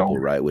like-minded people,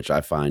 right? Which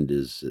I find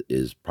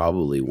is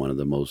probably one of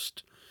the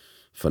most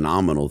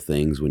phenomenal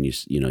things when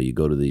you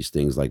go to these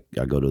things. Like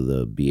I go to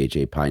the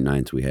BHA Pine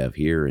Nights we have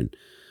here, and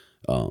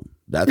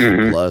that's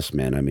the plus,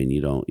 man. I mean,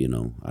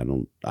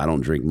 I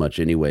don't drink much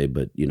anyway,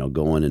 but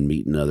going and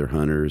meeting other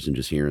hunters and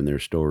just hearing their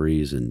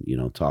stories and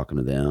talking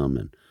to them,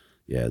 and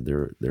yeah,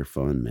 they're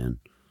fun, man.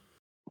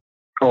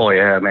 Oh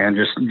yeah, man.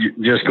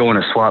 Just going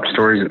to swap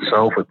stories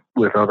itself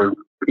with other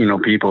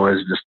people is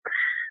just,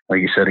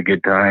 like you said, a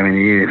good time. And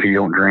even if you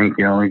don't drink,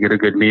 you get a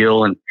good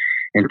meal and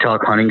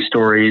talk hunting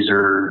stories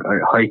or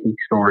hiking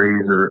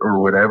stories or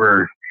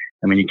whatever.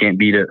 I mean, you can't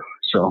beat it.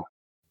 So.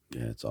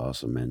 Yeah, it's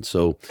awesome, man.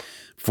 So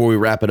before we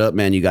wrap it up,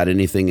 man, you got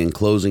anything in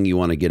closing you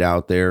want to get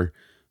out there?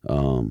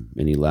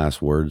 Any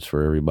last words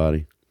for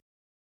everybody?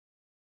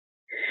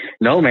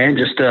 No, man,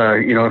 just,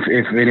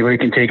 if anybody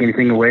can take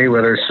anything away,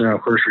 whether it's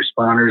first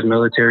responders,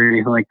 military,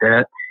 anything like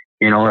that,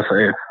 if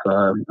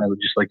I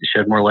would just like to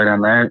shed more light on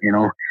that,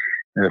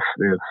 if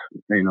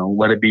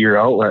let it be your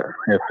outlet.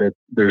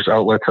 There's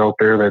outlets out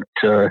there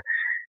that,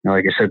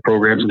 like I said,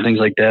 programs and things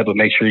like that, but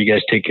make sure you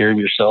guys take care of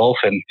yourself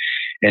and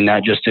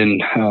not just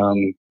in,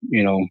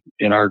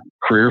 in our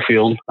career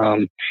field,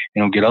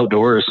 get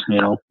outdoors.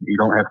 You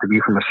don't have to be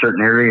from a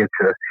certain area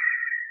to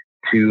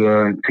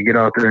get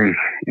out there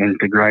and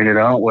to grind it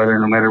out,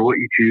 no matter what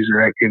you choose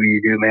or activity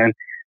you do, man.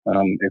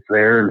 It's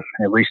there,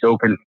 at least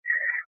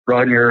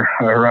broaden your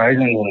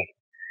horizon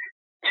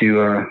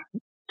to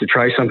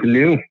try something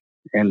new.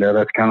 And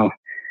that's kind of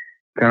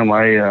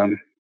my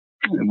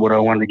what I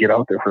wanted to get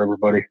out there for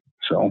everybody.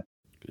 So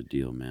good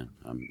deal, man.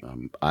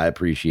 I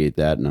appreciate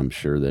that, and I'm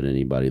sure that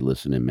anybody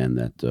listening, man,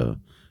 that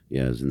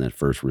is in that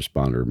first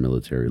responder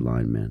military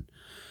line, man,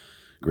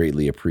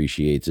 greatly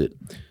appreciates it.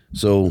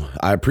 So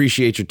I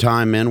appreciate your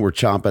time, man. We're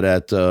chomping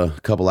at a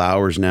couple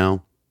hours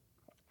now.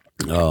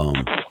 I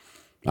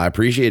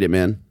appreciate it,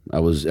 man. I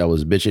was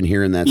bitching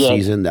hearing that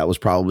season. That was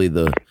probably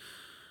the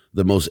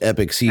most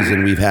epic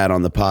season we've had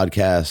on the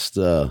podcast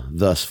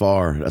thus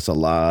far. That's a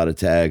lot of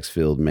tags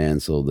filled,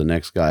 man. So the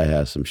next guy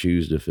has some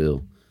shoes to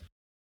fill.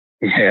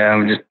 Yeah,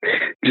 I'm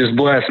just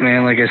blessed,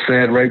 man. Like I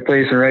said, right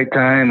place and right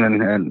time,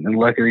 and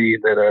luckily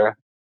that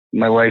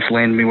my life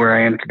landed me where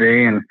I am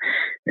today,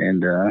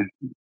 and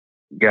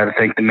got to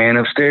thank the man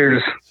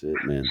upstairs. That's it,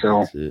 man. So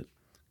that's it.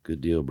 Good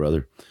deal,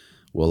 brother.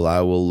 Well, I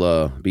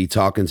will be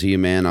talking to you,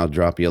 man. I'll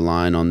drop you a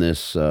line on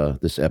this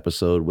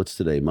episode. What's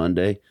today?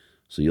 Monday.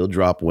 So you'll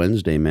drop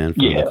Wednesday, man,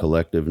 for the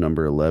collective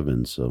number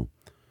 11. So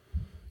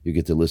you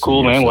get to listen.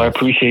 Cool, to man. Well, I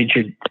appreciate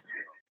you.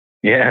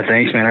 Yeah,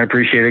 thanks, man. I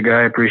appreciate it,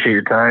 Guy. I appreciate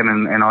your time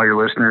and all your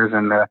listeners.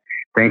 And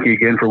thank you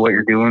again for what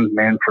you're doing,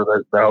 man, for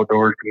the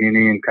outdoor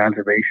community and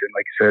conservation.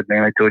 Like I said,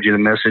 man, I told you the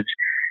message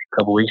a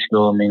couple weeks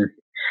ago. I mean,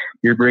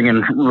 you're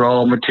bringing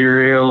raw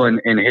material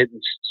and hitting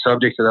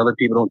subjects that other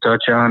people don't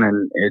touch on.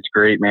 And it's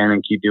great, man.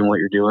 And keep doing what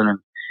you're doing. And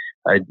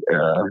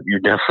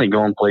you're definitely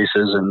going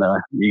places, and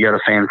you got a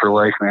fan for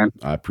life, man.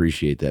 I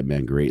appreciate that,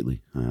 man,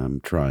 greatly. I'm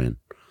trying.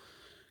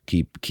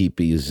 Keep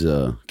these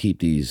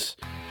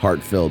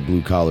heartfelt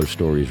blue collar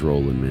stories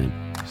rolling,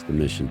 man. It's the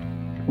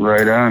mission.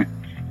 Right on.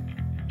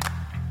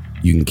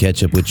 You can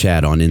catch up with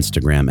Chad on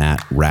Instagram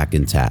at Rack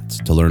and Tats.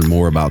 To learn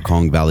more about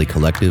Kong Valley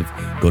Collective,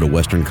 go to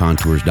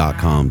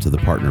westerncontours.com to the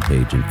partner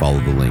page and follow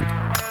the link.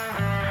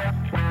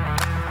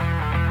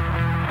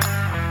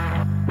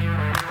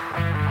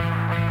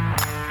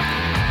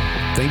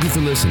 Thank you for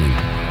listening.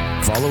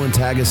 Follow and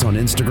tag us on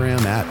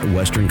Instagram at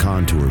Western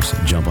Contours.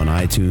 Jump on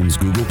iTunes,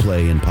 Google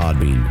Play, and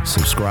Podbean.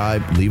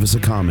 Subscribe, leave us a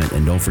comment,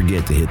 and don't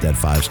forget to hit that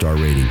 5-star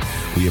rating.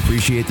 We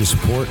appreciate the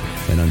support,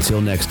 and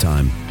until next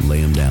time,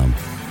 lay 'em down.